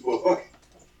we went to for a bucket.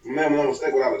 Man, no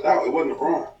mistake without a doubt. It wasn't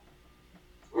LeBron.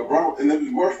 And then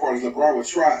the worst part is LeBron would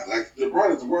try. Like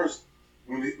LeBron is the worst.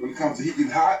 When it comes to he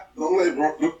get hot, don't let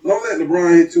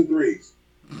LeBron hit 2 threes.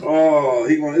 Oh,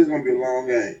 it's gonna be a long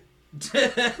game.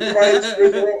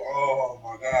 Oh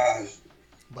my gosh,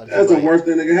 that's the worst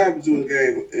thing that can happen to a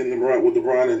game with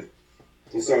LeBron in it.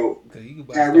 And so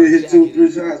Kyrie hit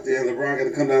 2-3 shots, then LeBron got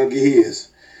to come down and get his.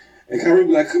 And Kyrie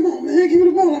be like, "Come on, man, give me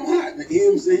the ball, I'm hot." And he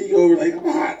go over like, "I'm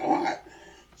hot."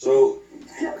 So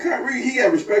Kyrie, he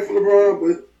got respect for LeBron,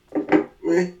 but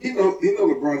man, he know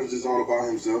LeBron is just all about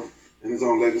himself and his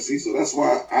own legacy. So that's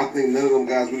why I think none of them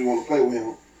guys really want to play with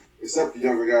him except for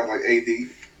younger guys like AD,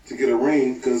 to get a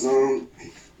ring because you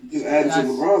just added to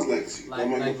LeBron's legacy. Like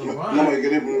LeBron. Nobody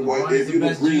get it if you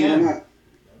agree or not.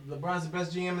 LeBron's the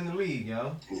best GM in the league,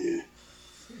 yo. Yeah.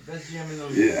 Best GM in the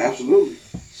league. Yeah, absolutely.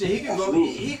 Shit, he could go.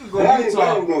 He could go But I to didn't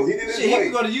Utah. blame him, though. He did his Shit, he way.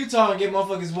 could go to Utah and get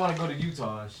motherfuckers want to go to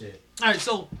Utah and shit. All right,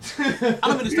 so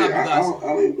I'm going to stop you guys I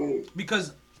don't even blame him.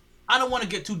 because I don't want to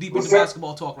get too deep What's into that?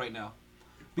 basketball talk right now.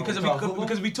 Because we talk football?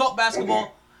 because we talk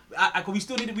basketball, we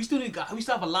still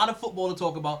have a lot of football to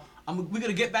talk about. We're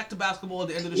gonna get back to basketball at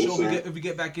the end of the show if we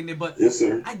get back in there. But Yes,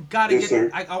 sir. I gotta Yes, sir.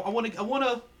 I want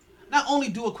to not only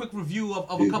do a quick review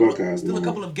of These a couple Buckeyes, a man.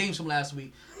 couple of games from last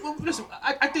week. Well, listen,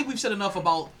 I think we've said enough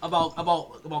about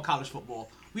college football.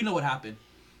 We know what happened.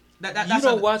 You That's don't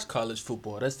not- watch college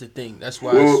football. That's the thing. That's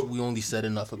why Well, we only said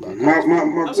enough about My college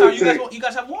football. I'm sorry, quick you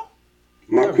guys have more?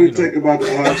 My quick take about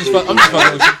the Ohio State I'm just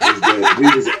fucking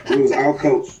with you. is that we was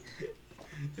outcoached.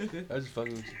 I was just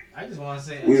fucking with you. I just want to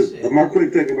say My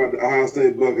quick take about the Ohio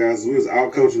State Buckeyes is we was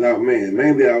outcoached and outmanned,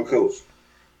 mainly outcoached.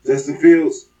 Justin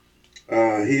Fields, he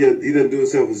doesn't do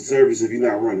himself a service if he's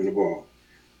not running the ball.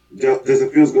 Justin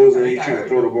Fields goes in and he's trying to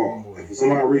throw the ball. And for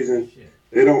some odd reason,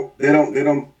 they don't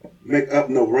make up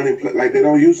no running play. Like they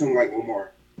don't use him like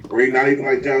Lamar, or not even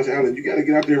like Josh Allen. You got to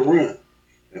get out there and run.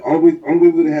 The only way we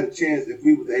would have had a chance if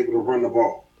we was able to run the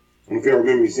ball. I don't know if y'all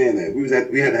remember me saying that. We had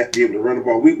to be able to run the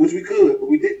ball, which we could, but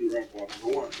we didn't run the ball.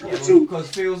 Number one. Number two, because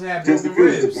Fields had Justin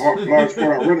broken Fields ribs. is a large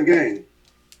part of our running game.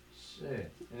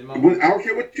 Shit. I don't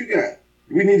care what you got.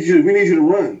 We need you to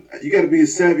run. You got to be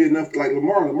savvy enough to like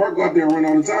Lamar. Lamar go out there and run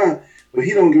all the time, but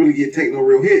he don't really take no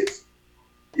real hits.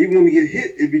 Even when he get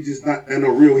hit, it be just not no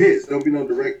real hits. Don't be no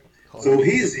direct. So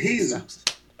he's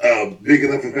big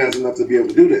enough and fast enough to be able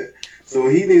to do that. So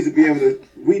he needs to be able to.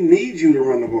 We need you to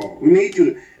run the ball. We need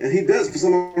you to, and he does for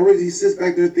some reason. He sits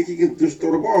back there and think he can just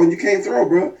throw the ball, and you can't throw,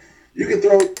 bro. You can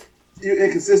throw. You're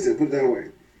inconsistent. Put it that way.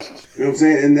 You know what I'm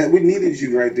saying? And that we needed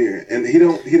you right there. And he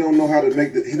don't know how to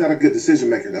make he's not a good decision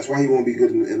maker. That's why he won't be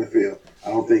good in the NFL. I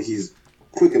don't think he's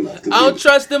quick enough to I don't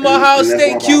trust them Ohio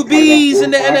State QBs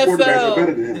in the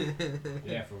NFL.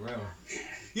 Yeah, for real.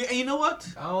 Yeah, and you know what?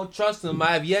 I don't trust him.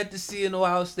 I have yet to see an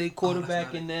Ohio State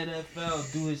quarterback in the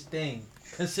NFL do his thing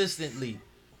consistently.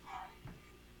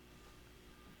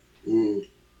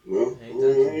 Well,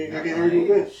 I can't argue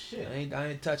with that. I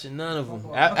ain't touching none of them.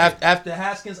 After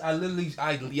Haskins, I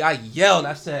yelled.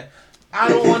 I said, I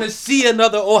don't want to see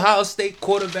another Ohio State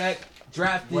quarterback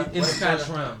drafted in the first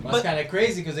round. That's kind of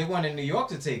crazy because they wanted New York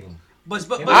to take him. But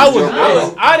I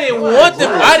didn't want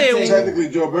them. I didn't. Technically,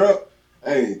 Joe Burrow.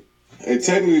 Hey,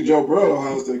 technically, Joe Burrow,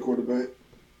 Ohio State quarterback.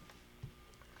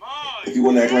 If you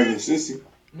wouldn't act like a sissy.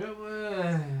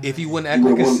 If he wouldn't act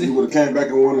like a sissy, he would have came back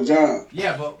and won a job.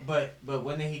 Yeah, but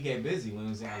when did he get busy when he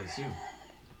was in LSU? You know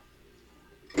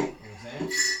what I'm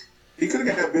saying? He could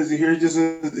have got busy here. He just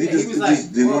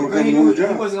didn't want to come he and win a job.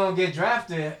 He wasn't gonna get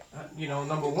drafted,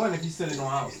 number one if he's sitting in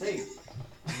Ohio State.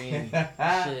 I mean,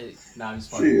 shit. Nah, I'm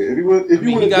just fucking. Shit,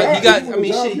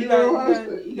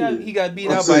 he got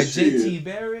beat out by JT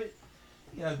Barrett.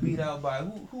 He got beat out by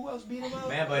who else beat him out?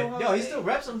 Man, but he still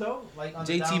reps him though. Like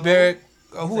JT Barrett.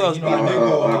 Who else beat him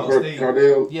out?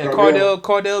 Cardell. Yeah,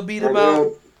 Cardell beat him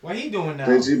out. What he doing now?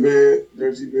 JT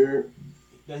Barrett.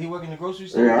 Does he work in the grocery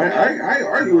store? Yeah, I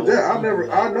argue with that.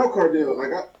 I know Cardell.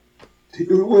 Like he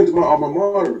went to my alma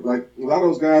mater. Like a lot of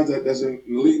those guys that's in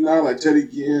the league now, like Teddy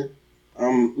Ginn,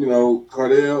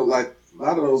 Cardell, like a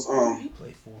lot of those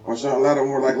Marshawn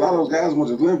Lattimore, like a lot of those guys went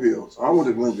to Glenville. So I went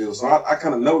to Glenville. So I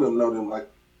kind of know them. Like, you know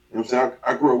what I'm saying?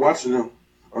 I grew up watching them,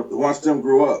 or watched them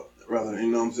grow up, rather, you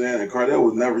know what I'm saying? And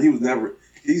Cardell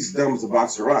he's dumb as a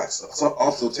box of rocks. So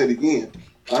also Teddy Ginn.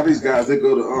 A lot of these guys, they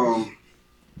go to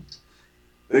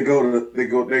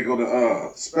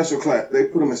special class. They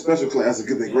put them in special class to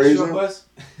get their grades up,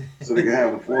 so they can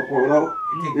have a 4.0.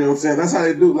 You know what I'm saying? That's how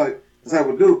they do. Like that's how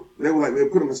we do. They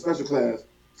put them in special class,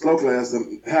 slow class,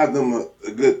 and have them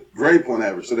a good grade point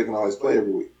average, so they can always play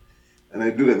every week. And they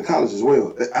do that in college as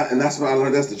well. And that's what I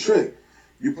learned. That's the trick.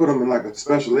 You put them in like a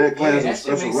special ed class or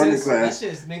special running class.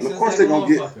 And of course they're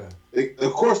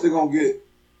gonna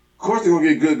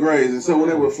get good grades. And so when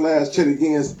they would flash Teddy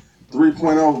Ginn's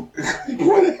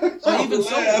 3.0, so even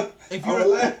so, if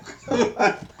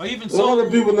you're, or even so, other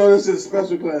people know this is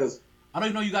special class. I don't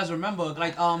even know you guys remember,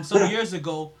 like some years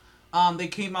ago, they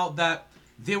came out that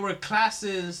there were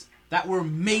classes that were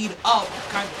made up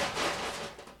kind of.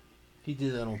 He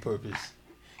did that on purpose.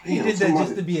 He did that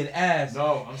just to be an ass.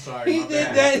 No, I'm sorry. He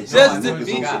did that just to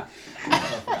be.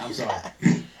 I'm sorry.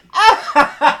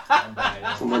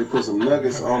 Somebody put some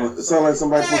nuggets on it. It sounds like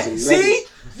somebody put some nuggets. See?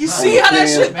 You see how that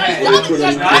shit? That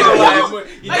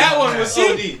one was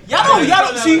OD. Y'all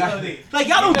don't see. Like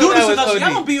y'all don't do this enough. OD.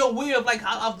 Y'all don't be aware of like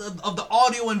of the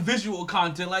audio and visual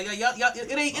content. Like y'all,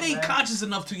 it ain't conscious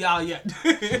enough to y'all yet.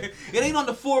 It ain't on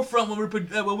the forefront when we're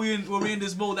in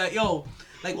this mode that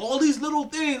like all these little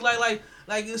things like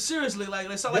seriously like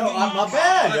it's not like my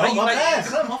bad, my bad,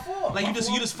 son, my fault. Like you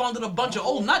just found a bunch of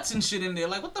old nuts and shit in there.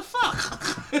 Like what the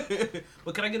fuck?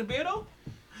 But can I get a beer though?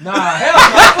 Nah, hell no.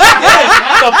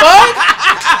 The fuck?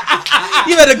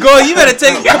 You better go. You better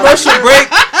take a commercial break.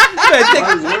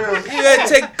 You better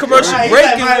take commercial break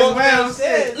and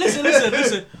Listen.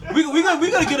 We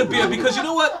gotta get a beer because you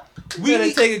know what? We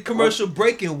gotta take a commercial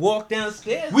break and walk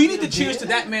downstairs. We need to cheers to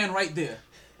that man right there.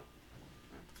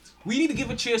 We need to give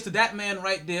a cheers to that man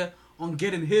right there on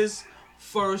getting his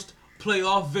first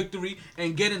playoff victory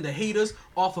and getting the haters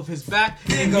off of his back.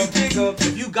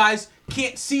 If you guys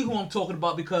can't see who I'm talking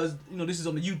about because this is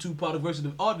on the YouTube product versus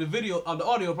the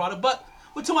audio product, but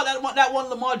we're talking about that one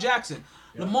Lamar Jackson.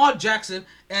 Yeah. Lamar Jackson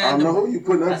and I don't know who you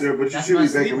putting up there, but you should be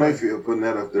Baker Mayfield putting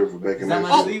that up there for Baker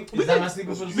Mayfield. Is that my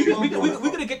sleeper for the season?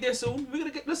 We're gonna get there soon.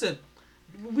 Listen,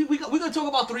 we're gonna talk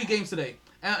about 3 games today,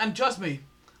 and trust me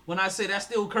when I say that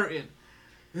steel curtain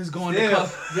is going to come.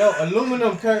 Yo,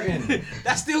 aluminum curtain.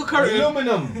 That steel curtain.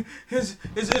 Aluminum. is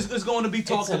going to be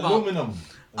talked about. Aluminum.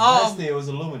 Last year it was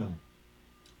aluminum.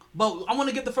 But I want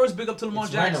to give the first big up to Lamar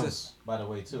Jackson. Reynolds, by the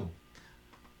way, too.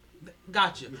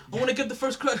 Got you. I want to give the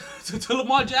first credit to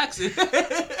Lamar Jackson.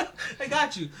 I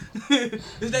got you.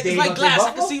 It's like glass.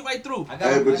 I can see right through. I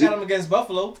got him against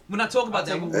Buffalo. We're not talking about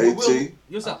that.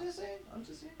 What's up?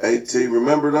 AT,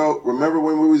 remember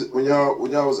when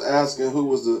y'all was asking who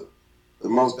was the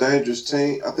most dangerous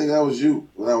team? I think that was you.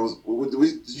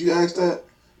 Did you ask that?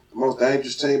 The most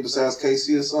dangerous team besides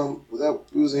KC or something?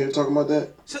 We was in here talking about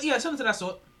that? So, yeah, something to that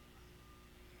sort.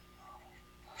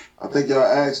 I think y'all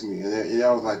asked me, and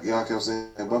y'all was like, y'all kept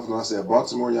saying Buffalo. I said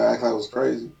Baltimore. Y'all act like it was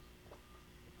crazy.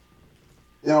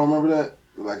 Y'all remember that?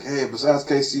 Like, hey, besides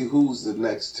KC, who's the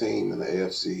next team in the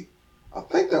AFC? I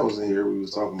think that was in here we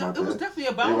was talking about that. It was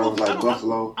definitely about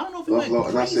Buffalo. I don't know if we went and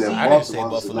I crazy. said I didn't say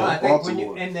Buffalo.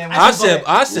 I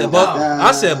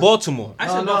said Baltimore.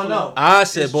 No. I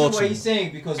said Baltimore. What he's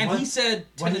saying because and he said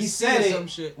when he said some it,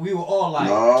 shit. we were all like,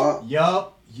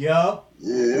 yup. Yeah,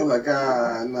 you're like,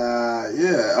 nah,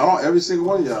 yeah. Every single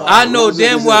one of y'all. I know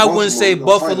damn well I wouldn't say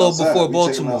Buffalo before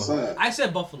Baltimore. I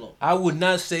said Buffalo. I would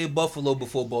not say Buffalo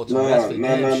before Baltimore.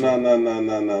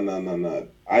 No.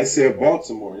 I said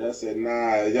Baltimore. Y'all said,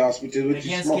 nah, y'all switches with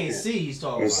you smoking. Against KC, he's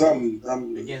talking or about.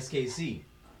 Something. Against KC.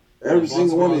 Every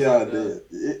single one of y'all did.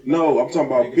 No, I'm talking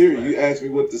about period. You asked me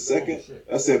what the second.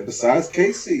 I said, besides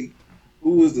KC,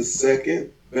 who was the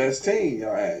second best team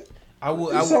y'all had?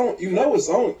 It's on.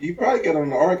 You probably got it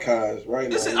on the archives right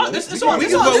now. It's on. We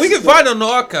can find it on the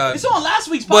archives. It's on last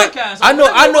week's podcast. I know.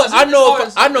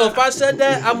 If I said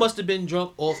that, I must have been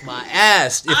drunk off my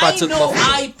ass. If I took Buffalo.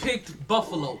 I picked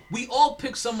Buffalo. We all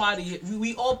picked somebody.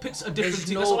 We all picked a different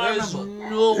team. That's all I remember.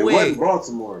 No way. It wasn't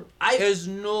Baltimore. There's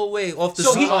no way off the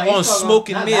on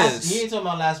smoking mirrors. He ain't talking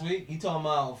about last week. He talking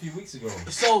about a few weeks ago.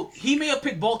 So he may have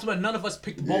picked Baltimore. None of us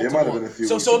picked Baltimore. It might have been a few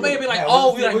weeks so it may ago. be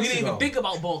like, we didn't even think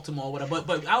about Baltimore. Whatever,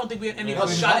 but I don't think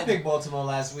anybody shot it. I picked Baltimore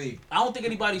last week. I don't think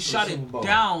anybody shot it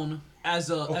down as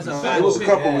a bad It was a pick.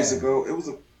 couple weeks ago. It was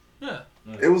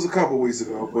a couple weeks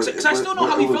ago. But I still know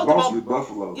how we felt about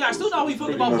Buffalo. Yeah, I still know how we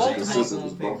felt about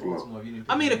Baltimore.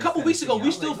 I mean, a couple weeks ago, we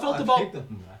still felt about.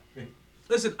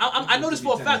 Listen, I know this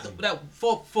for a fact that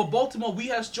for Baltimore, we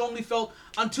have strongly felt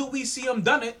until we see them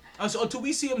done it, until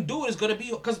we see them do it, it's gonna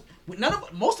be because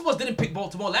most of us didn't pick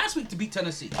Baltimore last week to beat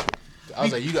Tennessee. I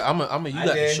was like, you got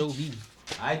to show me.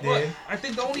 I did. What? I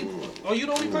think are you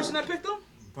the only person that picked them?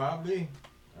 Probably.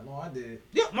 I know I did.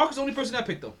 Yeah, Marcus is the only person that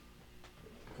picked them.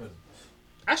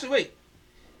 Actually, wait.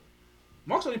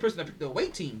 Mark's the only person that picked the away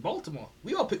team, Baltimore.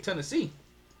 We all picked Tennessee.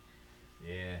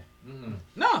 Yeah.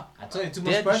 No. I told you too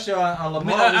much pressure on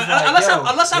Lamar.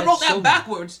 Unless I wrote that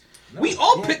backwards. We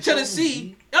all picked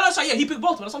Tennessee. He picked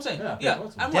Baltimore. That's what I'm saying. Yeah.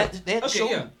 I'm right.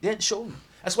 That showed me.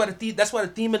 That's why the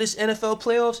theme of this NFL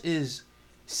playoffs is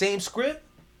same script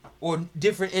or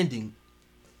different ending.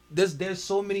 There's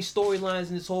so many storylines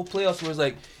in this whole playoffs where it's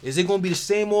like, is it gonna be the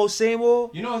same old?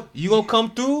 You gonna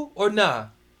come through or nah?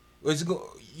 Or is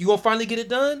you gonna finally get it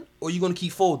done or you gonna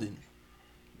keep folding?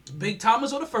 Big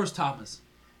Thomas or the first Thomas?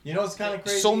 You know it's kind of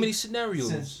crazy. So many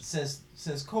scenarios. Since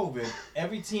COVID,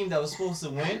 every team that was supposed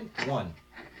to win won.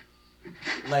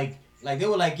 Like they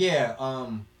were like, yeah,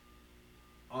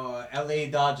 LA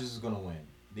Dodgers is gonna win.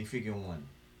 They freaking won.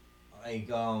 Like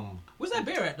where's that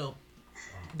bear at though?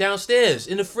 Downstairs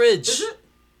in the fridge. Is it?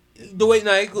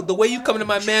 The way you coming to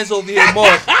my man's over here,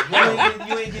 Mark.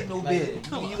 You ain't getting no bed.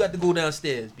 You got to go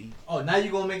downstairs, B. Oh, now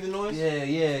you gonna make the noise?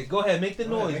 Yeah. Go ahead, make the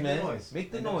noise, man.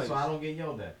 Make the noise. So I don't get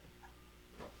yelled at.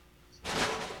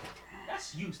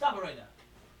 That's you. Stop it right now.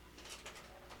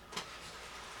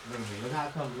 Look how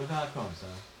it comes. Look how it comes, son.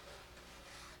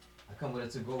 I come with a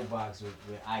to-go box with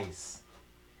ice.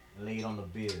 And lay it on the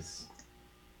biz.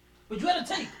 But you had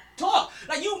to talk.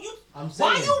 Like you. I'm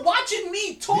saying. Why are you watching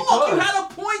me talk? Because. You had a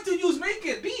point to use. Make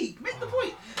the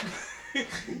point.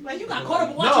 Like you got caught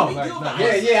up watching me deal with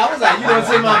ice. Yeah. I was like, you gonna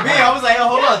say my beer? I was like, oh,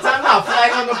 hold on, time out.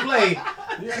 Flag on the play.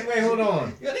 Wait, hold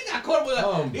on. Yeah, they got caught up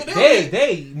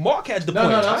with Mark had the point.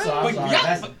 No, I'm sorry.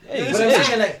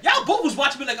 Y'all both was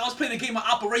watching me like I was playing a game of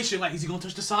Operation. Like, is he gonna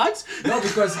touch the sides? No,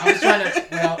 because I was trying to.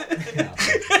 Well,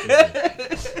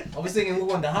 I was thinking who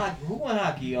won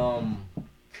hockey?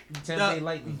 Tampa Bay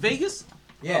Lightning. Vegas?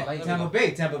 Yeah, Tampa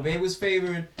Bay. Tampa Bay was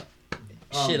favored.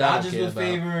 Dodgers was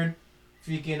favored.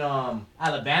 Freaking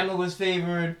Alabama was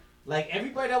favored. Like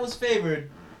everybody that was favored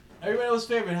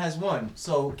has won.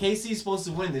 So KC's supposed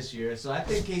to win this year. So I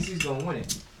think KC's gonna win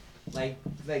it. Like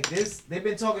this, they've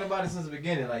been talking about it since the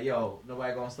beginning. Like, yo,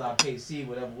 nobody gonna stop KC,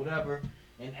 whatever.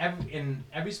 And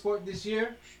every sport this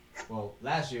year, well,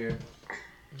 last year,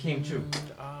 came true.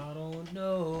 I don't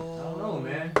know,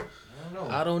 man.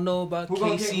 I don't know about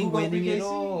KC winning it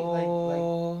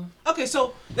all. Okay,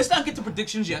 so let's not get to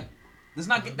predictions yet. Let's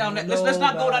not get down that. Let's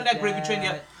not go down that gravy train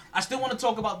yet. I still want to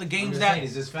talk about the games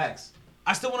it's just facts.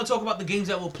 I still want to talk about the games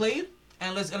that were played,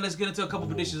 and let's get into a couple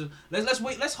predictions. Let's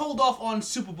wait. Let's hold off on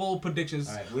Super Bowl predictions.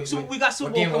 All right, we got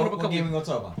Super Bowl coming up. What game we gonna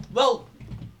talk about? Well,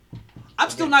 I'm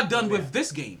still not done with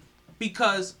this game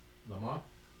because Lamar.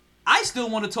 I still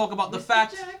want to talk about the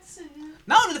fact,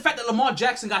 not only the fact that Lamar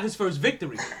Jackson got his first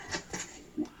victory,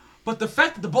 but the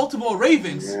fact that the Baltimore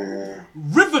Ravens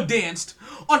river danced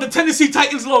on the Tennessee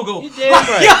Titans logo. You damn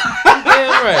right. You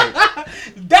damn right.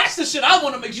 That's the shit I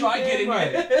want to make sure I get in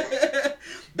here.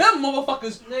 Them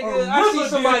motherfuckers. Nigga,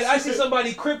 I see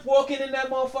somebody crip walking in that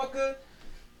motherfucker.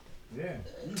 Yeah.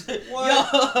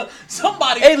 Yo,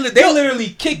 somebody. They literally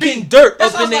kicking dirt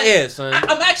up in the air, son.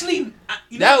 I'm actually.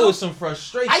 That was some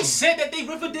frustration. I said that they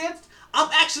river danced. I'm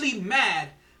actually mad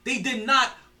they did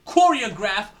not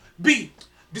choreograph B.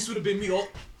 This would have been me all.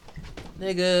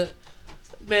 Nigga.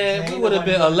 Man, we would have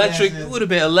been electric. We would have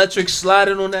been electric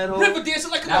sliding on that hole. River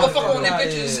dancing like a motherfucker on that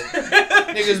bitches.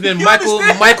 Niggas been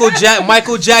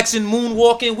Michael Jackson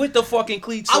moonwalking with the fucking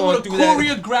cleats on. I would have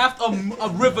choreographed a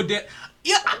river dance.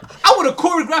 Yeah, I would have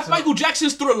choreographed Michael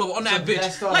Jackson's Thriller on that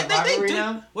bitch. Like they did.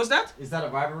 Now? What's that? Is that a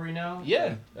rivalry now?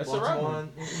 Yeah, that's a rivalry.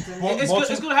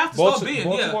 It's gonna have to start being.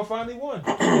 Baltimore finally won.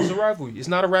 It's a rivalry. It's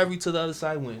not a rivalry till the other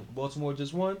side win. Baltimore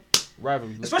just won.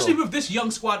 Rivalry. Especially with this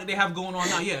young squad that they have going on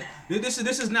now. Yeah, this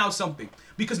is now something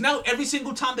because now every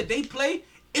single time that they play,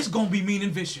 it's gonna be mean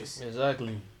and vicious.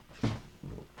 Exactly.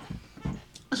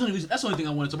 That's the only reason. That's the only thing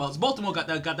I wanted to talk about. Baltimore got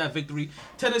that victory.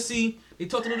 Tennessee, they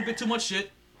talked a little bit too much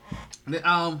shit.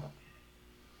 Clear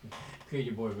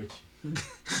your boy, Rich.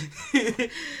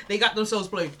 They got themselves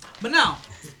played. But now,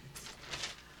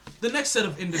 the next set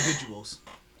of individuals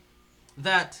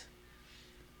that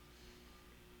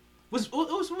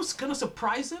was kind of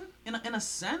surprising in a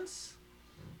sense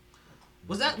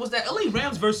was that LA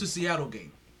Rams versus Seattle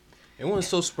game. It wasn't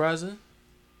so surprising.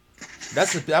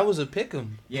 That was a pick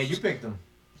 'em. Yeah, you picked them.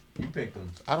 You picked them.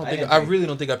 I really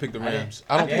don't think I picked the Rams.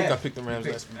 I don't think I picked the Rams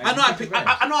last week.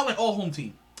 I know I went all home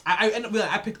team.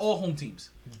 I picked all home teams.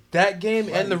 That game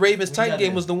and the Ravens Titan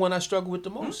game was the one I struggled with the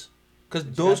most. Because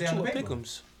those two are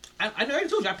pick'ems. I already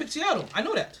told you I picked Seattle. I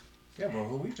know that. Yeah, bro,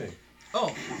 who we picked?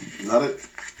 Oh.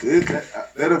 They'd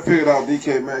have figured out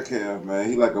DK Metcalf, man.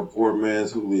 He like a poor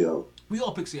man's Julio. We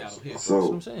all picked Seattle here. So, that's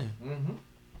what I'm saying. Mm-hmm.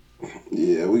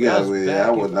 Yeah, we got it. Yeah,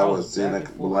 I wasn't saying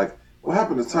that. But like, what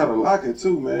happened to Tyler Lockett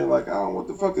too, man? Like, I don't know what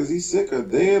the fuck is he sick or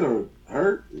dead or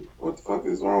hurt? What the fuck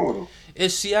is wrong with him?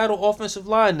 It's Seattle offensive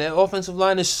line. That offensive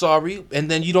line is sorry,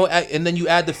 and then you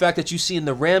add the fact that you seeing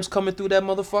the Rams coming through that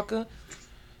motherfucker.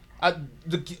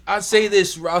 I'll say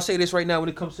this right now when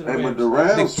it comes to the Rams. But the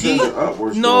Rams trending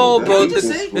upwards. No, bro.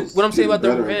 What I'm saying about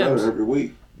the Rams every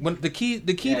week. When the key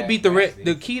to beat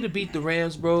the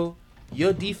Rams, bro,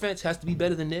 your defense has to be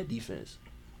better than their defense.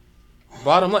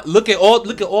 Bottom line, look at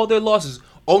all their losses.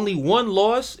 Only one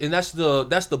loss, and that's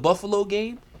the Buffalo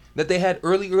game that they had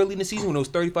early in the season when it was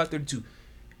 35-32.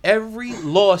 Every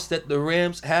loss that the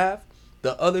Rams have,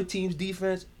 the other team's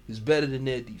defense is better than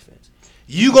their defense.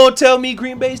 You gonna tell me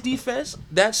Green Bay's defense,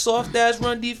 that soft ass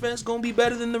run defense, gonna be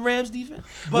better than the Rams defense?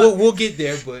 But we'll get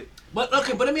there. But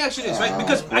okay, but let me ask you this, right?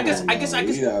 Because I guess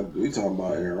we talking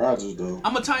about Aaron Rodgers though.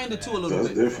 I'm gonna tie into two a little That's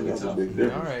bit. different. That's a big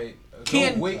difference. All right.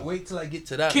 wait till I get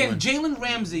to that. Can Jalen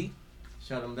Ramsey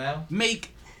shut him down?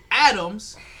 Make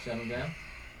Adams shut him down?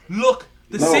 Look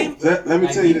the same. Let me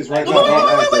tell you this right now. Wait.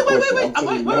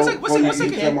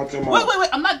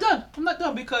 I'm not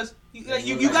done because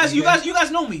you guys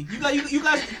know me.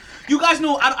 You guys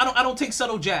know I don't take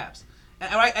subtle jabs.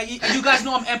 All right, you guys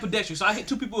know I'm ambidextrous, so I hit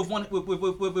two people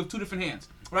with two different hands.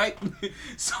 Right,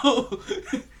 so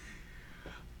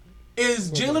is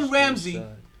Jalen Ramsey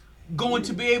going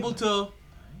to be able to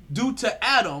do to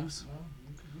Adams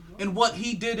and what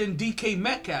he did in DK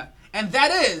Metcalf, and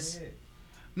that is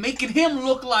making him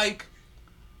look like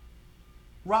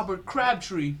Robert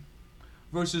Crabtree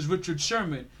versus Richard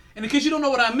Sherman. And in case you don't know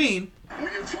what I mean,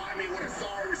 when you try me with a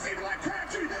sorry receiver like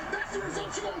Crabtree, that's the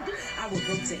result you're gonna get. I will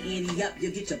go to Andy up,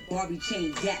 you'll get your Barbie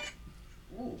chain gap.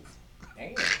 Ooh,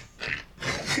 damn.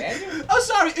 I'm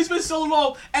sorry, it's been so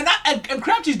long, and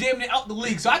Crabtree's damn near out the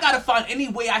league, so I gotta find any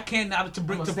way I can now to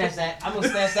bring. I'm gonna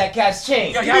snatch that cat's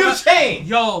chain. Yo, give me your chain.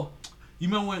 Yo, you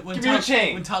remember when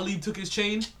when Talib took his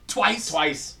chain twice?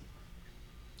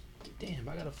 Damn,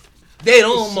 I gotta. They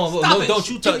don't. Don't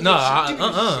you touch? No,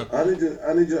 I need you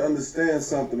to understand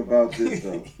something about this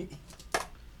though.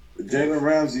 Jalen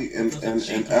Ramsey and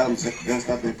Adams, that's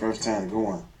not their first time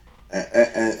going,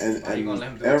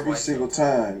 and every single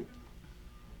time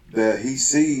that he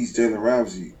sees Jalen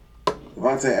Ramsey,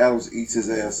 Devontae Adams eats his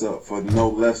ass up for no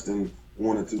less than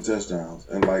 1 or 2 touchdowns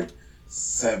and like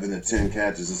 7 to 10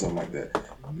 catches or something like that.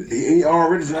 He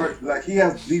already like he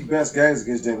has the best games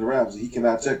against Jalen Ramsey. He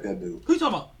cannot check that dude. Who you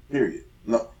talking about? Period.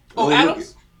 No. Oh,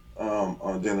 Adams.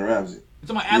 On Jalen Ramsey. You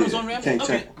talking about Adams on Ramsey? Can't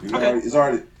okay. check.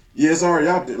 It's already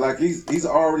out there. Like he's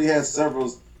already had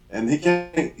several, and he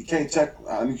can't check.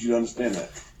 I need you to understand that.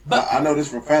 But I know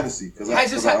this from fantasy because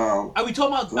are we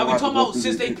talking about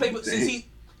since they played since he?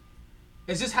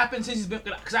 Has this happened since he's been?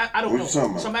 Because I don't know. So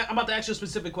I'm about to ask you a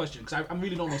specific question because I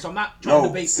really don't know. So I'm not trying to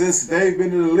debate. Since they've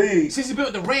been in the league. Since he's been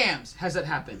with the Rams, has that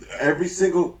happened? Every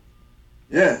single.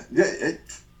 Yeah.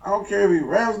 I don't care if he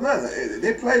Rams nothing.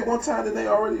 They played one time. Then they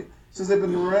already since they've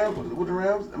been in the Rams with the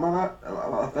Rams. Am I not?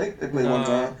 I think they played one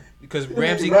time. Because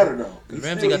Ramsey got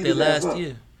their last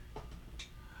year.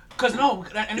 Because no,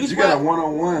 and if you got a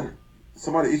 1-on-1.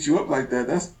 Somebody eat you up like that.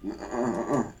 That's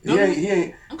He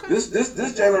ain't. Okay. This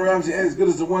Jalen Ramsey ain't as good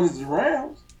as the one as the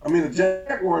Rams. I mean the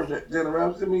Jaguars Jalen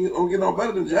Ramsey. I mean, don't get no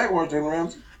better than Jaguars Jalen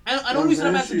Ramsey. And the only reason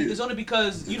I'm asking is only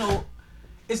because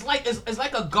it's like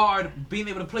a guard being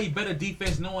able to play better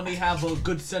defense, knowing they have a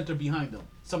good center behind them.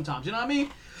 Sometimes, you know what I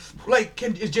mean? Like,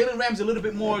 is Jalen Ramsey a little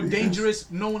bit more dangerous,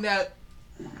 knowing that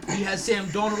he has Sam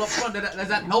Darnold up front? Does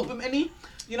that help him any?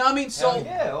 You know what I mean? So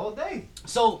yeah, all day.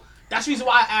 So that's the reason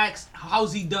why I asked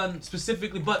how's he done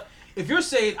specifically. But if you're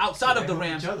saying outside of the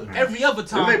Rams, every other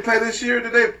time. Did they play this year?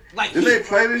 Did they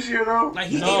play this year though? Like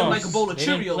he ate him like a bowl of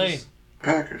Cheerios.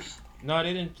 Packers. No,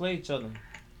 they didn't play each other.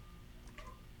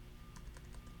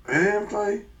 They didn't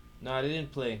play? No, they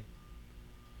didn't play.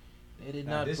 They did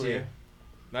not play. Year.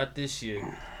 Not this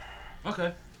year.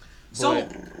 Okay. So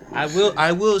I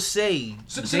will say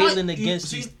Jalen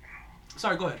against these.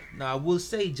 Sorry, go ahead. No, I will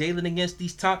say Jalen against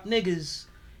these top niggas.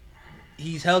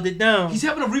 He's held it down. He's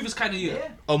having a Revis kind of year. Yeah.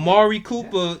 Amari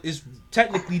Cooper is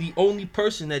technically the only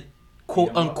person that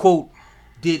quote unquote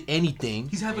did anything.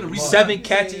 He's having a Revis. 7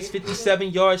 catches, 57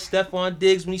 yards. Stephon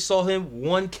Diggs, when he saw him,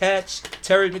 1 catch.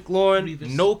 Terry McLaurin,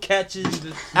 no catches.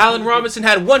 Allen Robinson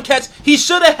had 1 catch. He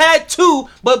should have had 2,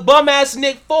 but bum ass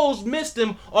Nick Foles missed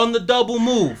him on the double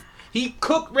move. He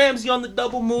cooked Ramsey on the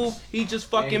double move. He just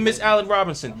fucking missed Allen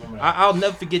Robinson. I'll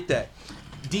never forget that.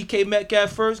 DK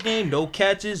Metcalf first game, no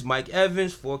catches. Mike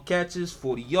Evans, 4 catches,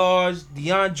 40 yards.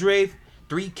 DeAndre,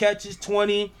 3 catches,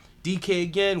 20. DK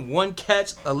again, 1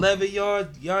 catch, 11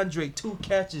 yards. DeAndre, 2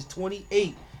 catches,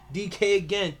 28. DK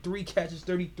again, 3 catches,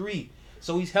 33.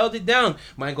 So he's held it down.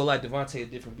 Might go like Devontae, a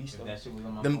different beast though.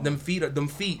 Them feet of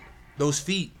Devontae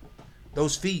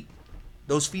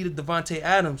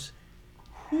Adams.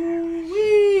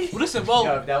 Well, listen, if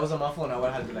that was on my phone, I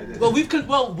would have to be like this. Well, we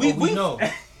know.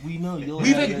 We know.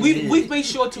 We've made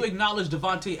sure to acknowledge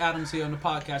Devontae Adams here on the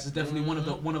podcast. Is definitely one of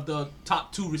the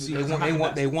top 2 receivers.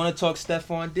 They want to talk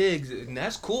Stephon Diggs, and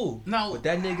that's cool. No, but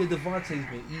that nigga Devontae's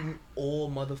been eating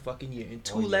all motherfucking year in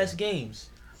 2 last games.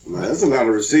 Man, that's a lot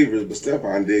of receivers, but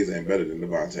Stephon Diggs ain't better than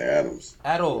Devontae Adams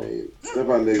at all.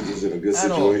 Stephon Diggs is in a good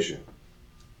situation.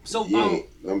 So he's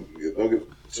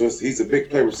a big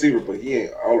play receiver, but he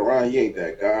ain't all around. He ain't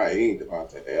that guy. He ain't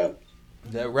Devontae Adams.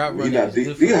 That route running is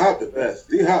different. D-Hop the best.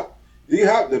 D-Hop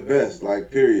the best. Like,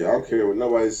 period. I don't care what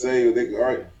nobody say. They can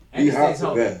argue. D-Hop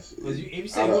the best. Because if you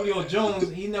say Julio Jones,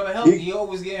 he never healthy. He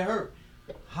always getting hurt.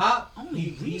 Hop,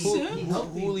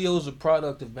 Julio's a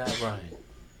product of Matt Ryan.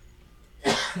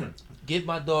 Get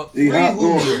my dog He free hop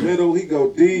go in the Julio. middle. He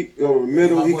go deep. Go to the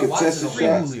middle. He boy can Watson test the over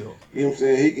shots. Julio. You know what I'm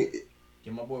saying? He can.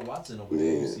 Get my boy Watson over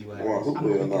there. Yeah. See what Come on, happens. I'm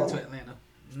Julio, gonna get into no. Atlanta.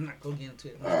 I'm not gonna get into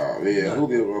it. Oh yeah,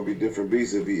 Julio gonna be different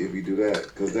beast if he do that,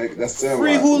 because that's Sandlot.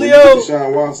 Free When Julio. you get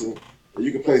Deshaun Watson, and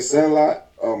you can play Sandlot.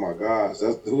 Oh my gosh,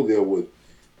 that's Julio would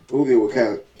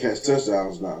catch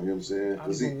touchdowns now. You know what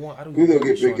I'm saying? Julio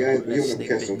get big games, but he don't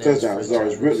catch some touchdowns. He's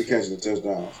always really catching the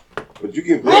touchdowns. But you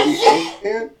get Brady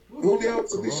and Julio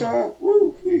to Deshaun,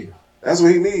 woo, that's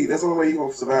what he needs. That's the only way he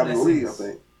gonna survive in the league. I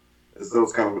think. It's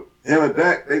those kind of him and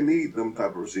Dak. They need them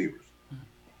type of receivers.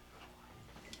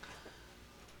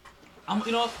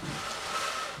 You know,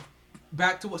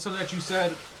 back to something that you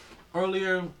said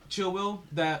earlier, Chill Will,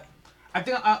 that I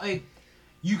think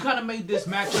you kind of made this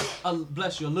matchup,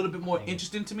 bless you, a little bit more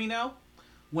interesting to me now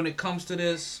when it comes to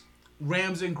this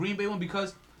Rams and Green Bay one,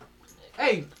 because,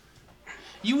 hey,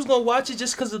 you was gonna watch it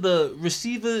just because of the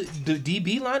receiver, the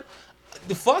DB line.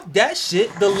 The fuck that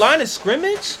shit. The line of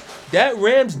scrimmage, that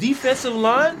Rams defensive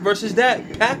line versus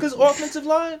that Packers offensive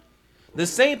line. The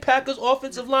same Packers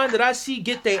offensive line that I see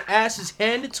get their asses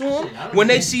handed to them when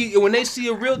they see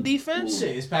a real defense.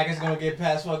 Shit, is Packers gonna get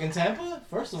past fucking Tampa?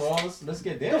 First of all, let's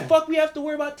get there. The fuck we have to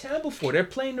worry about Tampa for? They're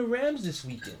playing the Rams this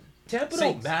weekend. Tampa don't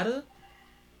Saints. matter.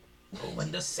 Oh,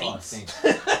 and the Saints.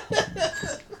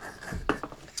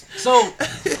 So no,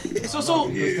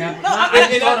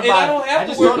 I don't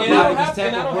have to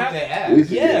worry.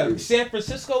 Yeah, San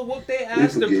Francisco whooped their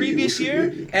ass the previous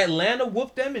year. Atlanta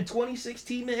whooped them in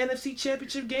 2016 in the NFC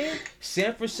Championship game.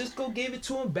 San Francisco gave it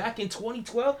to them back in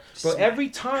 2012. But every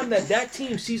time that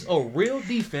team sees a real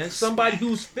defense, somebody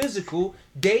who's physical,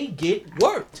 they get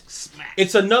worked.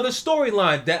 It's another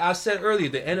storyline that I said earlier.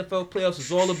 The NFL playoffs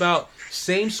is all about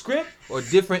same script or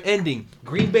different ending.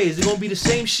 Green Bay, is it going to be the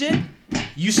same shit?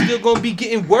 You still gonna be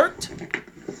getting worked?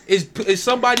 Is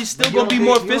somebody still gonna be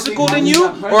more physical than you,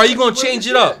 or are you gonna change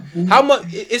it up? How much?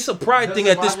 It's a pride thing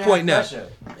at this point now.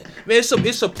 Man,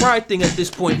 it's a pride thing at this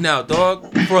point now,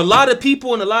 dog. For a lot of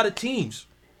people and a lot of teams,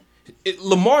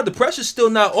 Lamar, the pressure's still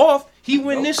not off. He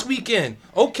win this weekend.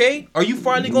 Okay, are you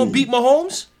finally gonna beat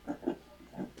Mahomes?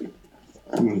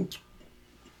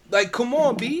 Like, come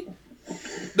on, B.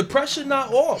 The pressure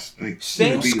not off.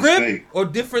 Same script or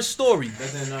different story.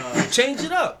 Change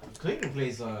it up. Cleveland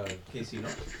plays KC, no?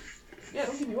 Yeah,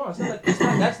 don't get me wrong.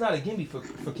 That's not a gimme for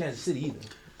Kansas City either.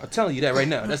 I'm telling you that right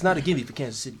now. That's not a gimme for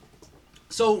Kansas City.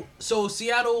 So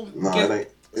Seattle. No, it ain't.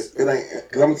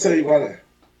 Cause I'm gonna tell you why.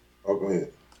 Oh, go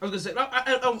ahead. I was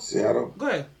gonna say Seattle. Go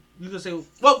ahead. You gonna say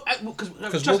well because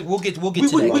we'll get to that.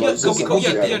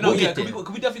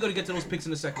 We definitely gonna get to those picks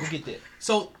in a second. We'll get there.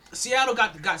 So Seattle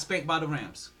got spanked by the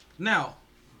Rams. Now,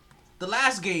 the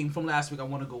last game from last week I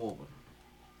want to go over.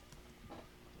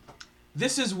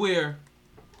 This is where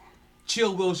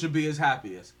Chill Will should be his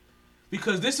happiest,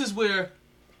 because this is where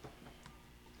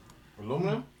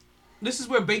aluminum. This is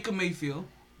where Baker Mayfield.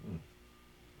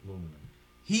 Aluminum.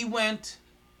 He went,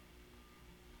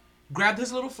 grabbed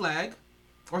his little flag.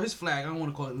 Or his flag. I don't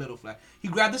want to call it little flag. He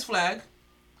grabbed his flag.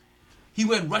 He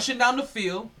went rushing down the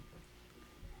field.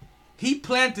 He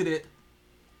planted it.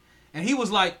 And he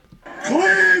was like,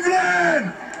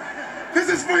 Cleveland! This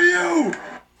is for you!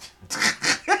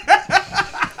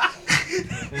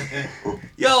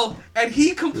 Yo, and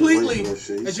he completely,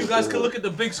 as you guys can look at the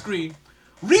big screen,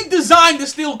 redesigned the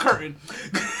steel curtain.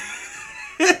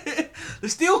 The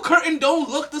steel curtain don't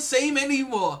look the same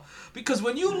anymore. Because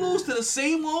when you lose to the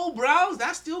same old Browns,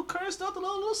 that steel curtain still a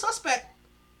little suspect.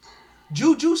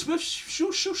 Juju Smith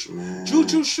shoe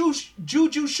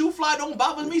fly don't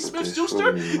bother me. Smith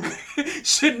Schuster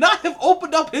should not have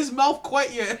opened up his mouth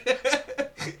quite yet.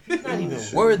 You're not even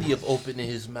worthy of opening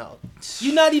his mouth.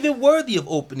 You're not even worthy of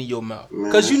opening your mouth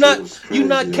because you're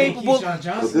not capable.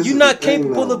 You're not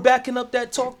capable of backing up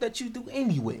that talk that you do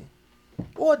anyway,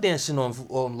 or dancing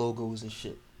on logos and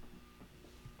shit.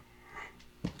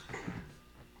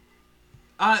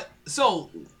 So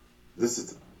this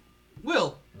is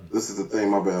Will. This is the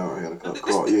thing. My bad. I had a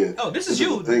call. Yeah. Oh, this is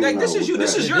you. This is you.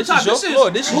 This is your time. This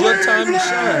is your time to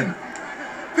shine.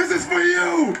 This is for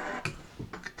you.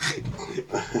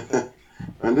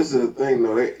 And this is the thing,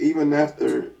 though. Even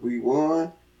after we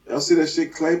won, y'all see that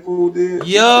shit Claypool did?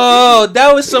 Yo,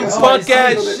 that was some punk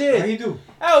ass shit. What he do?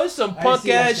 That was some punk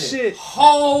ass shit.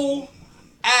 Whole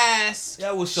ass.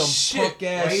 That was some punk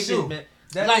ass shit, man.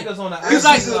 That nigga's on the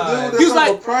he's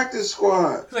like a practice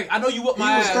squad. He's like, I know you whooped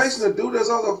my ass. He was facing a dude that's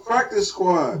on the practice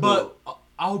squad. But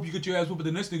I hope you get your ass whooped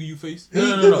the next nigga you face.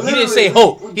 No. He didn't say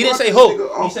hope. He didn't say hope.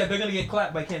 He said they're gonna get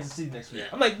clapped by Kansas City next week.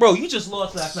 I'm like, bro, you just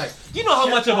lost last night. You know how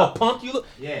much of a punk you look.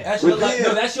 Yeah, that's your light.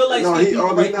 No, that's your light skin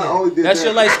people right there. That's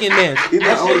your light skinned man.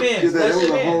 That's your man. That's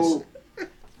your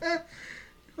man.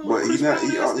 But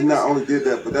he not only did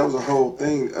that, but that was a whole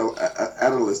thing,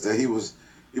 analyst, that he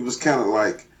was kind of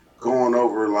like going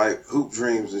over like hoop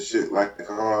dreams and shit. Like,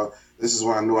 this is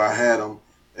when I knew I had him,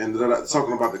 and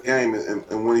talking about the game,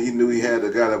 and when he knew he had the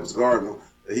guy that was guarding him,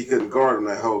 that he couldn't guard him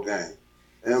that whole game.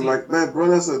 And I'm like, man, bro,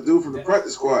 that's a dude from the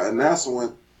practice squad, and that's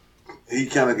when he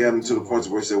kind of got him to the point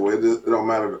where he said, well, it don't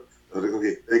matter, they're gonna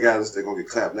get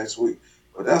clapped next week.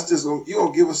 But that's just you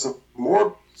gonna give us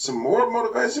some more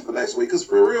motivation for next week, because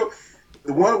for real,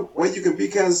 the one way you can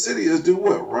beat Kansas City is do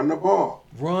what? Run the ball.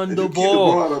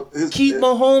 Keep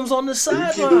Mahomes on the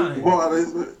sideline.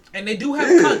 And they do have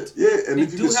cunt. Yeah, and they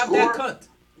if you do can have score, that cunt.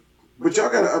 But y'all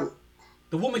gotta.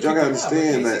 The woman y'all gotta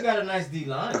understand that. Got a nice D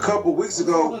line. A couple weeks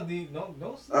ago, I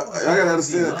gotta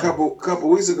understand. A couple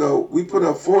weeks ago, we put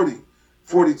up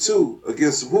 42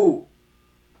 against who?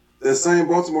 That same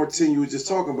Baltimore team you were just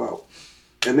talking about.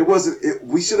 And it wasn't.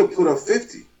 We should have put up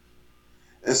 50.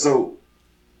 And so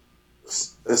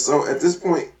at this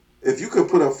point, if you could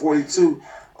put up 42,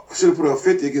 should have put up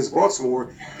 50 against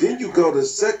Baltimore. Then you go to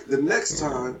the next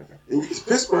time, and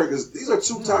Pittsburgh these are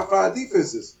two top 5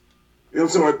 defenses. You know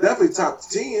what I'm saying? Or definitely top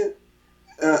 10,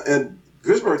 and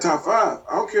Pittsburgh top 5.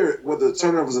 I don't care whether the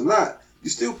turnovers or not. You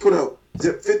still put up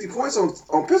 50 points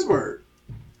on Pittsburgh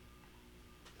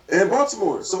and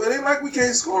Baltimore. So it ain't like we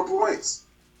can't score points.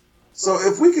 So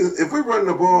if we're running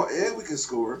the ball and we can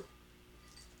score,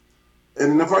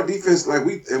 and if our defense,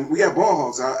 we got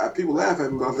ball hawks. People laugh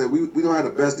at me about that. We don't have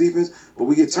the best defense, but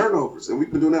we get turnovers, and we've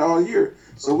been doing that all year.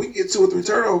 So we can get 2 or 3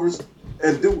 turnovers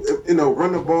and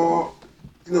run the ball.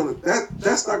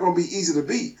 That's not going to be easy to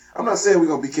beat. I'm not saying we're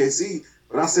going to beat KC,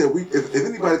 but I said if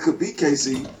anybody could beat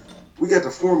KC, we got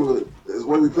the formula as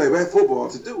way we play football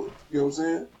to do it. You know what I'm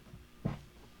saying?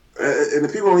 And the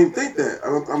people don't even think that.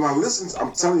 I'm not listening.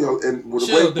 I'm telling y'all. And with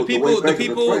the people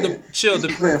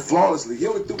playing flawlessly. He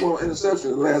only threw 1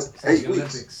 interception in the last 8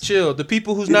 weeks. Chill. The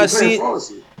people who's not seeing.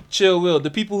 Chill, Will.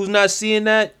 The people who's not seeing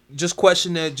that, just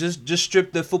question that. Just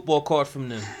strip the football card from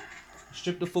them.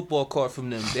 Strip the football card from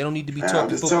them. They don't need to be talking football. I'm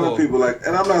just football. telling people,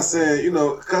 and I'm not saying,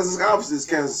 because it's obviously it's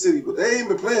Kansas City, but they ain't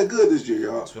been playing good this year,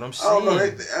 y'all. That's what I'm saying. I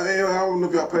don't know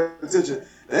if y'all paying attention.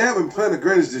 They haven't been playing the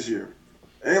greatest this year.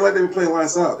 It ain't like they been playing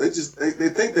lights out. They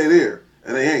think they there,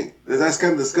 and they ain't. That's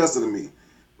kind of disgusting to me.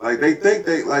 Like, they think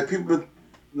people been,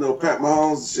 Pat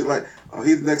Mahomes and shit like, oh,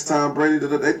 he's the next Tom Brady.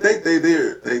 They think they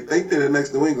there. They think they're the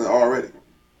next New England already.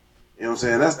 You know what I'm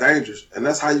saying? That's dangerous. And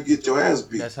that's how you get your ass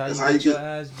beat. That's how you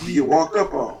get walked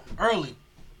up on. Early.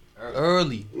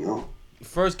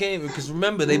 First game, because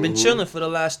remember, they've been chilling for the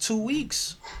last 2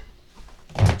 weeks.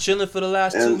 And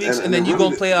then you're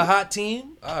going to play a hot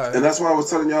team? All right. And that's why I was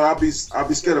telling y'all I'll be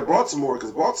scared of Baltimore,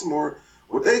 because Baltimore,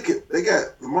 they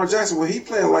got Lamar Jackson, when he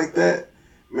playing like that,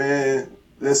 man,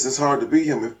 it's hard to beat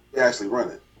him if he actually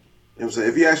running. You know what I'm saying?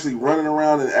 If he actually running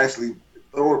around and actually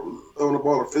throwing the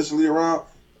ball efficiently around.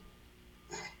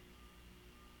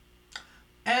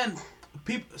 And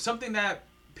something that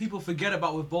people forget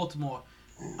about with Baltimore,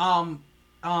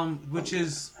 which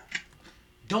is,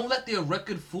 don't let their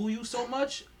record fool you so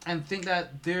much and think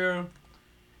that they're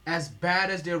as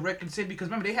bad as their record say, because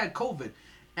remember, they had COVID,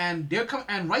 and they're coming,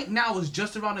 and right now is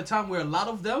just around the time where a lot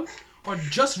of them are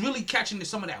just really catching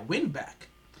some of that wind back.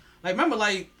 Like, remember,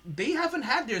 they haven't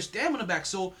had their stamina back,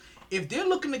 so if they're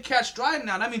looking to catch stride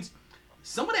now, that means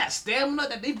some of that stamina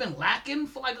that they've been lacking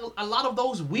for a lot of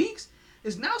those weeks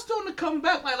is now starting to come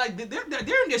back. Like they're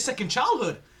in their second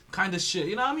childhood kind of shit.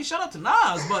 You know what I mean? Shout out to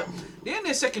Nas, but they're in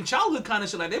their second childhood kind of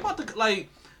shit. Like, they about to,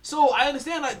 so I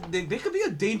understand, they could be a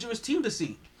dangerous team to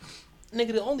see.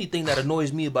 Nigga, the only thing that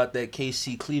annoys me about that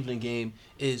KC Cleveland game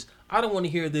is I don't want to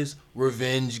hear this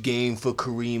revenge game for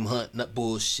Kareem Hunt, not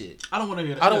bullshit. I don't want to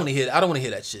hear that. I don't want to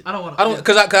hear that shit.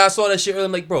 Because I saw that shit earlier.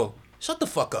 I'm like, bro, shut the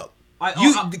fuck up.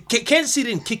 Kansas City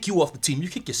didn't kick you off the team. You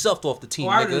kicked yourself off the team.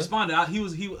 I already responded. I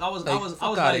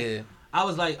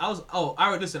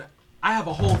listen. I have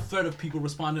a whole thread of people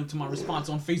responding to my response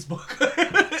on Facebook.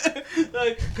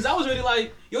 Because I was really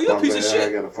like, yo, you a piece of shit.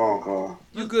 I got a phone call.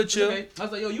 You good, chill? Okay. I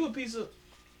was like, yo, you a piece of.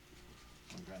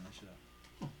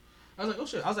 I was like, oh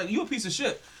shit. I was like, you a piece of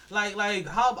shit. Like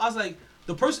how? I was like,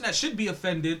 the person that should be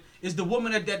offended is the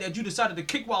woman that you decided to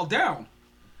kick while down.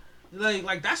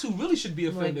 Like that's who really should be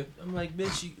offended. I'm like,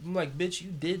 bitch, you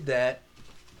did that,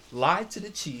 lied to the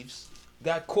Chiefs,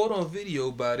 got caught on video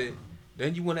about it.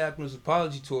 Then you want to act on this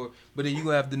apology tour, but then you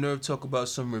gonna have the nerve to talk about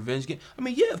some revenge game. I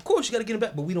mean, yeah, of course you gotta get it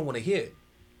back, but we don't want to hear it.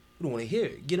 We don't want to hear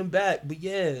it. Get him back, but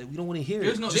yeah, we don't want to hear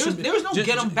There's it. no, there was no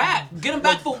get him back. Get him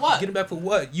back for what? Get him back for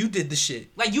what? You did the shit.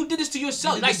 Like you did this to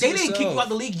yourself. Like they didn't kick you out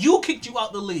the league. You kicked you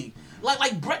out the league.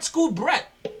 Like Brett schooled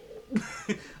Brett.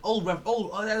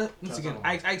 Once again,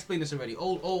 I explained this already.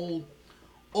 Old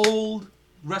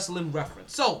wrestling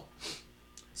reference. So,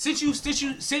 since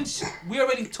we're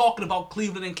already talking about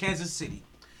Cleveland and Kansas City,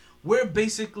 we're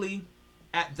basically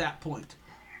at that point.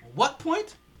 What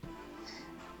point?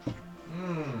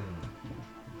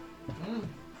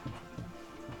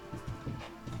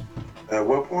 At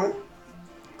what point?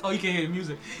 Oh, you can't hear the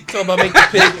music. Talking about making the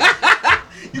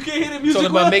pick. You can't hear the music.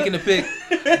 Talking about making the pick.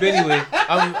 But anyway,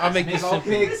 I'll make this simple.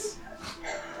 Picks.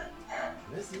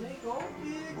 Let's make all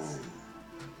picks.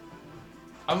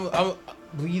 I'm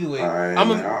either way.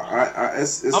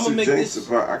 It's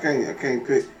suggestive. I can't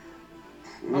pick.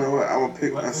 You know what? I'm gonna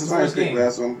pick. Since I ain't picked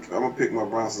last one, I'm gonna pick my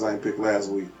Browns since I ain't picked last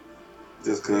week.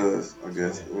 Just cause, I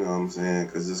guess, you know what I'm saying?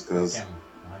 Just cause.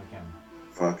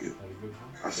 Fuck it.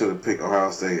 I should have picked Ohio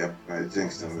State. I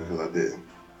jinxed them because I didn't.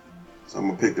 So I'm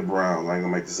gonna pick the Browns. I ain't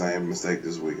gonna make the same mistake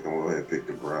this week. I'm gonna go ahead and pick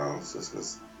the Browns just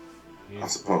cause I'm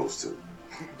supposed to.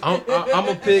 I'm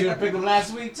gonna pick. I picked them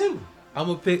last week too. I'm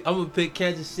gonna pick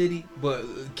Kansas City, but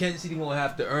Kansas City gonna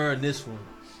have to earn this one.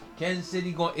 Kansas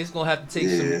City it's gonna have to take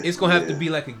some. It's gonna have to be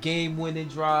like a game-winning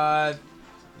drive,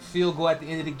 field goal at the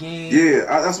end of the game. Yeah,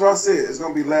 that's what I said. It's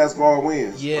gonna be last ball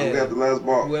wins. Yeah, we got the last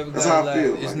ball. Whoever that's got how I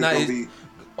feel. It's like not. It's gonna be,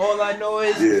 all I know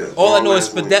is. Yeah, all I know is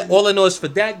for that. All I know is for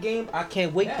that game. I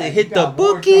can't wait to hit the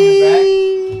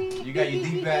bookie. You got your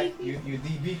D back, your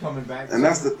DB coming back. And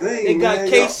that's the thing. They got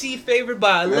KC favored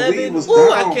by 11.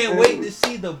 Ooh, I can't wait to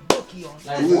see the bookie on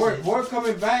that. Like Ward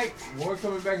coming back. Ward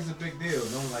coming back is a big deal.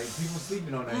 Don't like people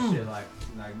sleeping on that shit. Like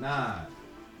nah,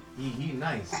 he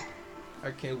nice.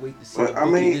 I can't wait to see. But I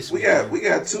mean, we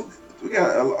got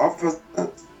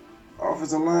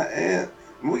offensive line and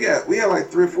we had like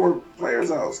 3 or 4 players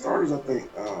out, starters I think.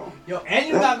 Yo, and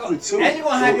you gonna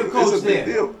have your coach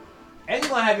there. And you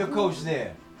gonna have your coach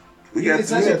there. We did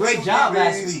such a great job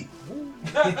last week.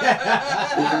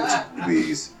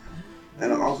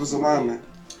 And an offensive lineman.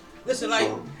 Listen,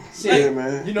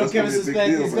 man. You know, Kevin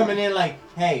Suspect is coming in like,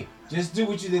 hey, just do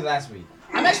what you did last week.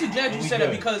 I'm actually glad you said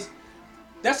that because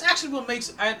that's actually what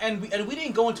makes and we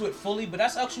didn't go into it fully, but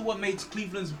that's actually what makes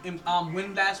Cleveland's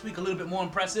win last week a little bit more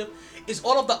impressive. Is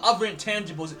all of the other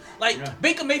intangibles. Like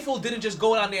Baker Mayfield didn't just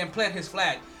go down there and plant his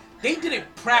flag. They didn't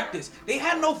practice. They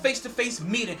had no face-to-face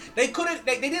meeting. They couldn't.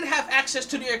 They didn't have access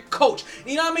to their coach.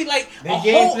 You know what I mean? Like their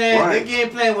game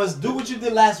plan was do what you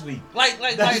did last week. You know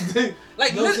what I'm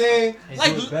saying? Do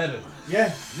it better.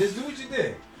 Yeah, just do what you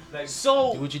did.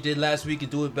 Do what you did last week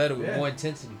and do it better with more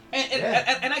intensity.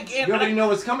 And again, you already know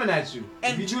what's coming at you.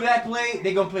 And if you do that play,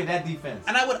 they're gonna play that defense.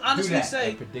 And I would honestly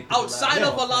say, outside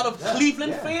of a lot of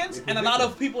Cleveland fans and a lot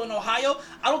of people in Ohio,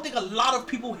 I don't think a lot of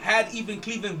people had even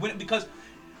Cleveland win it because.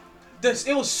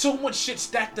 There was so much shit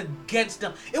stacked against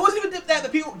them. It wasn't even that the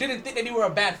people didn't think that they were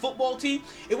a bad football team.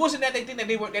 It wasn't that they think that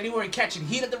they weren't catching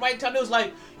heat at the right time. It was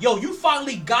like, yo, you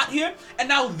finally got here, and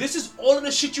now this is all of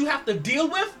the shit you have to deal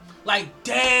with. Like,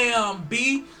 damn,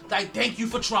 B. Like, thank you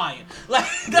for trying. Like,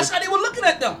 that's how they were looking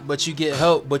at them. But you get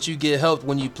help. But you get helped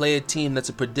when you play a team that's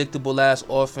a predictable ass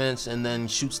offense and then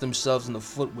shoots themselves in the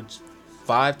foot with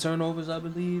 5 turnovers, I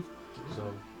believe.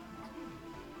 So.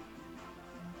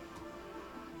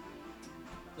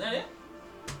 That it?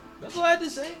 That's all I had to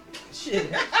say.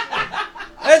 Shit.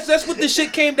 That's what the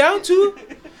shit came down to.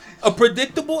 A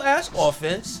predictable ass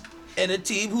offense and a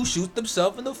team who shoots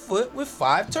themselves in the foot with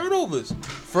 5 turnovers.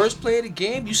 First play of the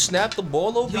game, you snap the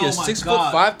ball over your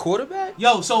 6'5" quarterback.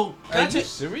 Yo, so are you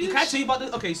serious? Can I tell you about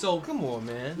this? Okay, so come on,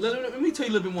 man. Let me tell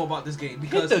you a little bit more about this game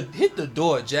because hit the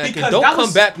door, Jack, and don't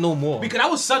come back no more. Because that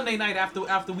was Sunday night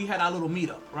after we had our little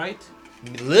meetup, right?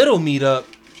 Little meetup.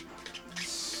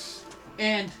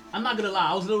 And I'm not gonna lie,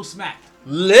 I was a little smacked.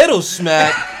 Little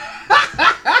smack.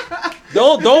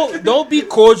 Don't be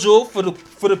cordial for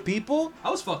the people. I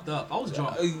was fucked up. I was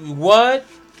drunk. What?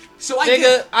 So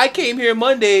I came here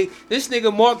Monday. This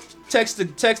nigga Mark text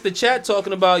the chat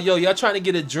talking about y'all trying to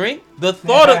get a drink. The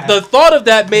thought of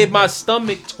that made my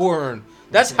stomach turn.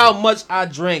 That's how much I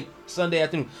drank Sunday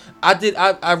afternoon.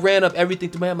 I ran up everything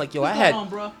through my head. I'm like, yo, I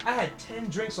had 10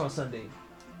 drinks on Sunday.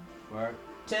 Right.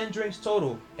 10 drinks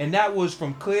total, and that was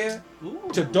from clear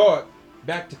to dark,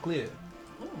 back to clear.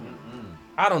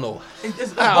 I don't know.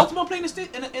 Is Baltimore playing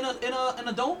in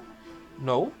a dome?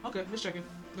 No. Okay, let's check it.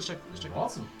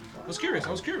 Awesome. I was curious.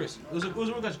 It was a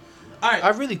real question. All right. I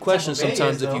really question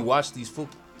sometimes if you watch these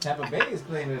football. Tampa Bay is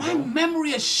playing in a My dome.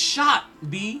 memory is shot,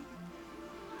 B.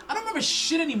 I don't remember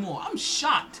shit anymore. I'm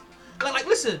shocked. Like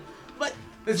listen, but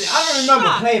Listen, I don't remember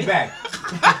playback.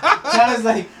 Tyler's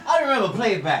like, I don't remember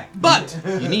playback. But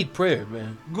you need prayer,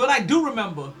 man. What I do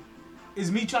remember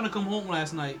is me trying to come home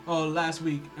last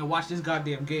week and watch this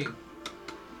goddamn game.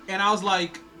 And I was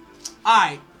like,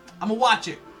 alright, I'm gonna watch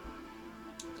it.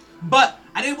 But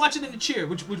I didn't watch it in the chair,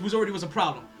 which already was a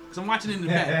problem. Because I'm watching it in the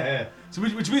bed. So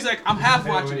which means like I'm half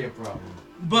watching it.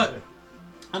 But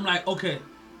I'm like, okay.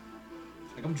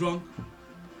 Like I'm drunk.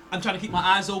 I'm trying to keep my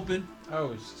eyes open.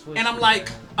 And I'm like,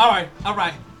 alright,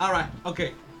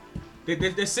 okay.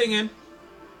 They're singing.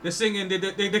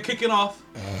 They're kicking off.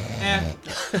 And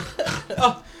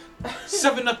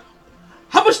 7-0.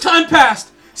 How much time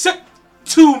passed?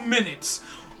 2 minutes.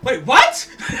 Wait, what?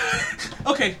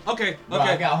 Okay. Bro,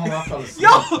 I got home, I fell asleep.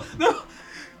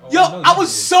 I was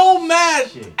so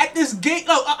mad at this game.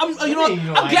 No, I'm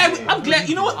glad.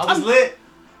 You know what? I was lit.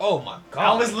 Oh my god.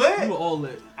 I was lit. You were all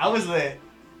lit. I was lit.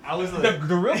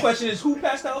 The real question is who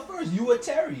passed out first? You or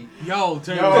Terry?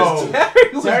 Terry.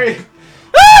 Terry.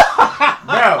 Bro,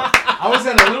 I was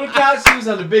on the little couch. She was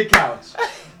on the big couch.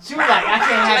 She was like, I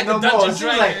can't have no more. She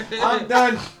was like, I'm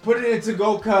done. Put it in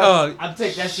to-go cup. I'll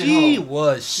take that shit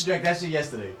home. She drank that shit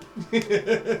yesterday.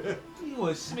 She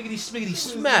was smiggity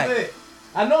smack.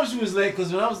 I know she was late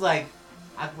because when I was like,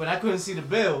 when I couldn't see the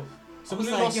bill, So I was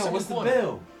we like, lost yo, second what's the quarter.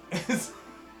 bill?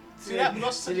 See that? We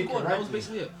lost the second quarter. That was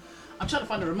basically it. I'm trying to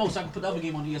find the remote so I can put the other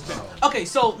game on ESPN. Okay,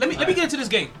 so let me get into this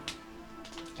game.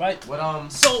 Right?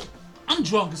 So I'm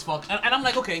drunk as fuck, and I'm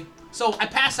like, okay. So I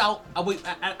pass out. I wait.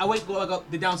 Go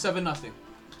up. They're down 7-0.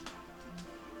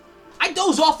 I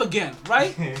doze off again,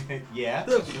 right? Yeah.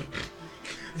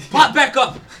 Pop back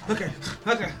up. Okay.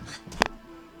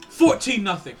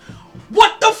 14-0.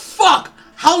 What the fuck?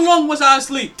 How long was I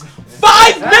asleep?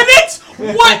 5 minutes?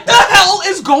 What the hell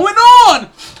is going on?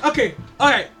 Okay. All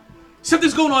right.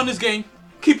 Something's going on in this game.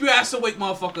 Keep your ass awake,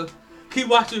 motherfucker. Keep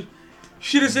watching.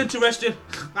 Shit is interesting.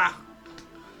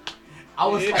 I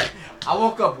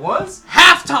woke up once.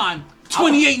 Halftime.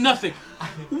 28-0.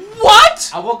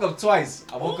 What? I woke up twice.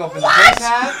 I woke up in the first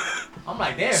half. I'm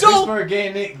like, damn, Pittsburgh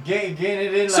getting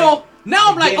it in. So now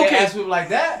I'm like, okay. Ass like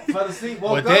that. Fell asleep.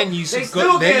 Woke But then up, you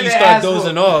start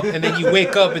dozing off, and then you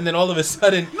wake up, and then all of a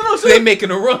sudden so they making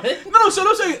a run. So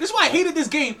this is why I hated this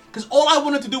game, because all I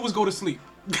wanted to do was go to sleep.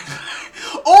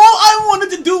 All I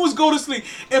wanted to do was go to sleep.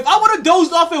 If I would have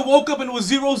dozed off and woke up and it was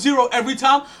 0-0 every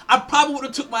time, I probably would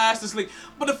have took my ass to sleep.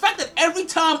 But the fact that every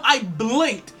time I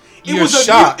blinked, it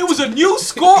was a new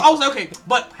score. I was like, okay.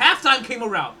 But halftime came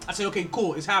around. I said, okay,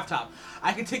 cool. It's halftime.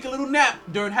 I can take a little nap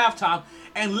during halftime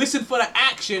and listen for the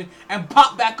action and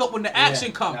pop back up when the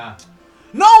action comes. Nah.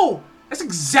 No, that's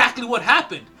exactly what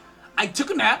happened. I took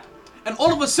a nap, and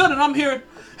all of a sudden I'm hearing,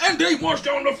 and they march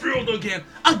down the field again.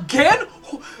 Again?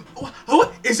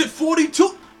 Is it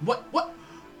 42? What?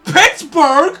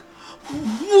 Pittsburgh?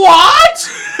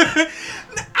 What?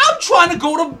 I'm trying to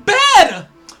go to bed.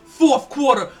 Fourth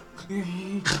quarter.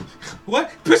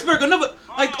 What? Pittsburgh another?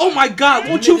 Like, oh my God!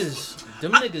 Won't you?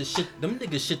 Them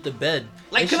niggas shit the bed.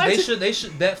 Like, they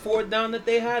should that fourth down that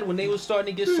they had when they was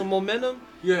starting to get some momentum.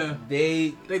 Yeah.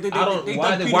 Why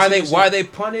they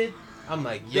punted? I'm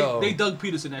like, yo. They Doug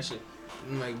Peterson that shit.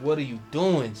 I'm like, what are you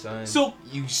doing, son? So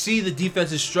you see the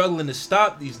defense is struggling to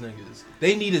stop these niggas.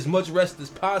 They need as much rest as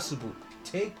possible.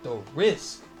 Take the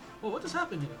risk. Well, what just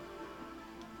happened here?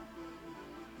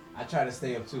 I tried to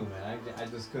stay up too, man. I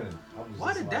just couldn't.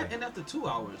 Why did that end after 2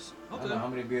 hours? Okay. I don't know how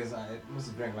many beers I must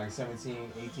have drank, like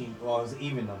 17, 18. Well, it was an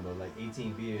even number, like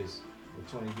 18 beers or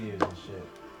 20 beers and shit.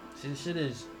 Shit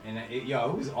is. And it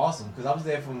was awesome because I was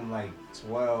there from like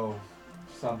 12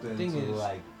 something to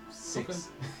like 6.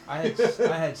 Okay.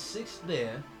 I had 6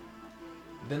 there.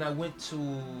 Then I went to.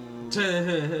 Because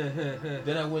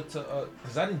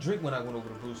I didn't drink when I went over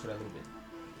to Bruce for that little bit.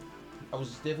 I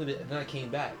was there for a bit, and then I came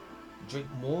back. Drink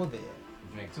more there.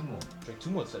 Drink 2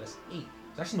 more. So that's 8.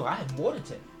 So actually, no, I had more than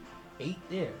 10. 8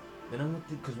 there. Then I went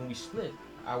to, because when we split,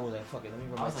 I was like, fuck it, let me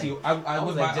run I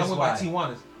went by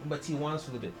Tijuana's. I went by Tijuana's for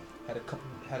a little bit. Had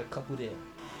a couple there.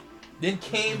 Then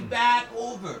came back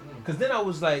over. Because then I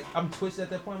was like, I'm twisted at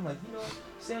that point. I'm like, you know,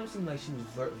 Sam seemed like she was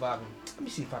vibing. Let me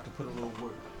see if I can put a little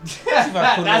work.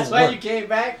 That's why you came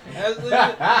back? No,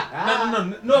 I'm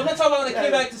not talking about when I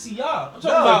came back to see y'all. I'm talking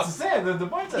about Sam, the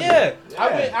bartender. Yeah.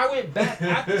 I went back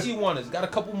after Tijuana's, got a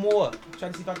couple more,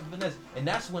 trying to see if I could finesse. And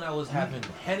that's when I was having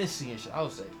Hennessy and shit. I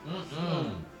was like,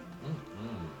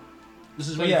 This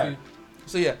is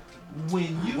So yeah,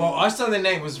 when you our Sunday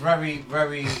night was very,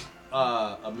 very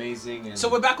amazing. And so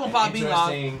we're back on Podbean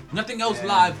Live. Nothing else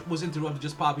live was interrupted.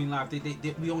 Just Podbean Live.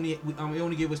 We only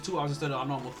gave us 2 hours instead of our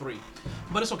normal 3,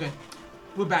 but it's okay.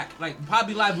 We're back. Like,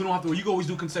 probably live, we don't have to. You can always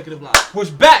do consecutive live. We're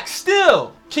back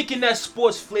still. Kicking that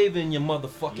sports flavor in your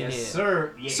motherfucking head. Yes,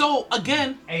 sir. Yeah. So,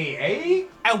 again, Hey.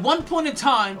 at one point in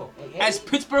time, as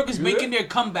Pittsburgh is making their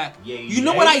comeback, Yeah, you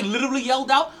know what I literally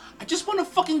yelled out? I just want to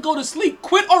fucking go to sleep.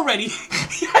 Quit already.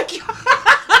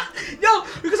 Yo,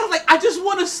 because I'm like, I just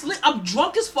want to sleep. I'm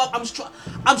drunk as fuck.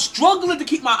 I'm struggling to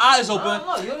keep my eyes open.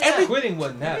 Quitting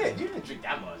wasn't happening. You didn't drink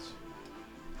that much.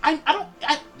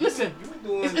 Listen,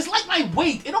 it's like my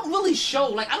weight. It don't really show.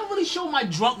 Like, I don't really show my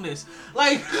drunkenness.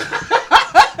 Like,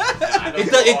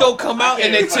 it don't come out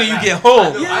until you get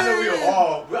home.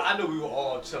 I know we were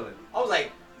all chilling. I was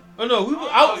like, oh no, we were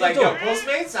I out. was like, yo,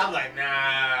 Postmates? I'm like,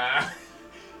 nah.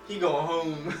 He going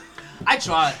home. I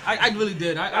tried. I really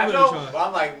did. I really know, tried. but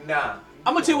I'm like, nah.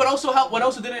 I'm gonna tell you what also helped. What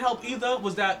also didn't help either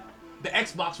was that the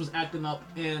Xbox was acting up,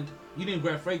 and you didn't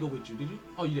grab Frago with you, did you?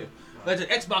 Oh, you did. But the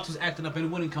Xbox was acting up and it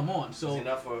wouldn't come on. So. Is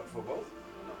enough for both?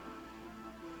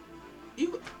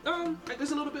 You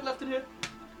there's a little bit left in here.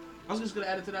 I was just gonna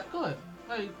add it to that. Go ahead.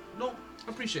 Hey, no,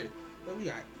 I appreciate it. But we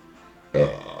got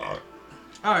it.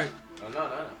 All right.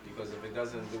 No. Because if it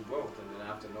doesn't do both, then I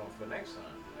have to know for next time.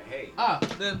 Like, hey.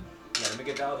 Then. Yeah, let me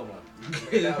get the other one.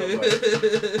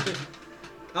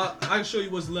 I'll show you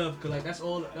what's left, cause like that's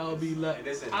all that'll be left.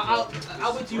 I'll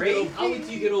wait till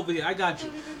you get over here. I got you.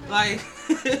 Like,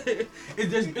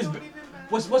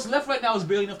 what's left right now is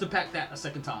barely enough to pack that a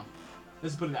second time.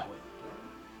 Let's put it that way.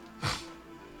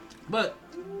 But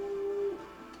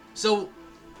so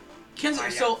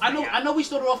Kansas. So I know we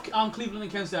started off on Cleveland and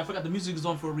Kansas City. I forgot the music is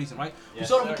on for a reason, right? We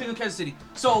started off with Cleveland, Kansas City.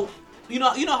 So you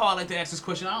know how I like to ask this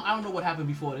question. I don't know what happened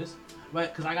before this. Right,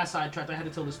 because I got sidetracked. I had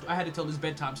to tell this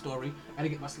bedtime story. I had to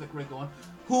get my slick rig on.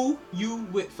 Who you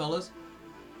with, fellas?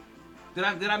 Did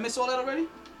I miss all that already?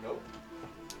 Nope.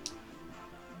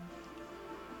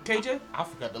 KJ? I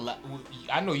forgot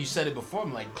I know you said it before.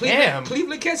 I'm like, Cleveland, damn.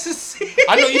 Cleveland, Kansas City.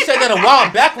 I know you said that a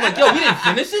while back. I'm like, yo, we didn't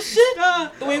finish this shit.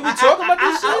 The way we talking about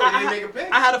this shit. I didn't make a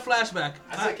pick. I had a flashback.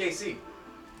 I said KC.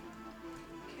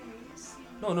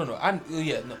 No.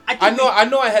 I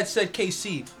know I had said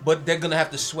KC, but they're gonna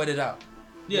have to sweat it out.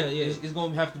 Yeah. It's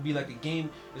gonna have to be like a game.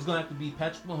 It's gonna have to be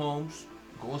Patrick Mahomes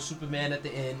going Superman at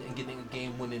the end and getting a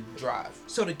game-winning drive.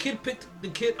 So Munchkin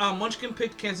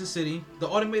picked Kansas City. The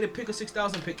automated picker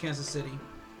 6000 picked Kansas City.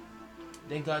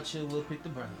 Then God Chill will pick the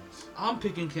Browns. I'm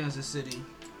picking Kansas City.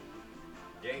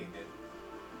 Yeah, he did.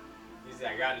 He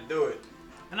said, I gotta do it.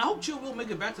 And I hope Chill will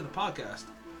make it back to the podcast.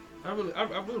 I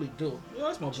really do. Yeah,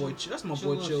 that's my boy. That's my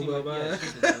boy Chill, man.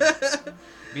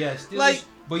 Yeah, Steelers. Like,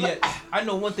 but yeah, I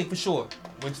know one thing for sure.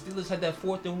 When Steelers had that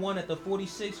 4th and 1 at the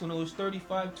 46, when it was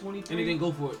 35-23, and they didn't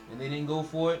go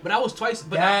for it. But that was twice.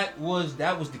 But that was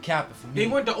the capper for me. They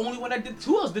weren't the only one that did.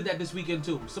 Who else did that this weekend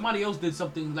too? Somebody else did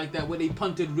something like that where they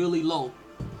punted really low.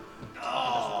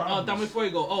 Dame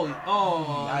Fuego.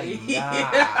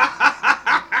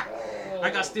 I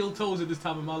got steel toes at this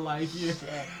time in my life. Yeah.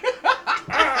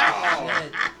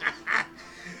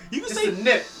 You can say a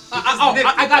nip.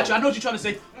 I got you. I know what you're trying to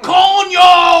say.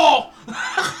 Coño!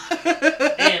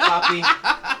 And Poppy.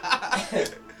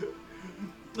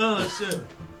 Oh shit.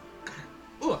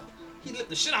 Ooh, he lit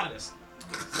the shit out of this.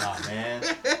 Oh man.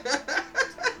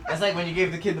 That's like when you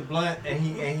gave the kid the blunt and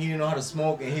he didn't know how to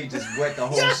smoke and he just wet the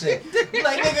whole shit. You're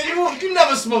like, nigga, you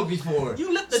never smoked before.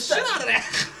 You lit the shit out of that.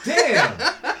 Damn.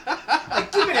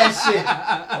 Like, give me that shit.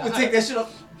 I'm gonna take that shit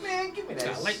off. Man, give me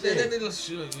that shit. Like that little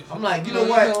shit. I'm like, you know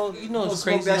what? You know it's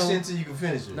smoke crazy. that shit until you can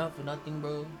finish it. Not for nothing,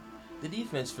 bro. The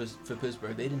defense for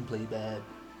Pittsburgh, they didn't play bad.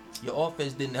 Your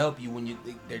offense didn't help you when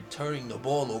they're turning the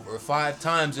ball over 5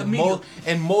 times, and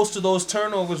most of those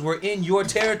turnovers were in your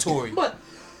territory. But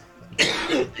they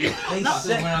went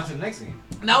on to the next game.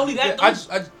 Not only that,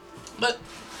 Yeah, but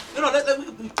you know,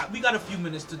 we got a few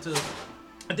minutes to.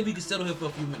 I think we can settle here for a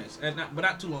few minutes, but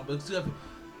not too long.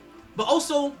 But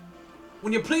also,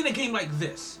 when you're playing a game like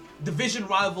this, division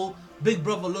rival, big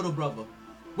brother, little brother,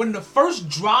 when the first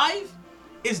drive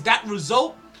is that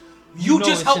result, you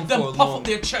just help them puff up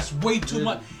their chest way too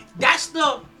much. That's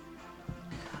that.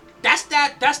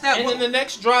 And then the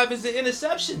next drive is the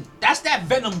interception. That's that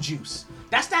venom juice.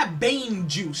 That's that Bane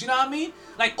juice. You know what I mean?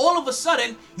 Like all of a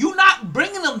sudden, you're not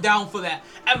bringing them down for that.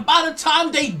 And by the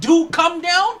time they do come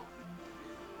down,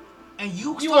 and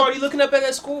you already looking up at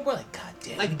that scoreboard like, God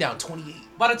damn, like down 28.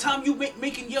 By the time you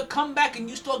making your comeback and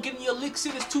you start getting your licks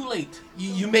in, it's too late.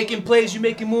 You making plays, you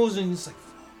making moves, and it's like,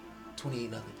 fuck,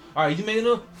 28-0. All right, you making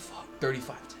them? Fuck,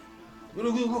 35-10.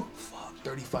 Fuck,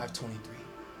 35-23.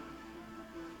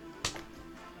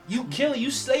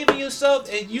 You slaving yourself,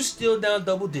 and you still down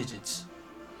double digits.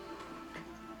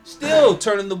 Still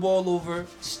turning the ball over.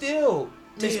 Still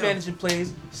mismanaging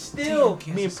plays, still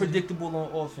being predictable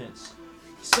on offense.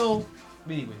 So,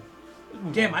 anyway.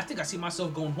 Damn, I think I see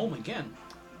myself going home again.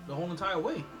 The whole entire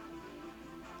way.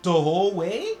 The whole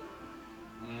way?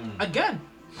 Again.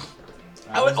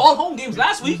 I went all home games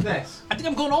last week. Next? I think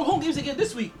I'm going all home games again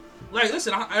this week. Like,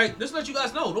 listen, just to let you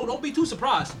guys know. Don't be too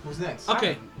surprised. Who's next?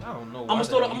 Okay. I don't know. I'm gonna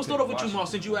start off with you, Mark,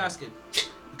 since you asking. Because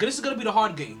this is gonna be the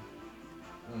hard game.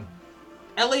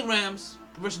 LA Rams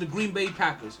versus the Green Bay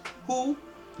Packers. Who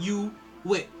you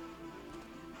with?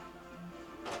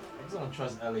 I just don't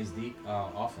trust LA's deep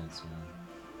offense, man.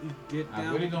 You get down.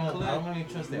 I don't really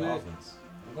trust their offense.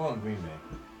 I'm going Green Bay.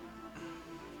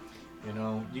 You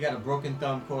know, you got a broken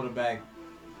thumb quarterback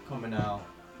coming out.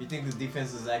 You think this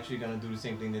defense is actually gonna do the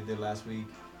same thing they did last week?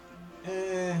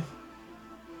 I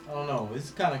don't know. It's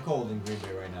kind of cold in Green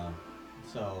Bay right now,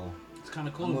 so it's kind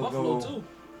of cold in Buffalo too.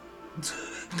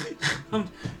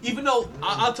 Even though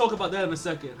I'll talk about that in a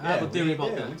second. I have a theory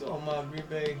about that. We talking about Green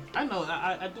Bay. I know.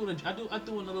 I do in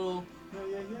a little.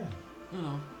 Yeah. You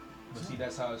know. But see,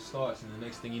 that's how it starts, and the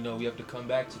next thing you know, we have to come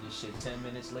back to this shit 10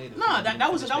 minutes later. Nah,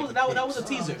 that was a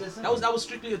teaser. That was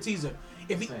strictly a teaser.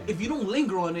 If you don't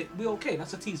linger on it, we're okay.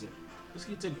 That's a teaser. Let's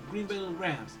continue. Green Bay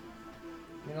Rams.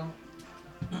 You know,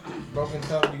 broken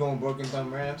thumb. You going broken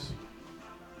thumb Rams?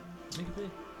 Make it big.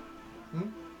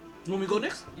 You want me to go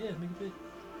next? Yeah, make it big.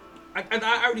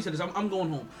 I already said this. I'm going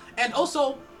home. And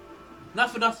also,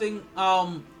 not for nothing,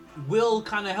 Will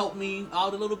kind of helped me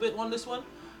out a little bit on this one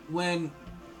when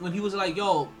he was like,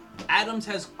 "Yo, Adams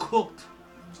has cooked."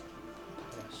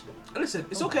 Listen,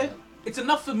 it's okay. It's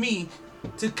enough for me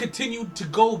to continue to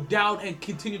go down and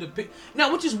continue to pick.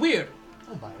 Now, which is weird.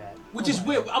 Don't buy that. Which is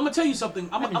weird. I'm gonna tell you something.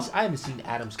 I haven't seen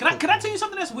Adams. Can I tell you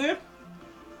something that's weird?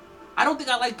 I don't think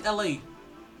I like LA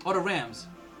or the Rams,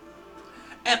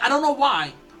 and I don't know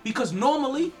why. Because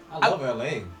normally I love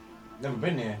LA. Never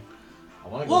been there. I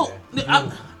want to go there.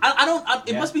 I don't.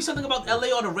 It must be something about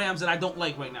LA or the Rams that I don't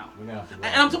like right now. We're gonna have to go.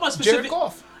 And I'm talking about specific.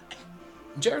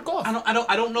 Jared Goff.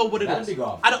 I don't know what it is.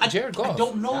 Jared Goff. I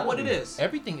don't know what it is.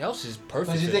 Everything else is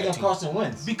perfect. Because you think of Carson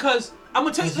Wentz. Because I'm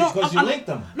gonna tell you. Because you linked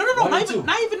them. No. Not even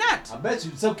that. I bet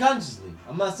you subconsciously.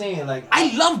 I'm not saying like.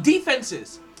 I love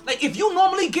defenses. Like if you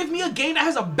normally give me a game that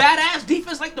has a badass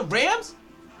defense like the Rams,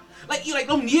 like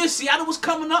them years Seattle was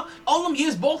coming up, all them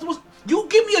years Baltimore was. You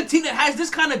give me a team that has this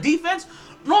kind of defense.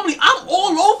 Normally I'm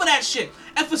all over that shit.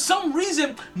 And for some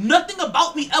reason, nothing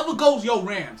about me ever goes, yo,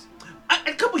 Rams.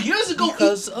 A couple years ago,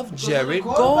 because of Jared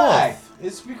Goff.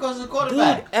 It's because of the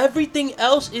quarterback. Dude, everything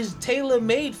else is tailor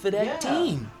made for that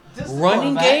team.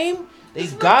 Running game, they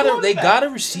got a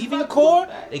receiving core.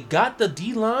 They got the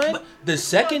D line, the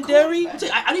secondary. I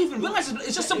didn't even realize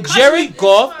it's just some. Jared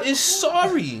Goff is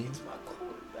sorry.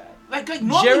 Like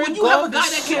normally Jared when you Goff have a guy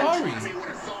that can,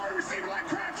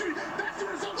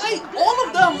 like all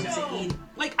of them,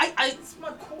 like it's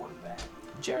my quarterback.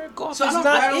 Jared Goff so is not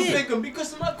I don't it. pick him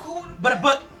because of my quarterback.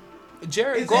 But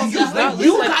Jared Goff you is not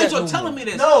you like guys that are telling me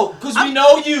this. No, because we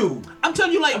know you. I'm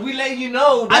telling you, like we let you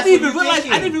know. I didn't even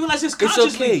realize this It's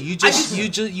consciously. okay.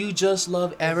 You just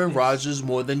love Aaron Rodgers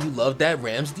more than you love that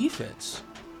Rams defense.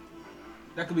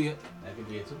 That could be it. That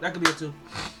could be it too.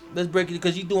 Let's break it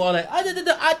because you do all that.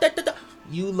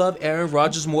 You love Aaron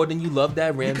Rodgers more than you love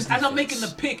that Rams Because defense. as I'm making the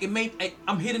pick,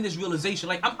 I'm hitting this realization.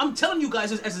 Like I'm telling you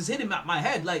guys as it's hitting my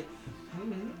head. Like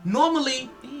normally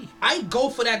I go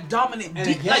for that dominant.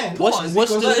 Again, what's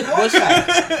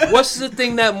the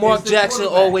thing that Mark Jackson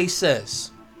always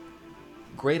says?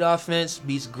 Great offense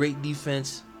beats great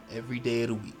defense every day of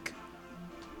the week.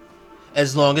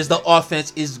 As long as the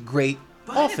offense is great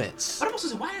offense. But I'm supposed to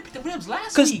say, why did I pick the Rams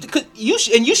last week? Because you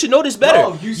should know this better.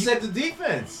 No, you said the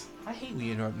defense. I hate when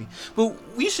you interrupt me. But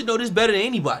you should know this better than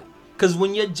anybody. Because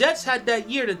when your Jets had that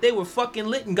year that they were fucking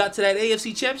lit and got to that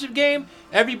AFC Championship game,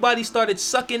 everybody started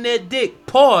sucking their dick,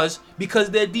 because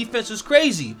their defense was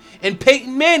crazy. And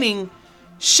Peyton Manning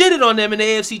shitted on them in the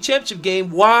AFC Championship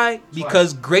game. Why?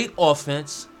 Because great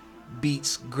offense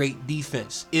beats great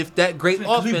defense. If that great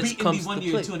offense comes to play. 1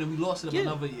 year too, and then we lost to them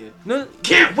another year. No,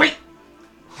 can't wait.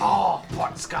 Oh,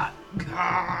 Martin Scott. He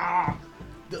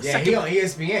on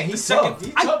ESPN. He's tough.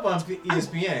 He's tough on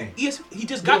ESPN. He just he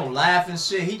got don't laugh and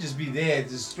shit. He just be there,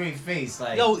 just straight face.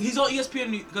 Like yo, he's on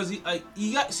ESPN because you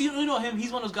know him.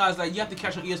 He's one of those guys like you have to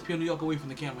catch on ESPN New York away from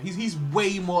the camera. He's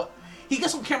way more. He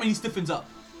gets on camera and he stiffens up.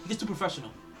 He gets too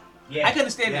professional. Yeah, I can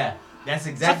understand that. That's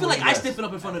exactly. So I feel like I stiffen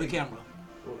up in front of the camera.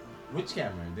 Which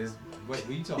camera? What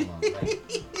are you talking about?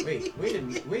 Like, wait a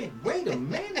minute. Wait a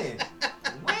minute.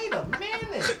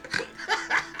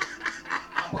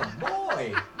 I'm a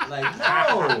boy. Like,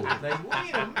 no. Like,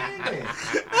 wait a minute.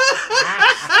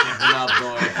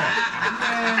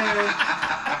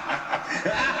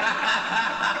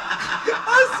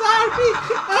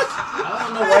 I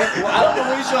don't know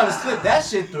where he's trying to slip that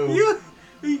shit through.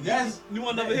 You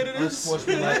want another hit of this?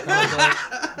 Unsportsmanlike conduct.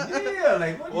 Yeah,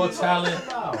 like what Or are you talent.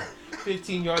 talking about?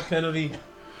 15-yard penalty.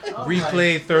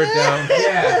 Replay, third down.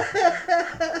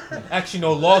 Yeah. Actually,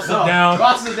 no, lost it down.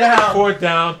 Lost it down. Fourth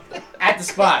down. At the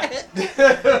spot.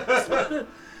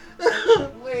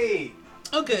 Wait.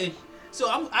 Okay,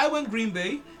 so I went Green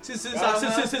Bay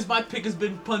since my pick has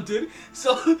been punted.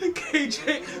 So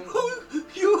KJ,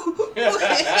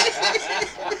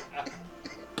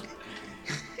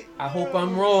 I hope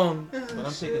I'm wrong, but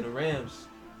I'm taking the Rams.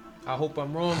 I hope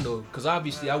I'm wrong though, because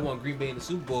obviously I want Green Bay in the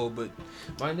Super Bowl, but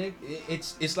my nigga,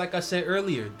 it's like I said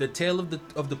earlier, the tail of the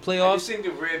playoffs. Have you seen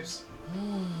the ribs?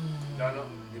 No,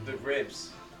 the ribs.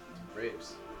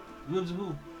 Ribs of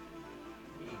who?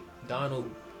 Donald,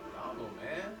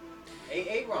 man.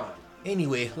 Aaron.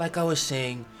 Anyway, like I was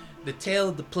saying, the tail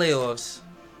of the playoffs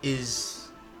is.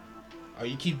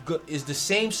 Is the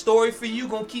same story for you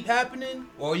gonna keep happening,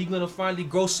 or are you gonna finally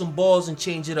grow some balls and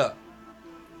change it up?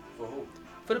 For who?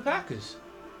 For the Packers.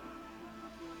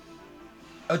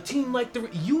 A team like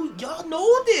y'all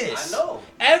know this. I know.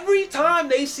 Every time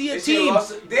they see a team,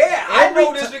 I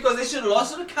know this because they should have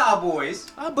lost to the Cowboys.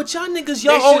 But y'all niggas,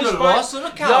 Y'all always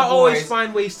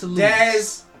find ways to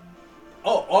lose.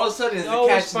 All of a sudden it's a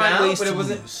catch now, but it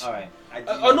wasn't. All right.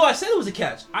 No, I said it was a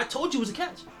catch. I told you it was a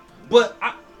catch. But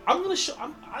I'm gonna show.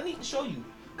 I need to show you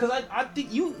because I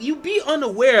think you be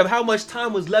unaware of how much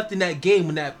time was left in that game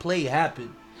when that play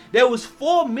happened. There was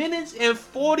 4 minutes and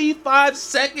 45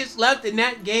 seconds left in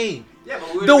that game. Yeah,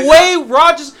 but the way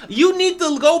Rodgers, you need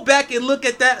to go back and look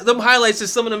at them highlights and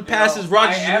some of them passes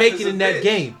Rodgers is making in that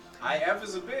game. IF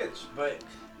is a bitch, but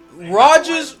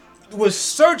Rodgers was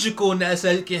surgical in that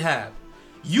second half.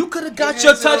 You could have got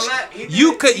your touch.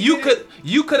 You could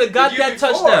have got that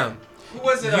touchdown. Who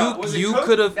was it? You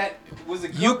could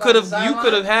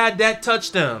have had that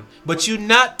touchdown, but you're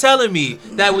not telling me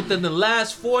that within the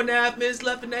last 4.5 minutes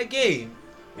left in that game,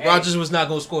 Rodgers was not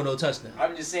gonna score no touchdown.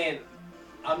 I'm just saying,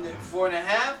 I'm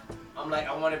 4.5. I'm like,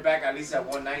 I want it back at least at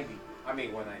 190. I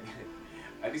mean 190,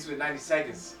 at least with 90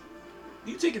 seconds.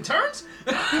 You taking turns?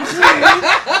 Like,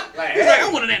 I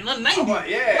wanted that 190. You know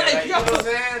what I'm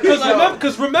saying?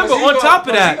 Because remember, on top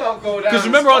of that,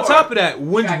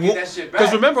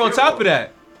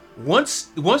 once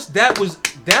that was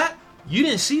that, you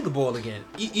didn't see the ball again,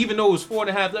 even though it was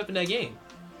 4.5 left in that game.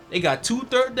 They got 2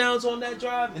 third downs on that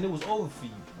drive, and it was over for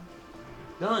you.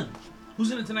 Done. Who's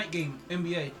in the tonight game?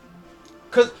 NBA.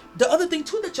 Because the other thing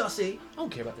too that y'all say, I don't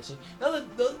care about this shit. The other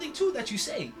thing too that you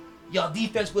say, y'all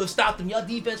defense would have stopped them. Y'all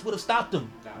defense would have stopped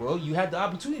them. Well, you had the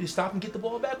opportunity to stop and get the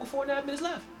ball back with 4.5 minutes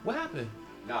left. What happened?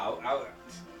 No,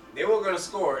 they were gonna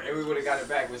score, and we would have got it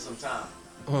back with some time.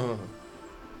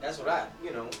 That's what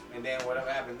and then whatever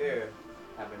happened there,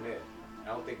 happened there. I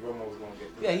don't think Romo was gonna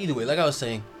get through. Yeah, either way, like I was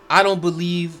saying, I don't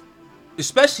believe,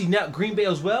 especially now Green Bay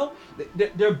as well,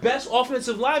 their best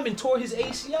offensive lineman tore his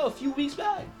ACL a few weeks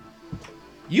back.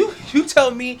 You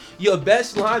tell me your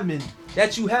best lineman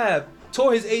that you have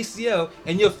tore his ACL,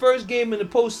 and your first game in the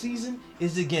postseason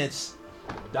is against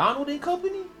Donald and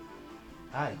company?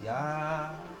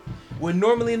 When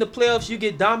normally in the playoffs you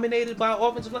get dominated by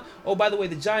offensive line. Oh, by the way,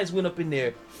 the Giants went up in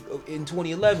there in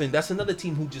 2011. That's another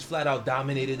team who just flat out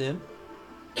dominated them.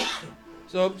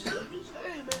 So I'm just saying,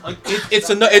 man.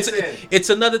 It's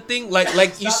another thing like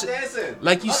you said.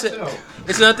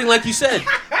 It's another thing like you said.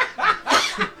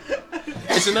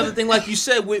 It's another thing like you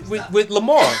said with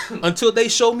Lamar. Until they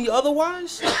show me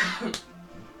otherwise,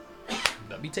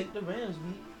 let me take the Rams,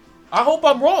 man. I hope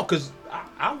I'm wrong, because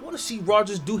I want to see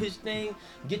Rodgers do his thing,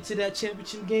 get to that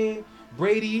championship game,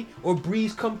 Brady or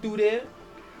Breeze come through there.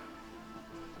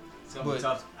 It's gonna be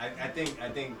tough. I think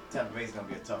Tampa Bay's gonna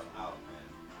be a tough out,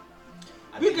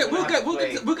 man.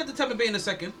 We'll get to Tampa Bay in a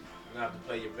second. You're gonna have to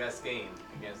play your best game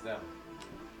against them.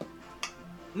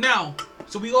 Now,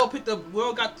 so we all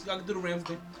got to do the Rams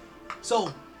thing.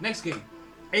 So next game,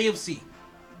 AFC.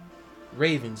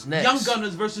 Ravens next. Young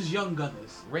Gunners versus Young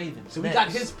Gunners. Ravens. So we got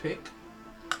his pick.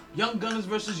 Young Gunners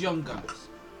versus Young Gunners.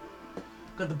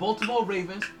 Got the Baltimore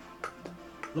Ravens.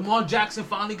 Lamar Jackson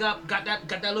finally got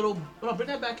that little. Oh, bring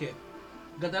that back here.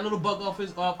 Got that little bug off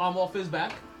his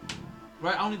back.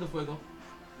 Right, I don't need the fuego.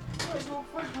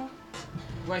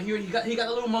 Right here, he got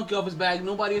a little monkey off his bag.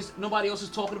 Nobody else is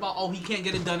talking about. Oh, he can't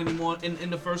get it done anymore in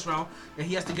the first round, and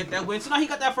he has to get that win. So now he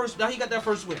got that first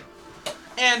win.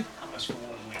 And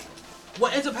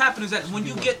what ends up happening is that when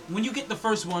you get the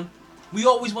first one, we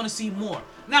always want to see more.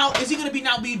 Now, is he going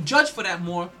to be judged for that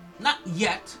more? Not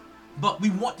yet, but we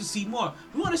want to see more.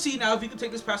 We want to see now if he can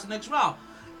take this past the next round.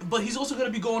 But he's also going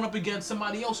to be going up against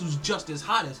somebody else who's just as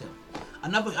hot as him.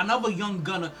 another young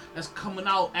gunner that's coming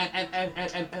out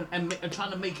and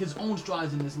trying to make his own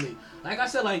strides in this league. Like I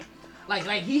said, like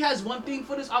he has one theme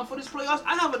for this playoffs.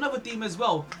 I have another theme as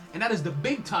well, and that is the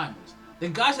big timers, the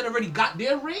guys that already got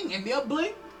their ring and their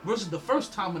bling versus the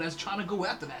first timer that's trying to go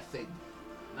after that thing.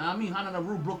 Now I mean,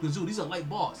 Hananaru, Brooklyn Zoo, these are light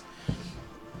bars.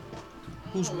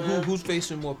 Who's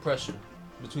facing more pressure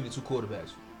between the two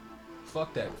quarterbacks?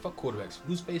 Fuck that. Fuck quarterbacks.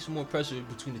 Who's facing more pressure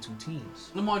between the two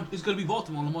teams? Lamar, it's gonna be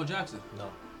Baltimore. Lamar Jackson. No.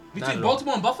 Between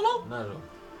Baltimore and Buffalo? Not at all.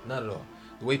 Not at all.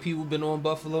 The way people been on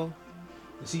Buffalo,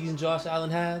 the season Josh Allen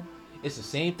had, it's the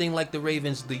same thing like the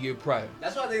Ravens the year prior.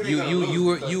 That's why they you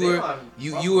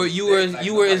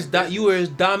were as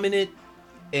dominant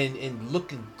and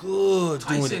looking good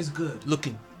doing Tyson's it. good.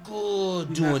 Looking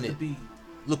good doing it.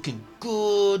 Looking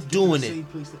good doing it.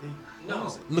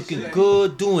 Looking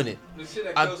good doing it.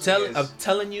 I'm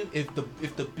telling you, if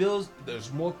the Bills,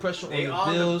 there's more pressure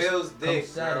on the Bills.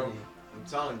 Dick, bro. I'm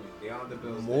telling you, they on the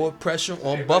Bills. More pressure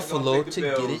on Buffalo to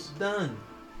get it done.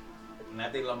 And I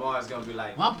think Lamar is gonna be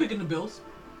like. Well, I'm picking the Bills.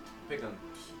 Pick them.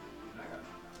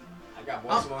 I got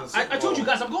Baltimore. I told you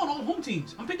guys, I'm going all home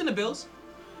teams. I'm picking the Bills.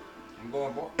 I'm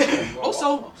going Baltimore.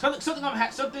 Also,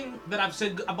 something that I've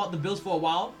said about the Bills for a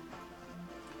while.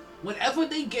 Whenever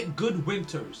they get good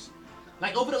winters,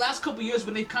 like over the last couple years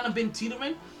when they've kind of been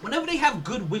teetering, whenever they have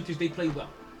good winters, they play well.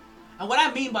 And what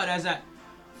I mean by that is that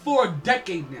for a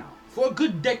decade now, for a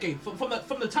good decade, from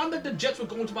the time that the Jets were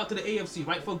going to the AFC,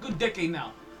 right, for a good decade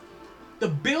now, the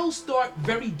Bills start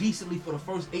very decently for the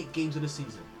first 8 games of the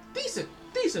season. Decent.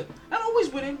 Not always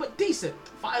winning, but decent.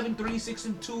 5-3,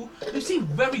 6-2. We've seen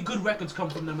very good records come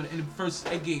from them in the first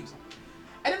 8 games.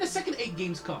 And then the second 8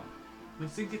 games come. When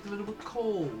things get a little bit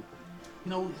cold,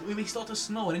 when they start to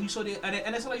snow, and then you saw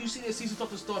and that's how you see their season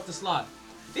start to slide.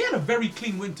 They had a very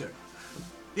clean winter.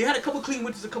 They had a couple clean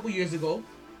winters a couple years ago,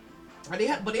 but they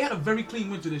had a very clean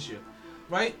winter this year,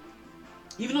 right?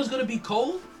 Even though it's gonna be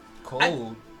cold.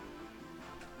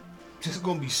 Just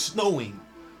gonna be snowing.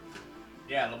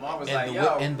 Yeah, Lamar was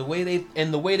and the way they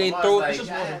throw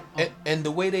it, and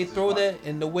the way they throw that,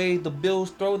 and the way the Bills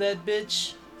throw that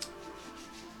bitch.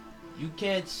 You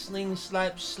can't sling,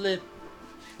 slap, slip,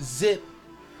 zip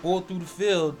all through the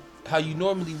field how you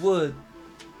normally would.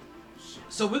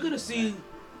 So we're gonna see,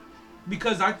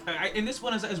 because I and this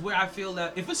one is where I feel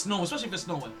that if it's snowing, especially if it's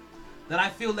snowing, that I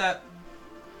feel that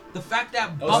the fact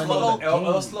that Buffalo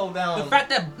it'll slow down. The fact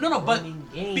that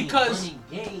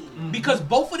because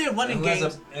both of their running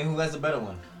games and who has a better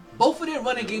one? Both of their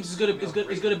running games is gonna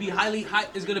be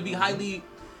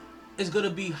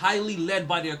highly led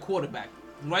by their quarterback,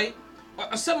 right?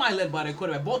 Or semi-led by their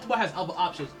quarterback. Baltimore has other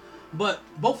options, but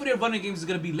both of their running games is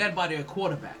going to be led by their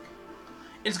quarterback.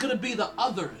 It's going to be the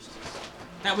others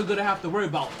that we're going to have to worry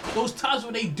about. Those times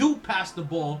when they do pass the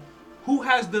ball, who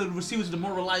has the receivers with the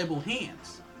more reliable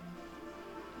hands?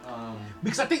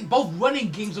 Because I think both running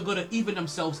games are going to even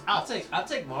themselves out. I'll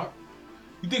take Mark.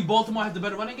 You think Baltimore has the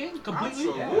better running game? Completely?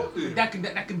 Absolutely.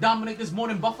 Yeah. That can dominate this more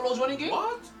than Buffalo's running game?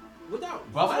 What?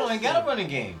 Buffalo ain't got a running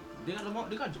game. They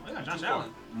got Josh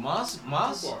Allen. Moss?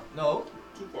 No.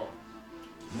 Too far.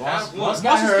 Moss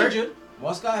got hurt. Injured.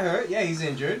 Moss got hurt. Yeah, he's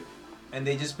injured. And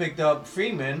they just picked up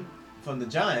Freeman from the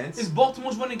Giants. Is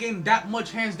Baltimore's running game that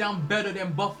much hands down better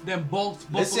than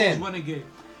Buffalo's running game?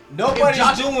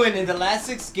 Nobody's doing in the last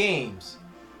 6 games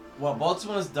what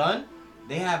Baltimore's done.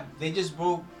 They just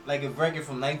broke like a record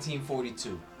from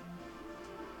 1942.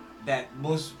 That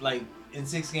most in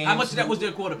 6 games. How much of that was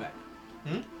their quarterback?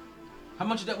 How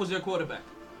much of that was their quarterback?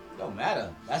 Don't matter.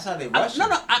 That's how they rush.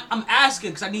 I'm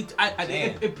asking because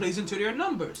it plays into their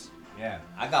numbers. Yeah,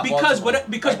 I got because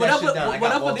Baltimore.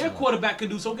 whatever their quarterback can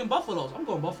do, so can Buffalo's. I'm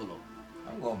going Buffalo.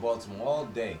 I'm going Baltimore all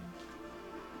day.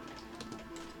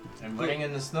 And running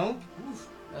in the snow,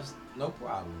 that's no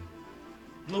problem.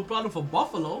 No problem for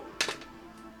Buffalo.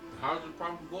 How's the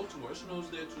problem for Baltimore? It snows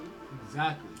there too.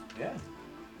 Exactly. Yeah.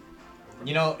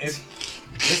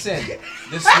 Listen,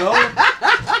 the snow.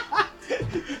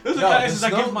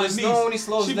 The snow only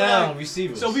slows down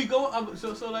receivers. So we go.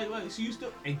 So you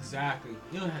still exactly.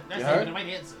 That's not even the right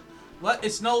answer. What?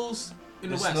 It snows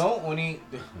in the west. Snow only.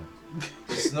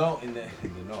 The snow in the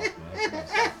north, man.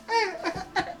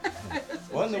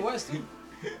 Well, in the west.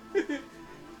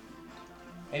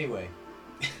 Anyway.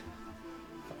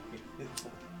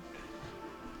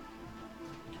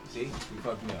 See, you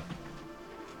fucked me up.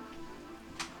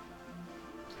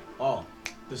 Oh,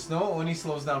 the snow only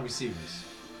slows down receivers.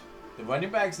 The running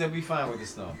backs, they'll be fine with the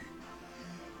snow.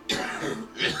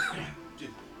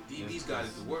 DB's got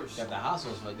it the worst. Got the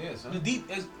households right there, son. The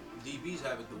DBs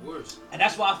have it the worst. And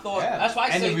that's why I thought. Yeah. That's why I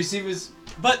said. And the receivers,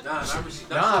 But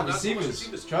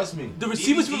receivers. Trust me. The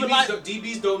receivers with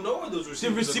DBs don't know where those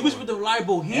receivers. The receivers with the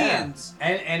reliable hands. Yeah.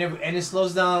 And it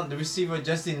slows down the receiver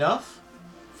just enough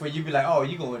for you to be like, oh,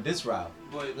 you going this route.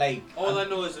 But like all I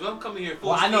know is if I'm coming here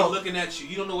full speed looking at you,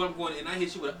 you don't know where I'm going, and I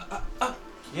hit you with a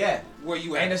yeah. Where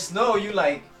you at? And the snow, you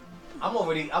like, I'm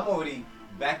already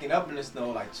backing up in the snow,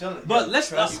 like chilling. But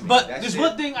there's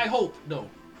one thing I hope though,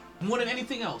 more than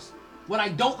anything else. What I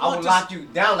don't want I will lock you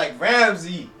down like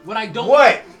Ramsey. What I don't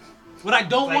like,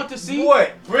 want to see.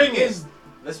 What? Bring it.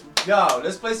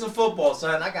 Let's play some football,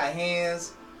 son. I got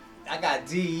hands. I got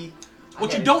D.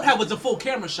 What you don't have was a full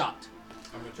camera shot.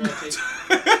 I'm gonna try to take.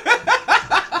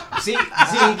 See,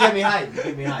 he get me hype. He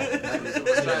get me hype.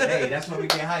 Hey, that's when we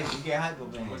get hype. We get hype,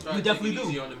 man. We definitely do.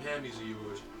 Easy on them hammies of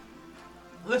yours.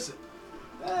 Listen,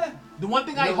 the one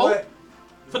thing I hope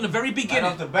from the very beginning.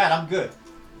 Right off the bat, I'm good.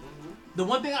 The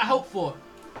one thing I hope for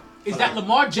is that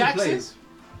Lamar Jackson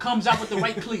comes out with the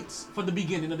right cleats from the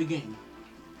beginning of the game.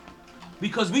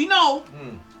 Because we know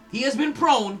he has been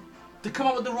prone to come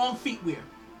out with the wrong feet wear.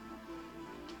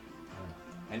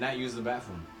 And not use the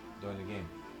bathroom during the game.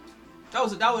 That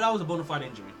was a bona fide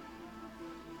injury.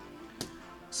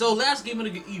 So last game of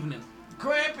the evening.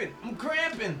 I'm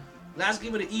cramping. Last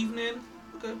game of the evening.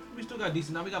 Okay, we still got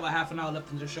decent. Now we got about half an hour left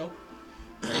in the show.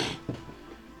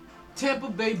 Tampa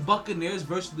Bay Buccaneers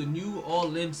versus the New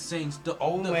Orleans Saints. The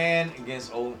old man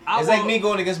against old. It's like me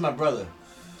going against my brother.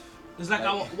 It's like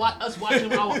us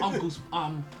watching our uncles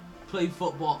play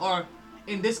football, or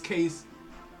in this case,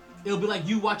 it'll be like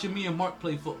you watching me and Mark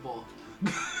play football.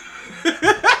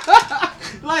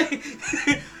 Like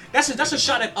that's a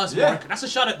shot at us, Mark. That's a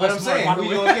shot at us. But I'm saying, Mark,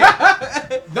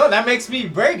 no, that makes me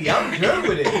Brady. I'm good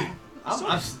with it.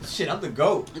 I'm the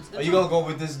GOAT. Are you gonna go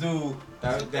with this dude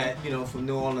that from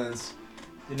New Orleans?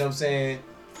 You know what I'm saying?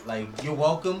 Like, you're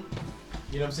welcome.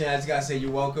 You know what I'm saying? I just gotta say you're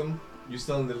welcome. You're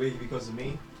still in the league because of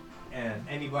me. And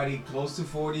anybody close to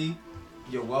 40,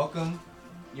 you're welcome.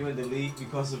 You're in the league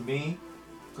because of me.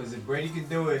 Because if Brady can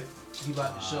do it, he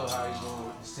about to show how he's going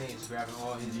with the Saints, grabbing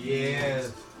all his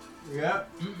Yep.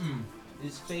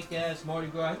 This fake ass Mardi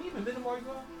Gras. Have you even been to Mardi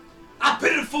Gras? I've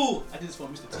been a fool. I did this for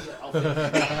Mr. T.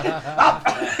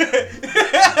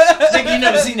 Nigga, you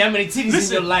never seen that many titties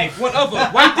in your life. Whatever.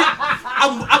 Right there.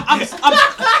 I'm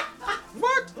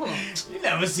what? You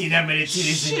never seen that many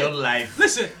titties in your life.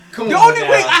 Listen, the only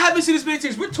way I haven't seen this many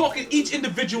titties, we're talking each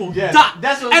individual dot.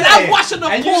 That's what and I'm watching the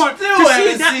porn to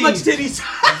see that much titties.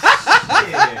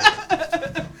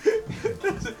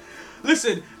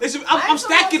 Listen, I'm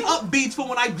stacking up beats for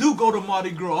when I do go to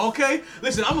Mardi Gras, okay?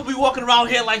 Listen, I'm gonna be walking around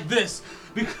here like this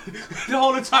the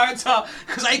whole entire time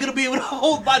because I ain't gonna be able to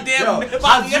hold my damn body.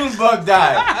 My Junebug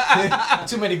died.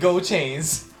 Too many gold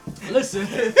chains. Listen,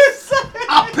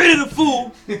 I pity the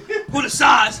fool who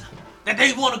decides that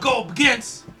they want to go up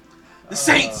against the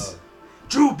Saints,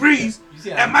 Drew Brees,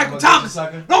 and Michael Thomas.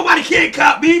 Nobody can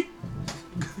cop me.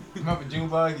 Remember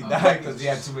Junebug? He died because he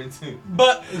had too many too.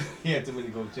 But he had too many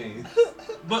gold chains.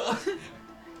 But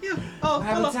what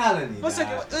happened to talent? 1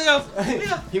 second.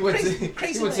 He went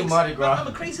to Mardi Gras. I'm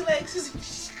a crazy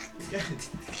legs. I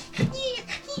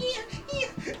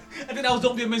think that was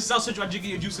Don't Be a Mrs. South Central. I jiggy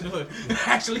your juice in the hood.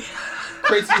 Actually,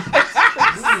 crazy legs.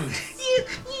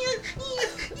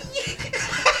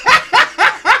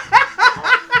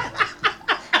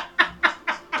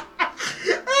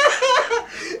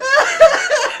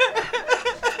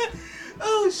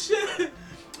 Oh shit!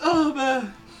 Oh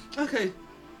man. Okay.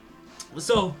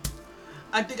 So,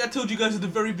 I think I told you guys at the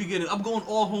very beginning. I'm going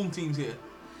all home teams here.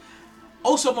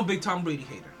 Also, I'm a big Tom Brady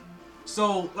hater.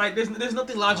 So, like, there's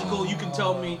nothing logical you can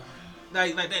tell me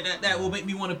that will make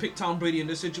me want to pick Tom Brady in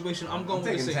this situation. I'm going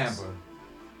with the Saints. Tampa.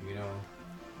 You know,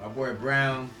 my boy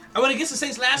Brown. I went against the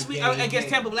Saints last week. I against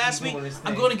Tampa last week.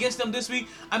 I'm going against them this week.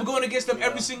 I'm going against them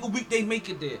every single week they make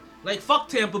it there. Like, fuck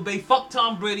Tampa Bay, fuck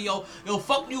Tom Brady, yo,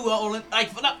 fuck New Orleans,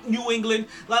 not New England,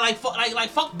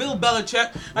 fuck Bill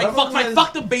Belichick,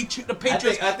 fuck the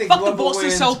Patriots, fuck the Boston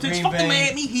Celtics, fuck the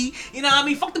Miami Heat, you know what I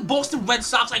mean? Fuck the Boston Red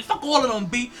Sox, fuck all of them,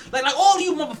 B. Like all of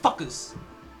you motherfuckers.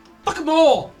 Fuck them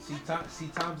all. See,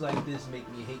 times like this make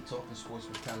me hate talking sports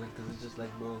with talent because it's just like,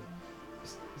 bro.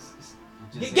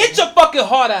 Get your fucking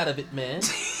heart out of it, man.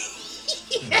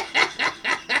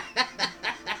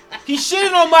 He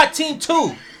shitting on my team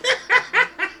too.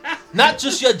 Not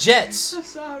just your Jets. I'm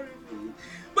sorry, man.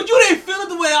 But you didn't feel it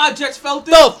the way our Jets felt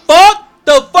it.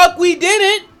 The fuck we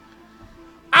didn't.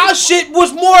 Our shit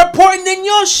was more important than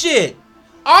your shit.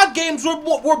 Our games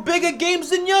were bigger games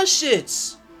than your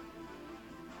shits.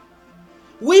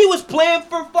 We was playing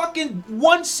for fucking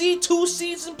 1 seed, 2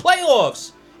 seeds in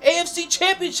playoffs. AFC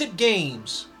championship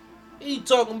games. He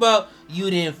talking about you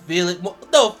didn't feel it.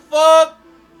 What the fuck?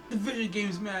 Division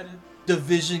games matter.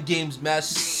 Division games matter.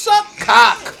 Suck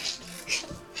cock.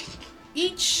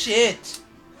 Eat shit.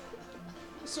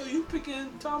 So you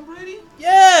picking Tom Brady?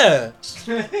 Yeah.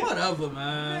 Whatever,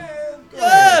 man.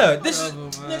 Yeah. This is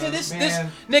Whatever,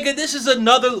 nigga. This is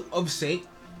another of say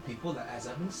people. As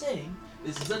I've been saying,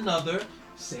 this is another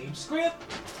same script,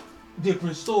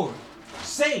 different story.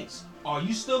 Saints. Are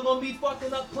you still gonna be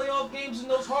fucking up playoff games in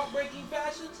those heartbreaking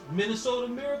fashions? Minnesota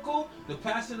Miracle, the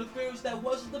pass interference that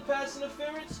wasn't the pass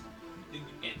interference.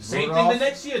 Same thing the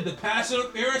next year, the pass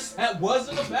interference that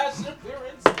wasn't a pass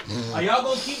interference. Are y'all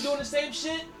gonna keep doing the same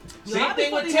shit? Same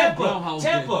thing with Tampa.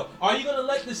 Tampa, are you gonna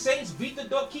let the Saints beat the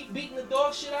dog, keep beating the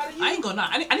dog shit out of you? I ain't gonna.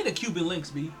 I need a Cuban links,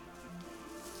 B.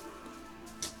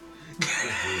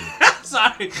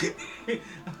 Sorry.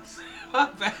 My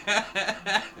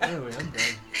bad. Anyway, I'm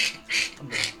done.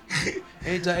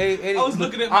 Anytime, I was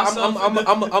looking at myself.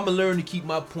 I'm gonna learn to keep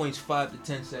my points 5 to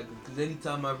 10 seconds. Because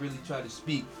anytime I really try to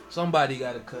speak, somebody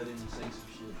gotta cut in and say some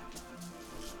shit.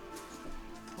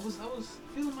 I was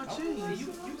feeling my change.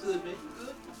 You good, man. You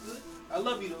good. I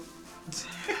love you though.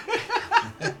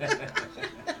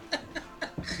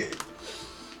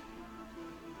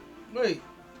 Wait.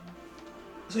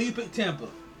 So you picked Tampa.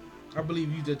 I believe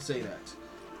you did say that.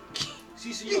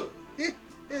 CCU.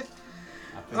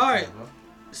 Alright.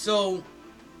 So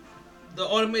the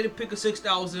automated pick of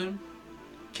 6,000,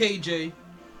 KJ,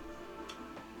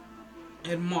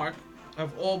 and Mark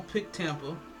have all picked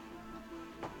Tampa.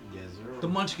 Yes, sir. The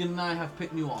Munchkin and I have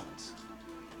picked New Orleans.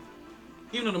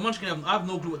 Even though the Munchkin, I have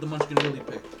no clue what the Munchkin really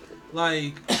picked.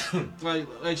 Like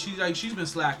she's been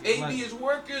slacking. AB is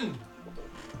working.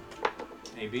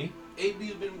 AB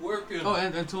has been working. Oh,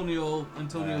 and Antonio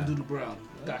Doodle Brown.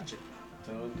 Gotcha.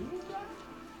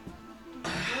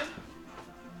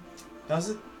 Does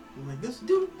it? Like this?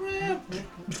 Doodle Brown.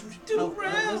 Doodle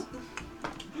Brown.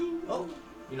 Oh,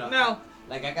 you know. Now,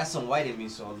 like I got some white in me,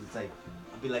 so it's like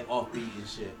I'll be like offbeat and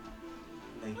shit.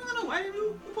 Like, I don't know why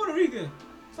you Puerto Rican.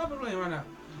 Stop playing right now.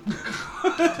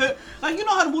 Like, you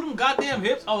know how to move them goddamn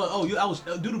hips? I was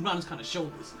Doodle Brown is kind of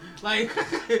shoulders. Like,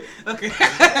 okay,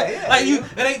 yeah, like you,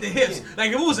 it ain't the hips.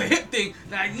 Like if it was a hip thing,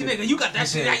 like you nigga, you got that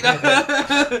shit right now.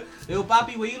 Yo,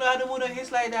 Poppy, well, you know how to move the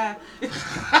hips like that.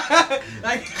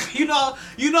 Like you know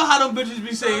how them bitches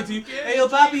be saying to you, hey, yo,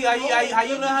 Poppy, how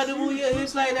you know how to move your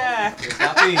hips like that? Yo,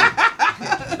 Poppy,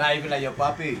 not even like yo,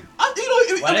 Poppy. Why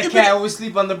the cat always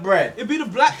sleep on the bread? It be the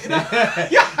black.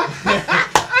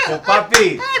 Yo,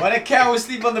 Papi, why the cat always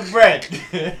sleep on the bread?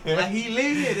 Like he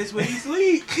lay here, that's where he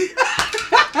sleep. You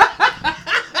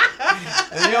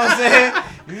know what I'm saying?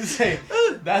 You say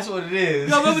that's what it is.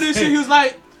 Yo, remember this shit? He was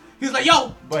like,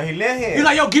 yo. But he live here. He's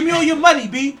like, yo, give me all your money,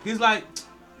 B. He's like,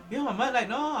 yo, my money. Like,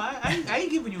 no, I ain't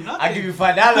giving you nothing. I give you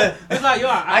 $5. He's like, yo,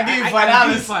 I give you $5. I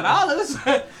give you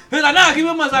 $5. He's like, nah, give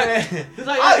me money. He's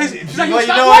like, you you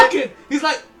stop walking. He's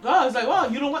like, oh, he's like, well,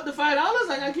 you don't want the $5?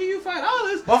 Like, I give you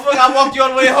 $5. Motherfucker, I walked you all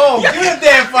the way home. Give me the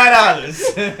damn $5.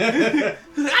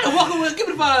 He's like, I don't walk away. Give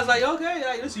me the $5. I was like, okay,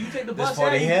 like, listen, you take the bus. This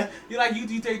 40 here? You like,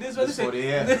 you take this. This 40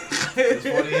 here. This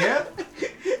 40 here?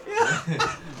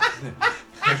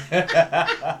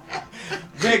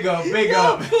 Big up. Big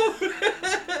up.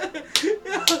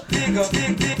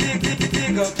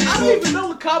 I don't even know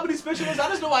what comedy special is. I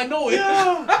just know I know it.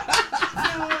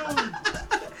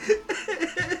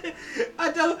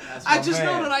 I just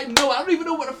know that I know it. I don't even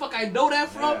know where the fuck I know that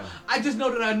from. Yeah. I just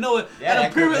know that I know it. Yeah,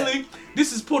 and apparently,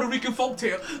 this is Puerto Rican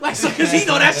folktale. Like, so, cause he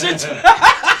know that shit.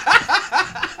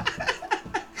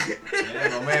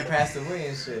 Yeah, my man passed away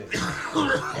and shit.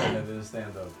 I didn't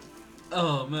stand up.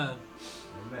 Oh man.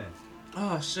 Oh man.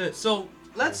 Oh shit. So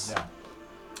let's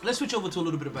switch over to a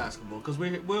little bit of basketball because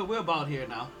we're about here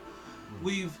now.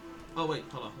 We've hold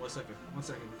on 1 second.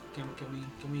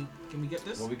 Can we get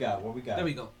this? What we got? There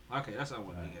we go. Okay, that's not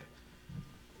what we get.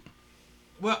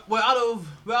 We're out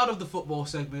of the football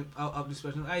segment of this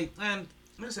special. And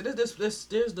like I said, there's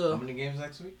the how many games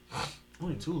next week?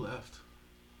 Only 2 left.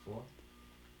 4?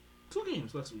 2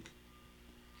 games next week.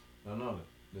 No,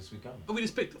 this week coming. Oh, we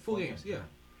just picked 4 games. Yeah.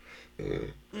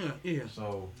 Yeah.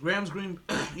 So Rams,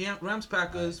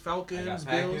 Packers, Falcons, I got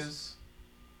Packers. Bills.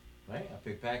 Right, I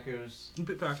picked Packers. You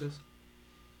picked Packers.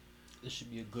 This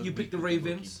should be a good. You picked the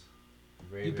Ravens.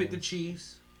 You picked the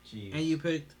Chiefs. And you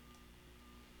picked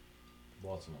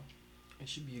Baltimore. It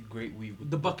should be a great week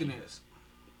with the Buccaneers.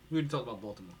 We already talked about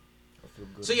Baltimore. I feel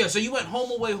good. So you went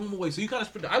home away. So you kind of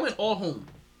split. I went all home.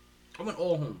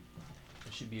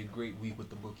 It should be a great week with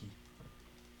the bookie.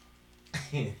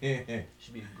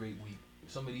 Should be a great week.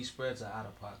 Some of these spreads are out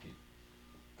of pocket.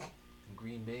 In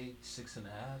Green Bay, 6.5.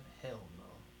 Hell no.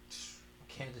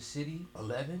 Kansas City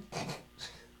 11.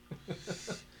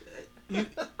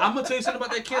 I'm gonna tell you something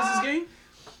about that Kansas game.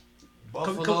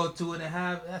 Buffalo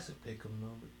 2.5. That's a pick 'em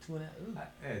number. 2.5.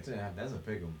 Yeah, 2.5. That's a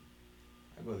pick 'em.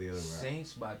 I go the other way.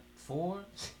 Saints by 4.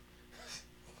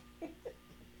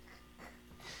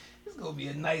 It's gonna be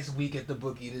a nice week at the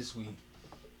bookie this week.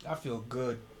 I feel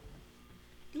good.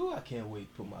 Ooh, I can't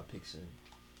wait to put my picks in.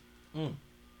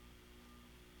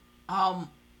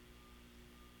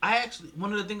 I actually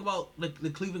wanted to think about like the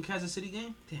Cleveland Kansas City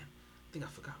game. Damn, I think I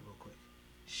forgot real quick.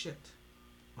 Shit,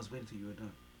 I was waiting till you were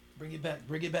done. Bring it back.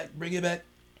 Bring it back. Bring it back.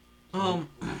 Who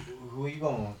are you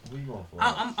going? Who are you going for?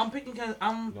 I'm picking Kansas.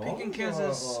 Picking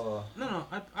Kansas. No.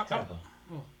 Tampa.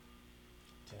 Oh.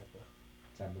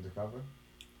 Tampa to cover.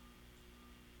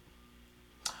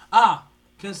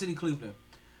 Kansas City Cleveland.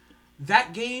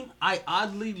 That game, I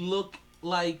oddly look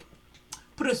like.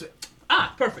 Put it this way.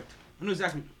 Perfect. I know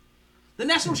exactly. The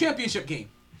national championship game.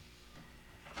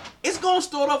 It's gonna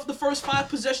start off the first 5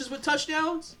 possessions with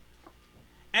touchdowns,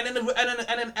 and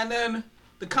then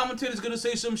the commentator's gonna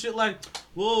say some shit like,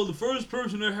 "Well, the first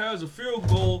person that has a field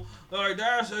goal, like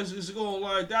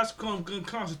that's gonna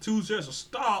constitute as a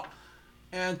stop,"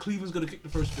 and Cleveland's gonna kick the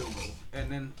first field goal,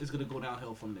 and then it's gonna go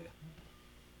downhill from there.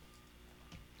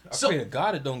 I pray to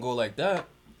God it don't go like that.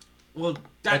 Well,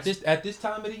 at this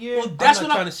time of the year, I'm not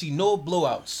trying to see no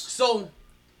blowouts. So,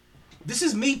 this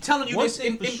is me telling you this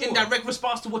in direct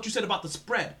response to what you said about the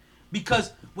spread,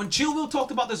 because when Chillville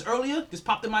talked about this earlier, this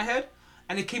popped in my head,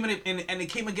 and it came and it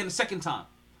came again the second time.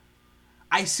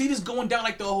 I see this going down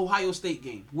like the Ohio State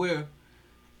game, where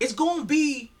it's going to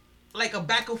be like a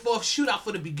back and forth shootout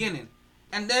for the beginning,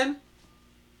 and then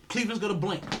Cleveland's gonna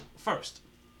blink first.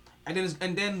 And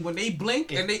then when they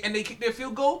blink and they kick their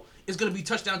field goal, it's gonna be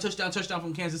touchdown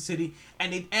from Kansas City.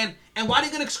 And why they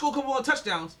gonna score a couple more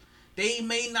touchdowns? They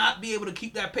may not be able to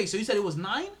keep that pace. So you said it was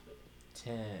 9?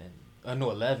 10.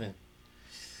 No, 11.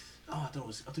 Oh, I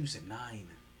thought you said 9.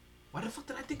 Why the fuck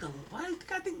did I think? Why did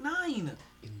I think 9?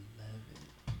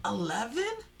 11?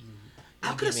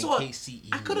 I could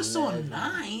have saw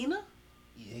 9.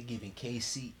 They're giving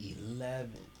KC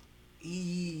 11.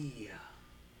 Yeah.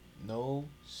 No,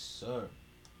 sir.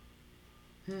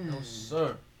 No,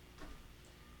 sir.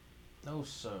 No,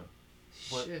 sir.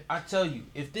 But Shit. I tell you,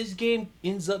 if this game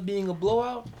ends up being a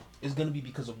blowout, it's going to be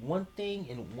because of one thing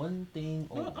and one thing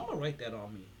only. I'm going to write that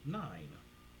on me. 9.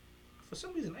 For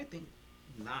some reason, I think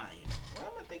 9. Why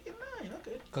am I thinking 9?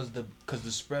 Okay. Because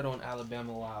the spread on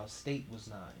Alabama Ohio State was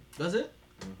 9. Does it?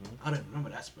 Mm-hmm. I don't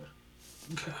remember that spread.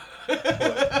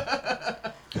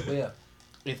 But yeah.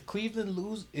 If Cleveland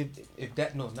lose, if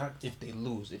they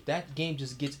lose, if that game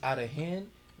just gets out of hand,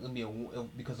 it's gonna be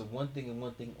because of one thing and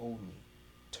one thing only: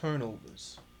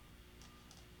 turnovers.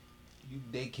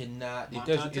 They cannot.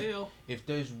 If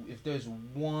there's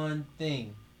one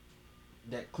thing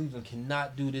that Cleveland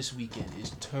cannot do this weekend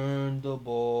is turn the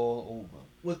ball over.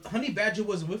 Well, Honey Badger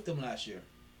wasn't with them last year.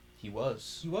 He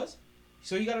was. He was.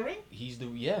 So he got a ring? He's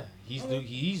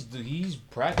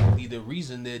practically the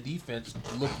reason their defense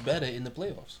looked better in the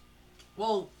playoffs.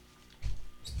 Well,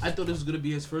 I thought this was gonna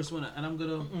be his first one, and I'm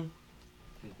gonna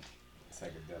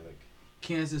psychedelic.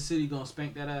 Kansas City gonna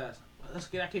spank that ass. Let's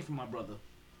get that came from my brother.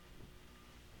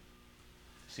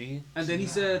 See? And then he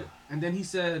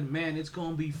said, man, it's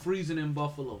gonna be freezing in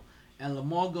Buffalo, and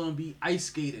Lamar gonna be ice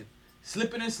skating,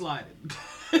 slipping and sliding.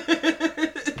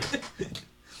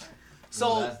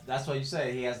 So that's why you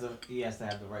say he has to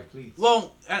have the right cleats.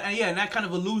 Well, and that kind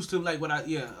of alludes to like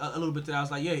a little bit that I was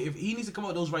like, if he needs to come out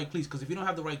with those right cleats, because if you don't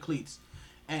have the right cleats,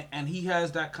 and he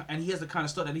has the kind of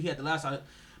stuff that he had the last time,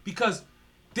 because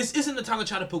this isn't the time to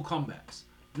try to pull comebacks.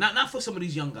 Not for some of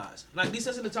these young guys. Like this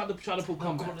isn't the time to try to pull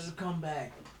comebacks. I'm going to the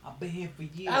comeback. I've been here for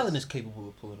years. Allen is capable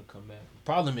of pulling a comeback.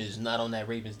 Problem is not on that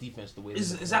Ravens defense the way.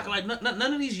 Exactly. Like none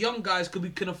of these young guys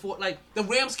can afford. Like the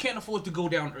Rams can't afford to go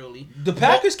down early. The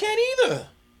Packers can't either.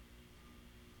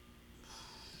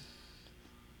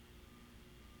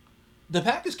 The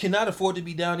Packers cannot afford to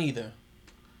be down either.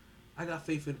 I got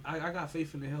faith in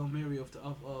the Hail Mary of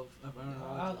Aaron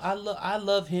Rodgers. I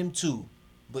love him too,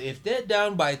 but if they're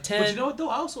down by 10, but you know what though?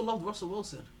 I also love Russell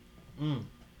Wilson.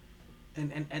 And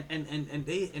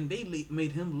they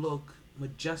made him look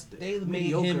majestic. They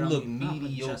made him look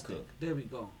mediocre. There we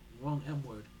go. Wrong M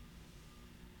word.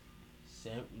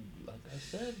 Like I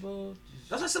said, bro.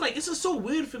 That's what I said. Like, this is so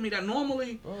weird for me that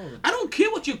normally, I don't care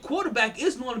what your quarterback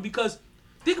is normally, because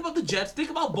think about the Jets, think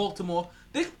about Baltimore,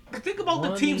 think about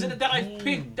the teams that I've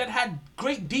picked that had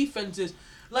great defenses.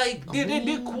 Like, their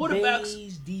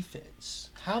quarterbacks. Defense.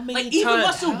 How many like, times? even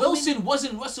Russell Wilson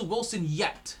wasn't Russell Wilson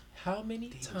yet. How many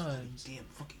times? Damn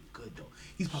fucking good. good though.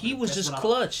 He's he was just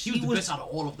clutch. He was the best out of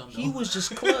all of them. Though. He was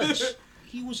just clutch.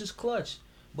 He was just clutch.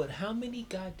 But how many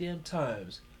goddamn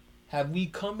times have we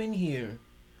come in here,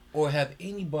 or have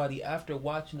anybody after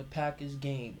watching the Packers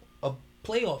game, a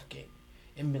playoff game,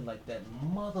 and been like, that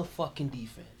motherfucking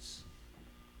defense?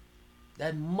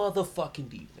 That motherfucking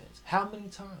defense. How many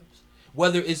times?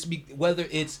 Whether it's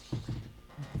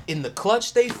in the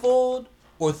clutch they fold,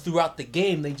 or throughout the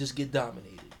game they just get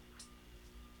dominated.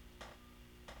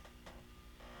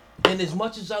 And as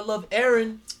much as I love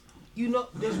Aaron, you know,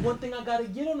 there's one thing I gotta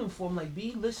get on him for. I'm like,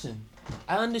 B, listen,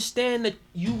 I understand that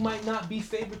you might not be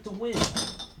favored to win,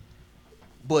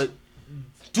 but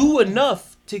do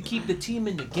enough to keep the team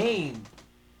in the game.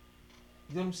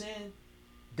 You know what I'm saying?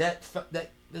 That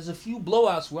there's a few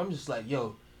blowouts where I'm just like,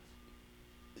 yo,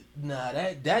 nah,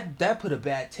 that put a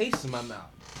bad taste in my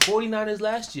mouth. 49ers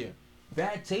last year,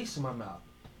 bad taste in my mouth.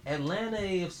 Atlanta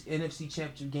NFC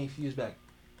Championship game a few years back,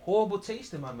 horrible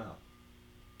taste in my mouth.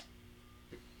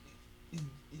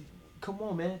 Come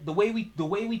on, man. The way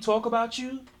we talk about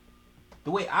you, the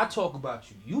way I talk about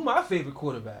you my favorite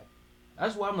quarterback.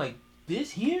 That's why I'm like,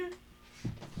 this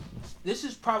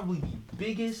is probably the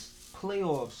biggest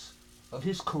playoffs of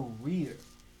his career.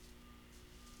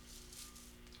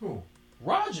 Who?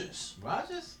 Rodgers.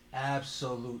 Rodgers?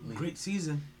 Absolutely. Great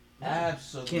season.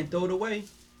 Absolutely. Can't throw it away.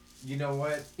 You know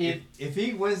what? If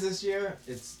he wins this year,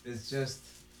 it's just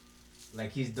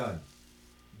like he's done.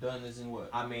 Done as in what?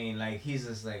 I mean, like, he's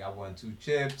just like, I won 2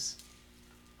 chips.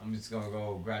 I'm just gonna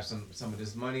go grab some of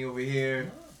this money over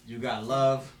here. You got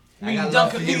love. I got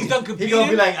love for you. He's done competing? He gonna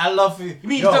be like, I love for you. You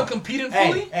mean he's done competing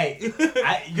fully? Hey,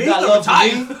 you got love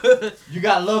for me. You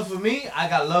got love for me. I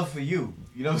got love for you.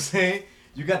 You know what I'm saying?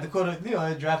 You got the quarter. You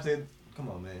know, they drafted. Come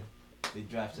on, man. They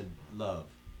drafted Love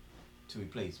to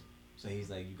replace him. So he's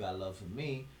like, you got love for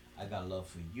me. I got love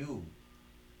for you.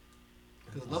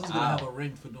 Because Love's gonna have a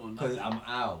ring for doing that. Because I'm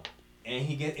out, and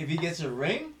if he gets a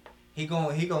ring, he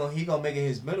gonna make it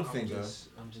his middle finger.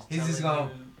 He's just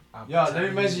gonna. Yo, let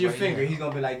me measure your finger. He's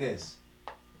gonna be like this.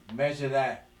 Measure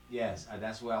that. Yes,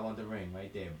 that's where I want the ring.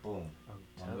 Right there. Boom.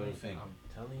 My middle finger. I'm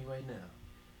telling you right now,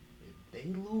 if they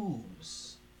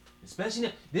lose, especially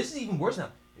now, this is even worse now.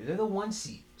 They're the 1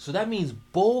 seed, so that means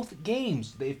both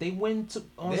games. If they win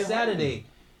on Saturday,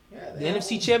 the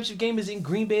NFC Championship game is in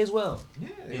Green Bay as well. Yeah,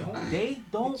 if they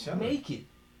don't make it,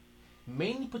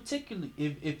 mainly particularly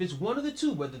if it's one of the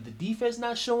two, whether the defense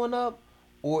not showing up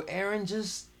or Aaron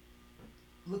just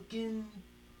looking,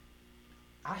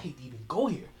 I hate to even go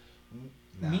here,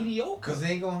 mediocre. Because it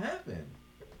ain't gonna happen.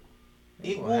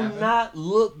 It will not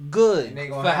look good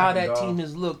for how that team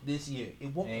has looked this year.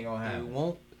 It won't. Ain't gonna happen. It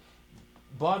won't.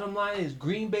 Bottom line is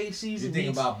Green Bay season. You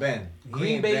think about Ben.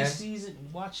 Green Bay season.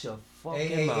 Watch your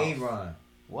fucking mouth. Ron.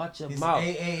 Watch your mouth.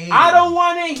 I don't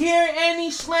want to hear any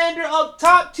slander of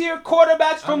top tier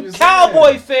quarterbacks from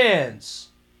Cowboy fans.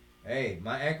 Hey,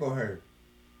 my ankle hurt.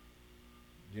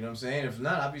 You know what I'm saying? If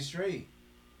not, I'll be straight.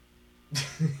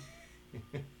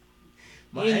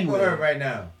 My ankle hurt right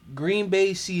now. Green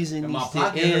Bay season and needs my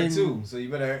pocket to end. hurt too. So you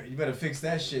better fix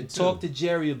that shit too. Talk to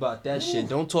Jerry about that shit.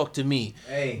 Don't talk to me.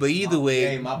 Hey, but either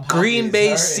way, Green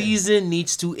Bay season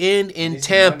needs to end in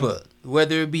Tampa.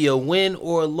 Whether it be a win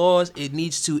or a loss, it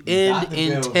needs to end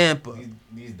in Tampa.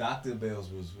 These doctor bills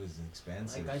was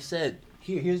expensive. Like I said,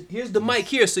 here's the mic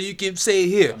here, so you can say it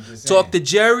here. Talk to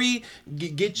Jerry,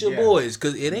 get your boys,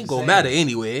 cause it ain't gonna matter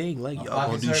anyway. It ain't like y'all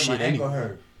gonna do shit anyway.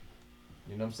 Hurt.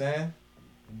 You know what I'm saying?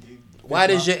 Why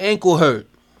does your ankle hurt?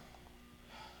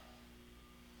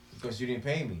 Because you didn't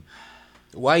pay me.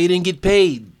 Why you didn't get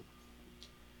paid?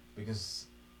 Because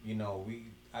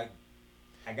I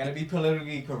gotta be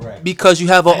politically correct. Because you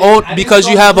have a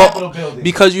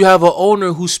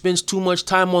owner who spends too much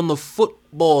time on the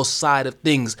football side of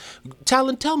things.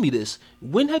 Talon, tell me this: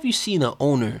 when have you seen an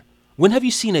owner? When have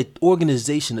you seen an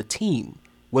organization, a team,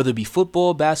 whether it be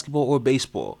football, basketball, or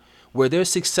baseball, where they're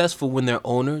successful when their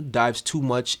owner dives too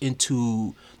much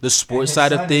into the sports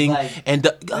side of thing,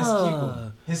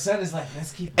 his son is like,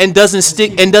 let's keep him. And doesn't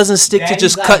stick to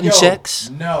just cutting checks?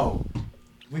 No,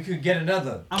 we could get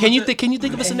another. Can you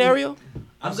think of a scenario?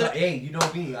 I'm sorry, hey, you know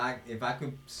me. If I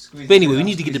could squeeze. But anyway, we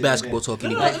need to get the basketball talk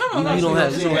anyway. We don't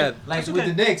have. Like with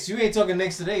the Knicks, you ain't talking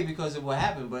Knicks today because of what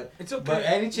happened. But it's okay. But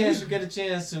any chance you get a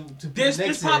chance to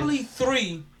there's probably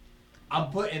 3. I'm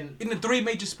putting in the 3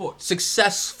 major sports.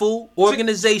 Successful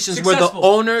organizations where the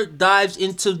owner dives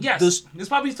into this. There's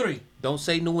probably 3. Don't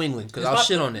say New England because I'll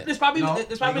shit on it. There's probably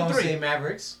 3. Say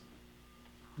Mavericks.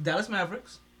 Dallas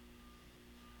Mavericks.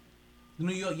 The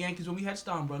New York Yankees when we had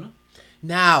Steinbrenner.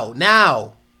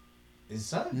 Now. His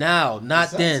son? Now,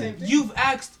 not then. You've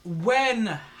asked when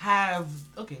have.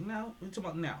 Okay, now we're talking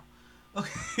about now.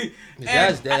 Okay.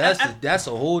 That's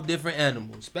a whole different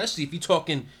animal, especially if you're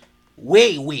talking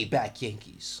way back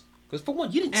Yankees. Because for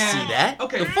one, you didn't see that.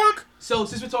 Okay. The fuck? So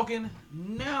since we're talking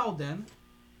now, then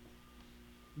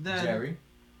Jerry.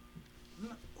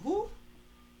 Who?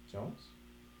 Jones.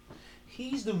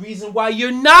 He's the reason why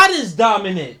you're not as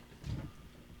dominant.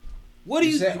 What do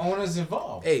you said owners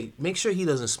involved? Hey, make sure he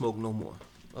doesn't smoke no more,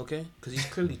 okay? Because he's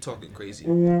clearly talking crazy.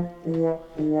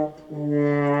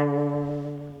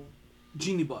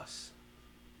 Genie Bus.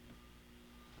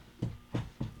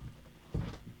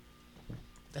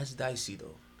 That's dicey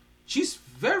though. She's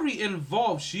very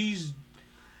involved.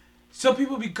 Some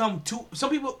people become too. Some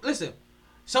people listen.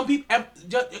 Some people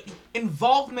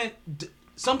involvement.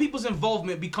 Some people's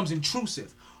involvement becomes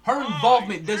intrusive. Her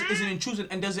involvement isn't intrusive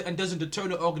and doesn't deter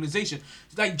the organization.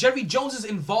 Like Jerry Jones's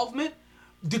involvement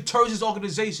deters his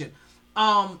organization.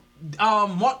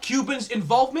 Mark Cuban's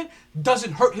involvement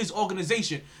doesn't hurt his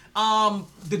organization.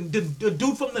 The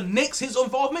dude from the Knicks, his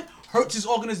involvement hurts his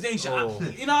organization. You know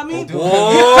what I mean? I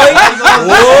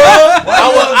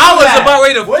was about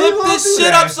ready to flip this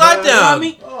shit upside down.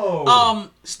 You know what I mean?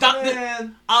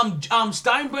 Stockton,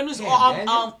 Steinbrenner's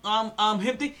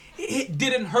him thing, it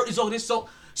didn't hurt his organization.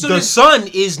 So the sun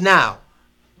is now.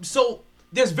 So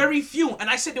there's very few, and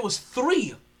I said there was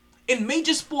 3 in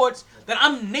major sports that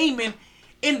I'm naming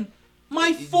in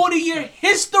my 40-year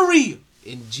history.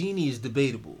 And Jeannie is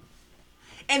debatable.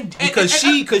 Because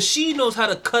she knows how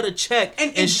to cut a check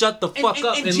and shut the fuck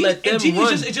up and let them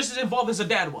Jeannie's run. just as involved as her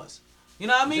dad was. You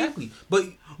know what I mean? Exactly. But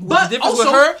the difference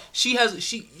also, with her, she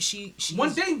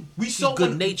one thing we saw good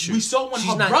when natured. We saw when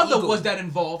her brother was that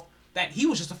involved that he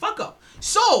was just a fuck up.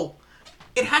 So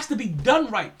it has to be done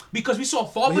right because we saw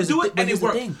father do it and it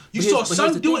worked. You saw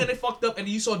son do it and it fucked up, and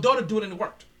you saw daughter do it and it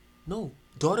worked. No,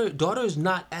 daughter is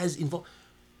not as involved.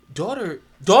 Daughter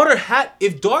had,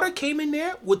 if daughter came in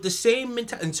there with the same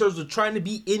mentality in terms of trying to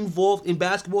be involved in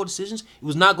basketball decisions, it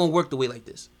was not gonna work the way like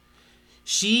this.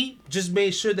 She just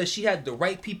made sure that she had the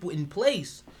right people in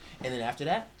place, and then after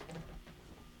that,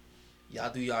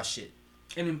 y'all do y'all shit.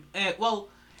 And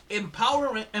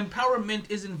empowerment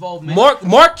is involvement.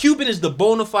 Mark Cuban is the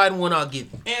bona fide one I'll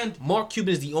give you. And Mark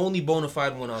Cuban is the only bona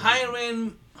fide one I'll give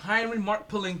you. Hiring Mark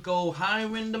Pelinko,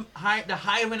 the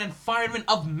hiring and firing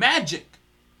of Magic.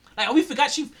 Like we forgot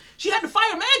she had to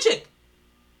fire Magic.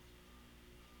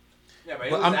 Yeah,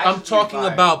 but I'm talking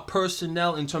about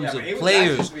personnel in terms of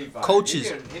players, coaches.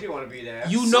 He didn't want to be there.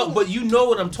 You know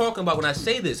what I'm talking about when I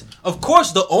say this. Of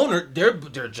course, the owner, their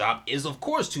job is, of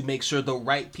course, to make sure the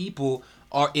right people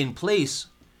are in place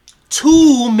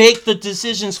to make the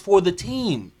decisions for the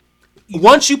team.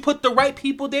 Once you put the right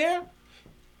people there,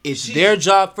 it's their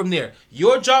job from there.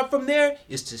 Your job from there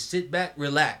is to sit back,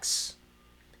 relax,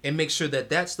 and make sure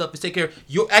that stuff is taken care of.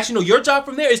 Your job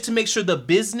from there is to make sure the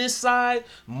business side,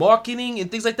 marketing, and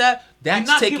things like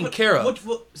that's taken care of.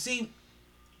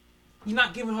 You're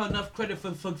not giving her enough credit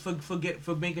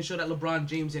for making sure that LeBron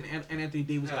James and Anthony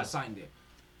Davis got signed there.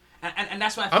 And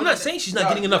that's why I'm not saying she's not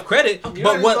getting enough credit, okay.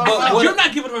 but you're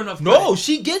not giving her enough credit. No,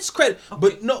 she gets credit,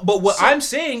 okay. but what I'm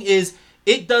saying is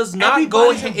it does not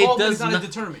go. It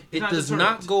does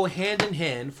not go hand in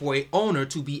hand for a owner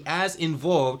to be as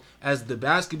involved as the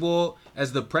basketball,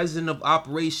 as the president of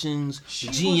operations, the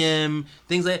GM,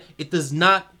 things like that. It does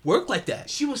not work like that.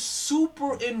 She was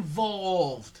super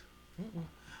involved,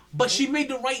 but she made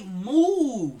the right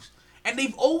moves. And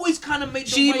they've always kind of made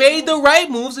the right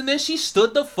moves, and then she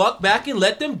stood the fuck back and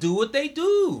let them do what they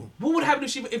do. What would happen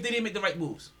if they didn't make the right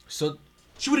moves? So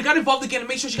she would have got involved again and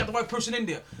made sure she got the right person in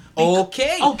there.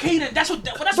 Okay, then that's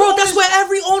what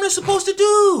every owner's supposed to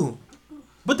do.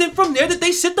 But then from there, that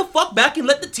they sit the fuck back and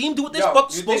let the team do what they're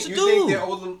supposed to do. You think they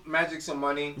owe the Magic some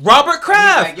money? Robert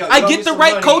Kraft, like, I get the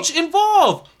right coach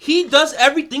involved. He does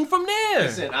everything from there.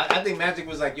 Listen, I think Magic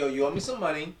was like, yo, you owe me some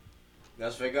money.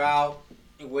 Let's figure out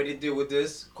what to do with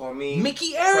this. Call me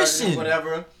Mickey Arison,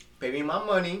 whatever. Pay me my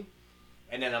money,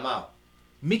 and then I'm out.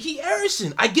 Mickey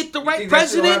Arison, I get the right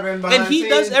president, and he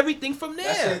does everything from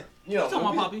there. You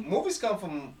know, movies come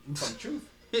from truth.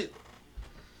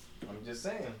 I'm just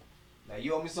saying. Now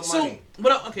you owe me some money.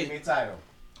 But okay, give me a title.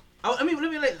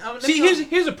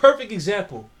 Here's a perfect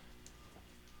example.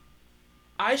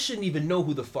 I shouldn't even know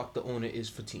who the fuck the owner is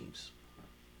for teams.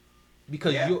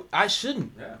 Because I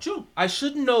shouldn't. Yeah. True. I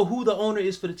shouldn't know who the owner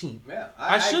is for the team. Yeah,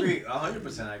 I shouldn't. agree.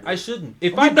 100% I agree. I shouldn't.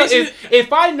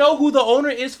 If I know who the owner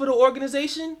is for the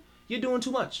organization, you're doing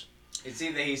too much. It's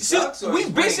either he sucks or we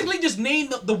basically just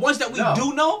named the ones that we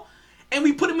do know, and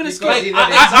we put them in a scale. I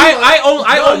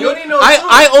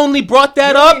only brought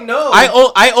that up.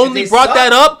 I only brought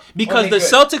that up because the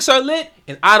Celtics are lit,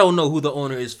 and I don't know who the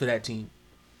owner is for that team.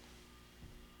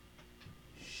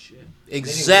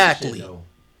 Exactly.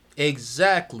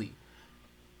 Exactly.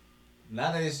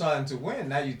 Now that they're starting to win,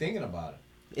 now you're thinking about it.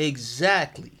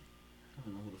 Exactly. I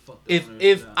don't know who the fuck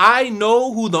If I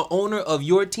know who the owner of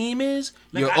your team is,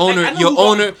 Like, your I owner know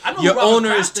who Robert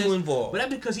owner is Kraft too involved. But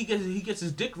that's because he gets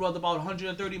his dick rubbed about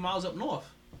 130 miles up north.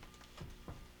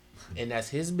 And that's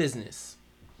his business.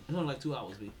 It's only like 2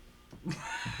 hours, B.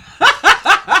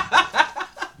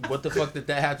 What the fuck did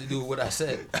that have to do with what I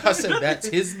said? I said that's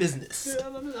his business. Yeah,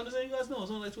 I'm just saying you guys know.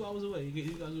 It's only like 2 hours away.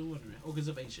 You guys are wondering. Oh, because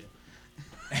of ain't shit.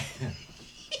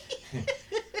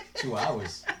 2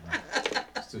 hours.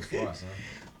 It's too far, son.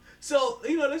 So,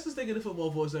 let's just take it to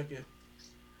football for a second.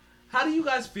 How do you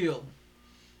guys feel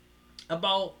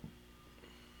about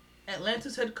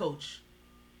Atlanta's head coach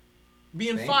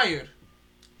being fired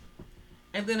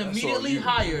and then immediately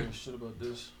hired shit about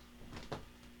this.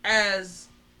 as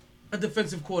a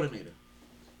defensive coordinator?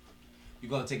 You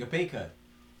gonna take a pay cut?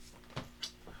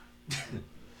 You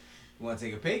want to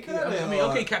take a pay cut? Yeah, I mean,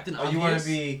 okay, Captain Or you want to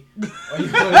be?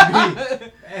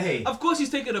 Hey. Of course, he's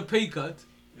taking a pay cut.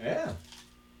 Yeah.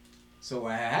 So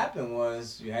what happened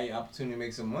was you had your opportunity to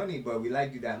make some money, but we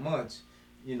like you that much,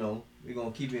 we're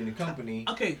gonna keep you in the company.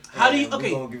 Okay, how do you?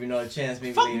 Okay, we're gonna give you another chance.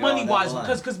 Maybe fuck later money on wise, down the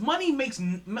line. because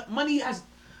money has.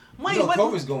 Money,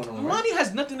 COVID's going on, right? Money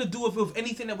has nothing to do with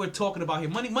anything that we're talking about here.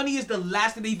 Money is the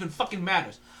last thing that even fucking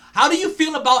matters. How do you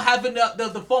feel about having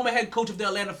the former head coach of the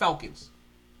Atlanta Falcons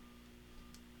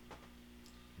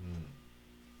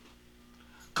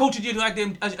coaching you like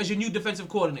them as your new defensive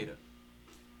coordinator?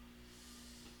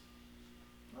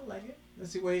 I like it.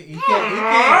 Let's see what he can.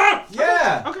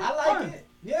 Yeah, Okay, I like it.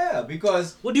 Yeah,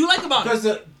 because what do you like about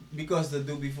it? Because the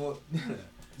dude before.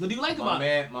 What do you like about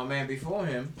it? My man before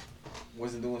him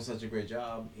wasn't doing such a great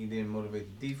job. He didn't motivate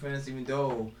the defense, even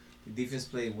though the defense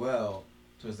played well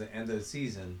towards the end of the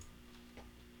season.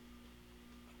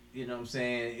 You know what I'm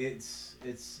saying? It's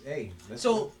hey.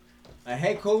 So a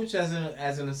head coach as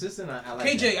an assistant, I like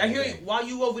KJ, that. I hear you, while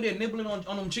you over there nibbling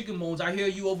on them chicken bones, I hear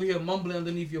you over here mumbling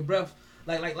underneath your breath,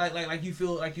 like you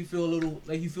feel a little,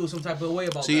 like you feel some type of way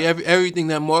about See, that. everything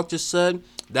that Mark just said,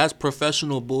 that's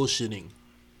professional bullshitting.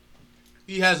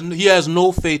 He has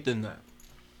no faith in that.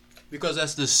 Because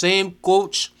that's the same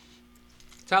coach.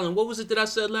 Talon, what was it that I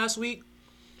said last week?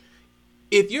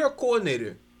 If you're a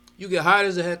coordinator, you get hired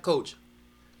as a head coach.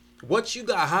 What you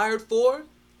got hired for,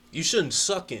 you shouldn't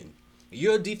suck in.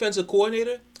 You're a defensive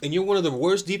coordinator, and you're one of the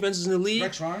worst defenses in the league.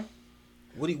 Rex Ryan?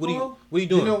 What are you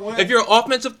doing? You know what? If you're an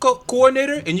offensive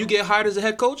coordinator and you get hired as a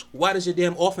head coach, why does your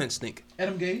damn offense stink?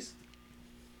 Adam Gase?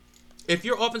 If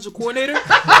you're offensive coordinator,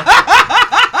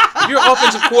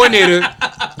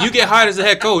 you get hired as a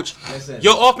head coach. Listen.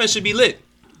 Your offense should be lit.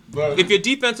 Bro. If you're a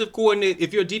defensive coordinator,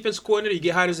 you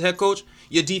get hired as a head coach,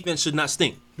 your defense should not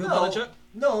stink. No, the thing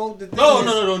No, is,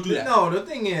 don't do that. No, the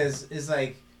thing is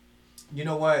like, you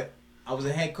know what? I was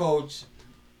a head coach,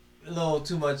 a little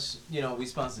too much,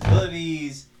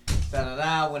 responsibilities,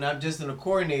 When I'm just a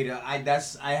coordinator, I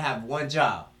have one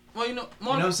job. Well, Mark, you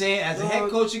know what I'm saying? As a head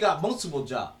coach, you got multiple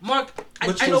jobs. Mark, I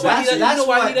know why he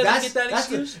doesn't get that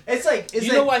excuse. It's like a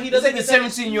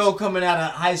 17-year-old coming out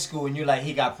of high school and you're like,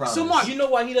 he got problems. So Mark, you know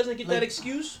why he doesn't get that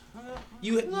excuse?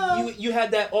 You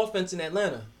had that offense in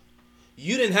Atlanta.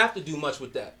 You didn't have to do much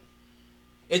with that.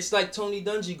 It's like Tony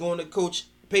Dungy going to coach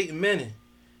Peyton Manning.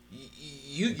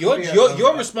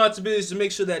 Your responsibility is to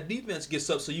make sure that defense gets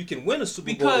up so you can win a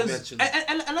Super Bowl eventually.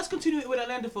 And let's continue with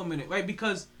Atlanta for a minute, right?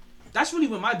 Because that's really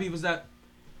what my beef was, that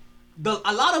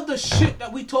a lot of the shit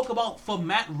that we talk about for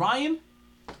Matt Ryan,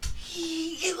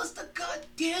 it was the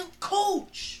goddamn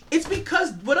coach. It's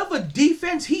because whatever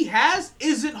defense he has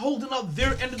isn't holding up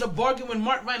their end of the bargain when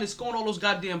Matt Ryan is scoring all those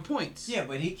goddamn points. Yeah,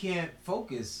 but he can't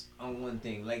focus on one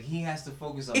thing. Like, he has to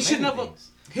focus on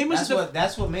things.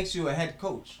 That's what makes you a head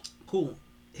coach. Cool.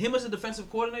 Him as a defensive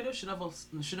coordinator should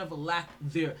never lack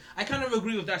their. I kind of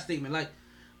agree with that statement. Like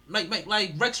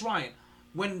Rex Ryan,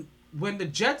 when the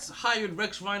Jets hired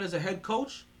Rex Ryan as a head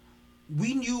coach,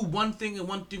 we knew one thing and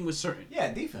one thing was certain.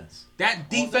 Yeah, defense. That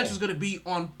defense was going to be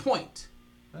on point.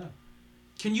 Yeah.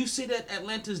 Can you say that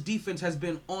Atlanta's defense has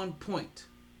been on point?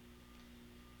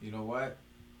 You know what?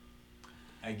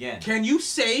 Again. Can you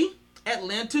say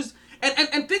Atlanta's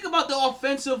and think about the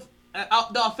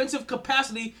offensive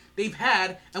capacity they've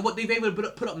had and what they've been able to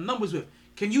put up numbers with.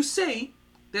 Can you say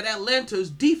that Atlanta's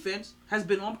defense has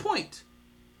been on point?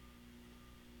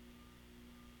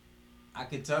 I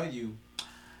can tell you.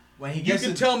 When he He gets to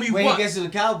the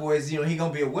Cowboys, he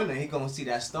gonna be a winner. He gonna see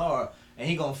that star, and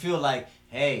he gonna feel like,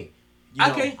 hey, I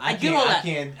get all that.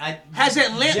 Has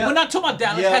Atlanta? We're not talking about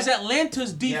Dallas. Has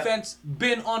Atlanta's defense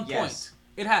been on point?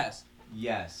 It has.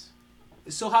 Yes.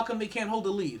 So how come they can't hold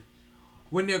the lead?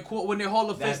 when they're Hall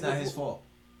of Fame. That's not his fault.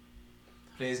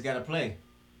 Players gotta play.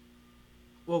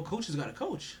 Well, coaches gotta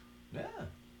coach. Yeah.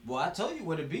 Well, I told you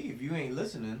what it be if you ain't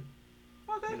listening.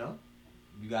 Okay. You know,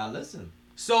 you gotta listen.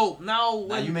 So now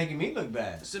you making me look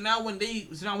bad. So now when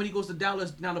he goes to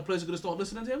Dallas, now the players are gonna start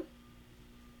listening to him.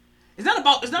 It's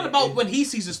not about when he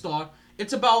sees a star.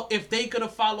 It's about if they could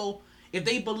follow, if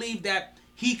they believe that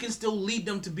he can still lead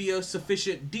them to be a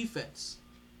sufficient defense.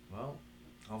 Well,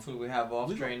 hopefully we have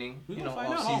off-season training, like,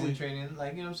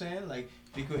 you know what I'm saying? Like,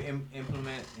 if he could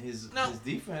implement his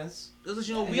defense.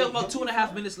 You know, we have about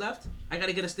 2.5 minutes left. I got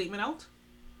to get a statement out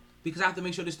because I have to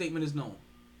make sure the statement is known.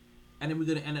 And then we're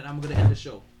going to end it. I'm going to end the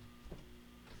show.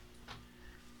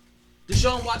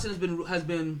 Deshaun Watson has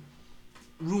been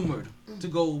rumored to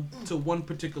go to one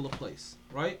particular place,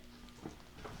 right?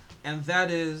 And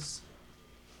that is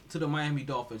to the Miami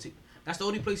Dolphins. That's the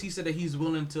only place he said that he's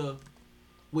willing to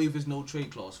waive his no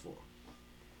trade clause for.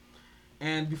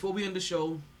 And before we end the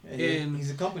show, he's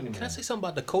a company man. Can I say something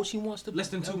about the coach he wants to less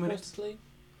than 2 minutes? Play?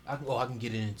 I can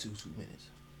get it in 2 minutes.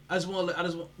 I just want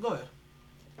go ahead.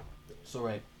 So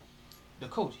right, the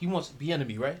coach he wants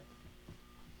Bieniemy, right?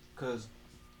 Because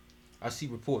I see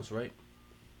reports, right,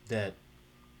 that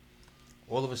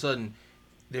all of a sudden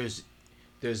there's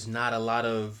not a lot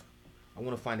of. I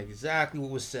want to find exactly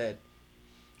what was said.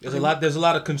 There's a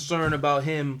lot of concern about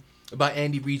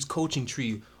Andy Reid's coaching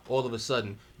tree all of a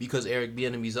sudden because Eric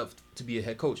Bieniemy's up to be a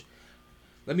head coach.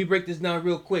 Let me break this down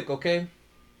real quick, okay?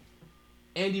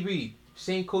 Andy Reid,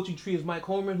 same coaching tree as Mike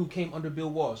Holmgren, who came under Bill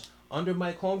Walsh. Under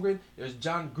Mike Holmgren, there's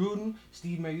John Gruden,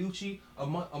 Steve Mariucci,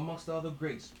 amongst the other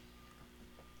greats.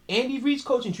 Andy Reid's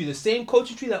coaching tree, the same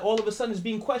coaching tree that all of a sudden is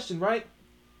being questioned, right?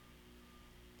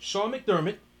 Sean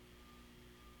McDermott,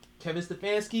 Kevin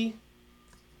Stefanski,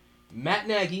 Matt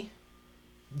Nagy,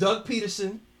 Doug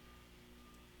Peterson,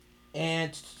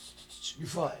 and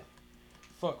fuck.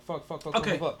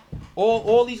 Okay.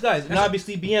 All these guys, and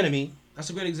obviously Bieniemy. That's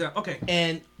a great example. Okay.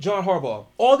 And John Harbaugh.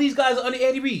 All these guys are under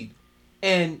Andy Reid,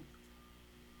 and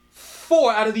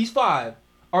 4 out of these 5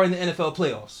 are in the NFL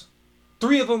playoffs.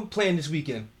 3 of them playing this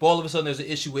weekend. But all of a sudden, there's an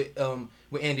issue with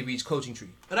Andy Reid's coaching tree.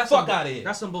 Fuck out of here.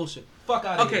 That's some bullshit. Fuck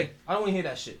out of here. Okay. I don't want to hear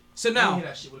that shit. So now, hear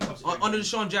that shit when it comes to under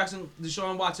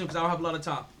Deshaun Watson, because I don't have a lot of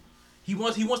time. He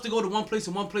wants to go to one place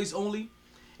and one place only.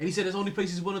 And he said there's only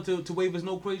place he's willing to waive his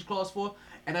no trade clause for,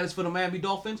 and that is for the Miami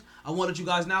Dolphins. I want you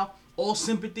guys now, all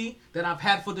sympathy that I've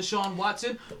had for Deshaun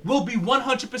Watson will be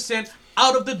 100%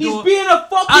 out of the door. He's being a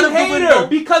fucking hater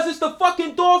because it's the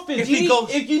fucking Dolphins.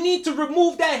 If you need to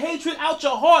remove that hatred out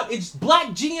your heart, it's black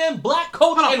GM, black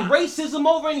coach, and racism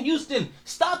over in Houston.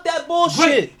 Stop that bullshit.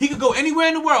 Great. He could go anywhere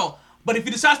in the world, but if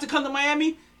he decides to come to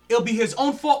Miami, it'll be his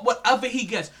own fault, whatever he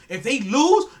gets. If they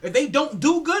lose, if they don't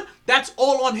do good, that's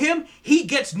all on him. He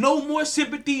gets no more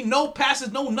sympathy, no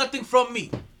passes, no nothing from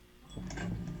me.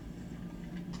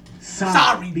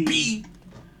 Sorry, B.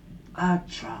 I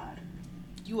tried.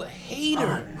 You a hater.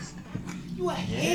 Honest. You a hater.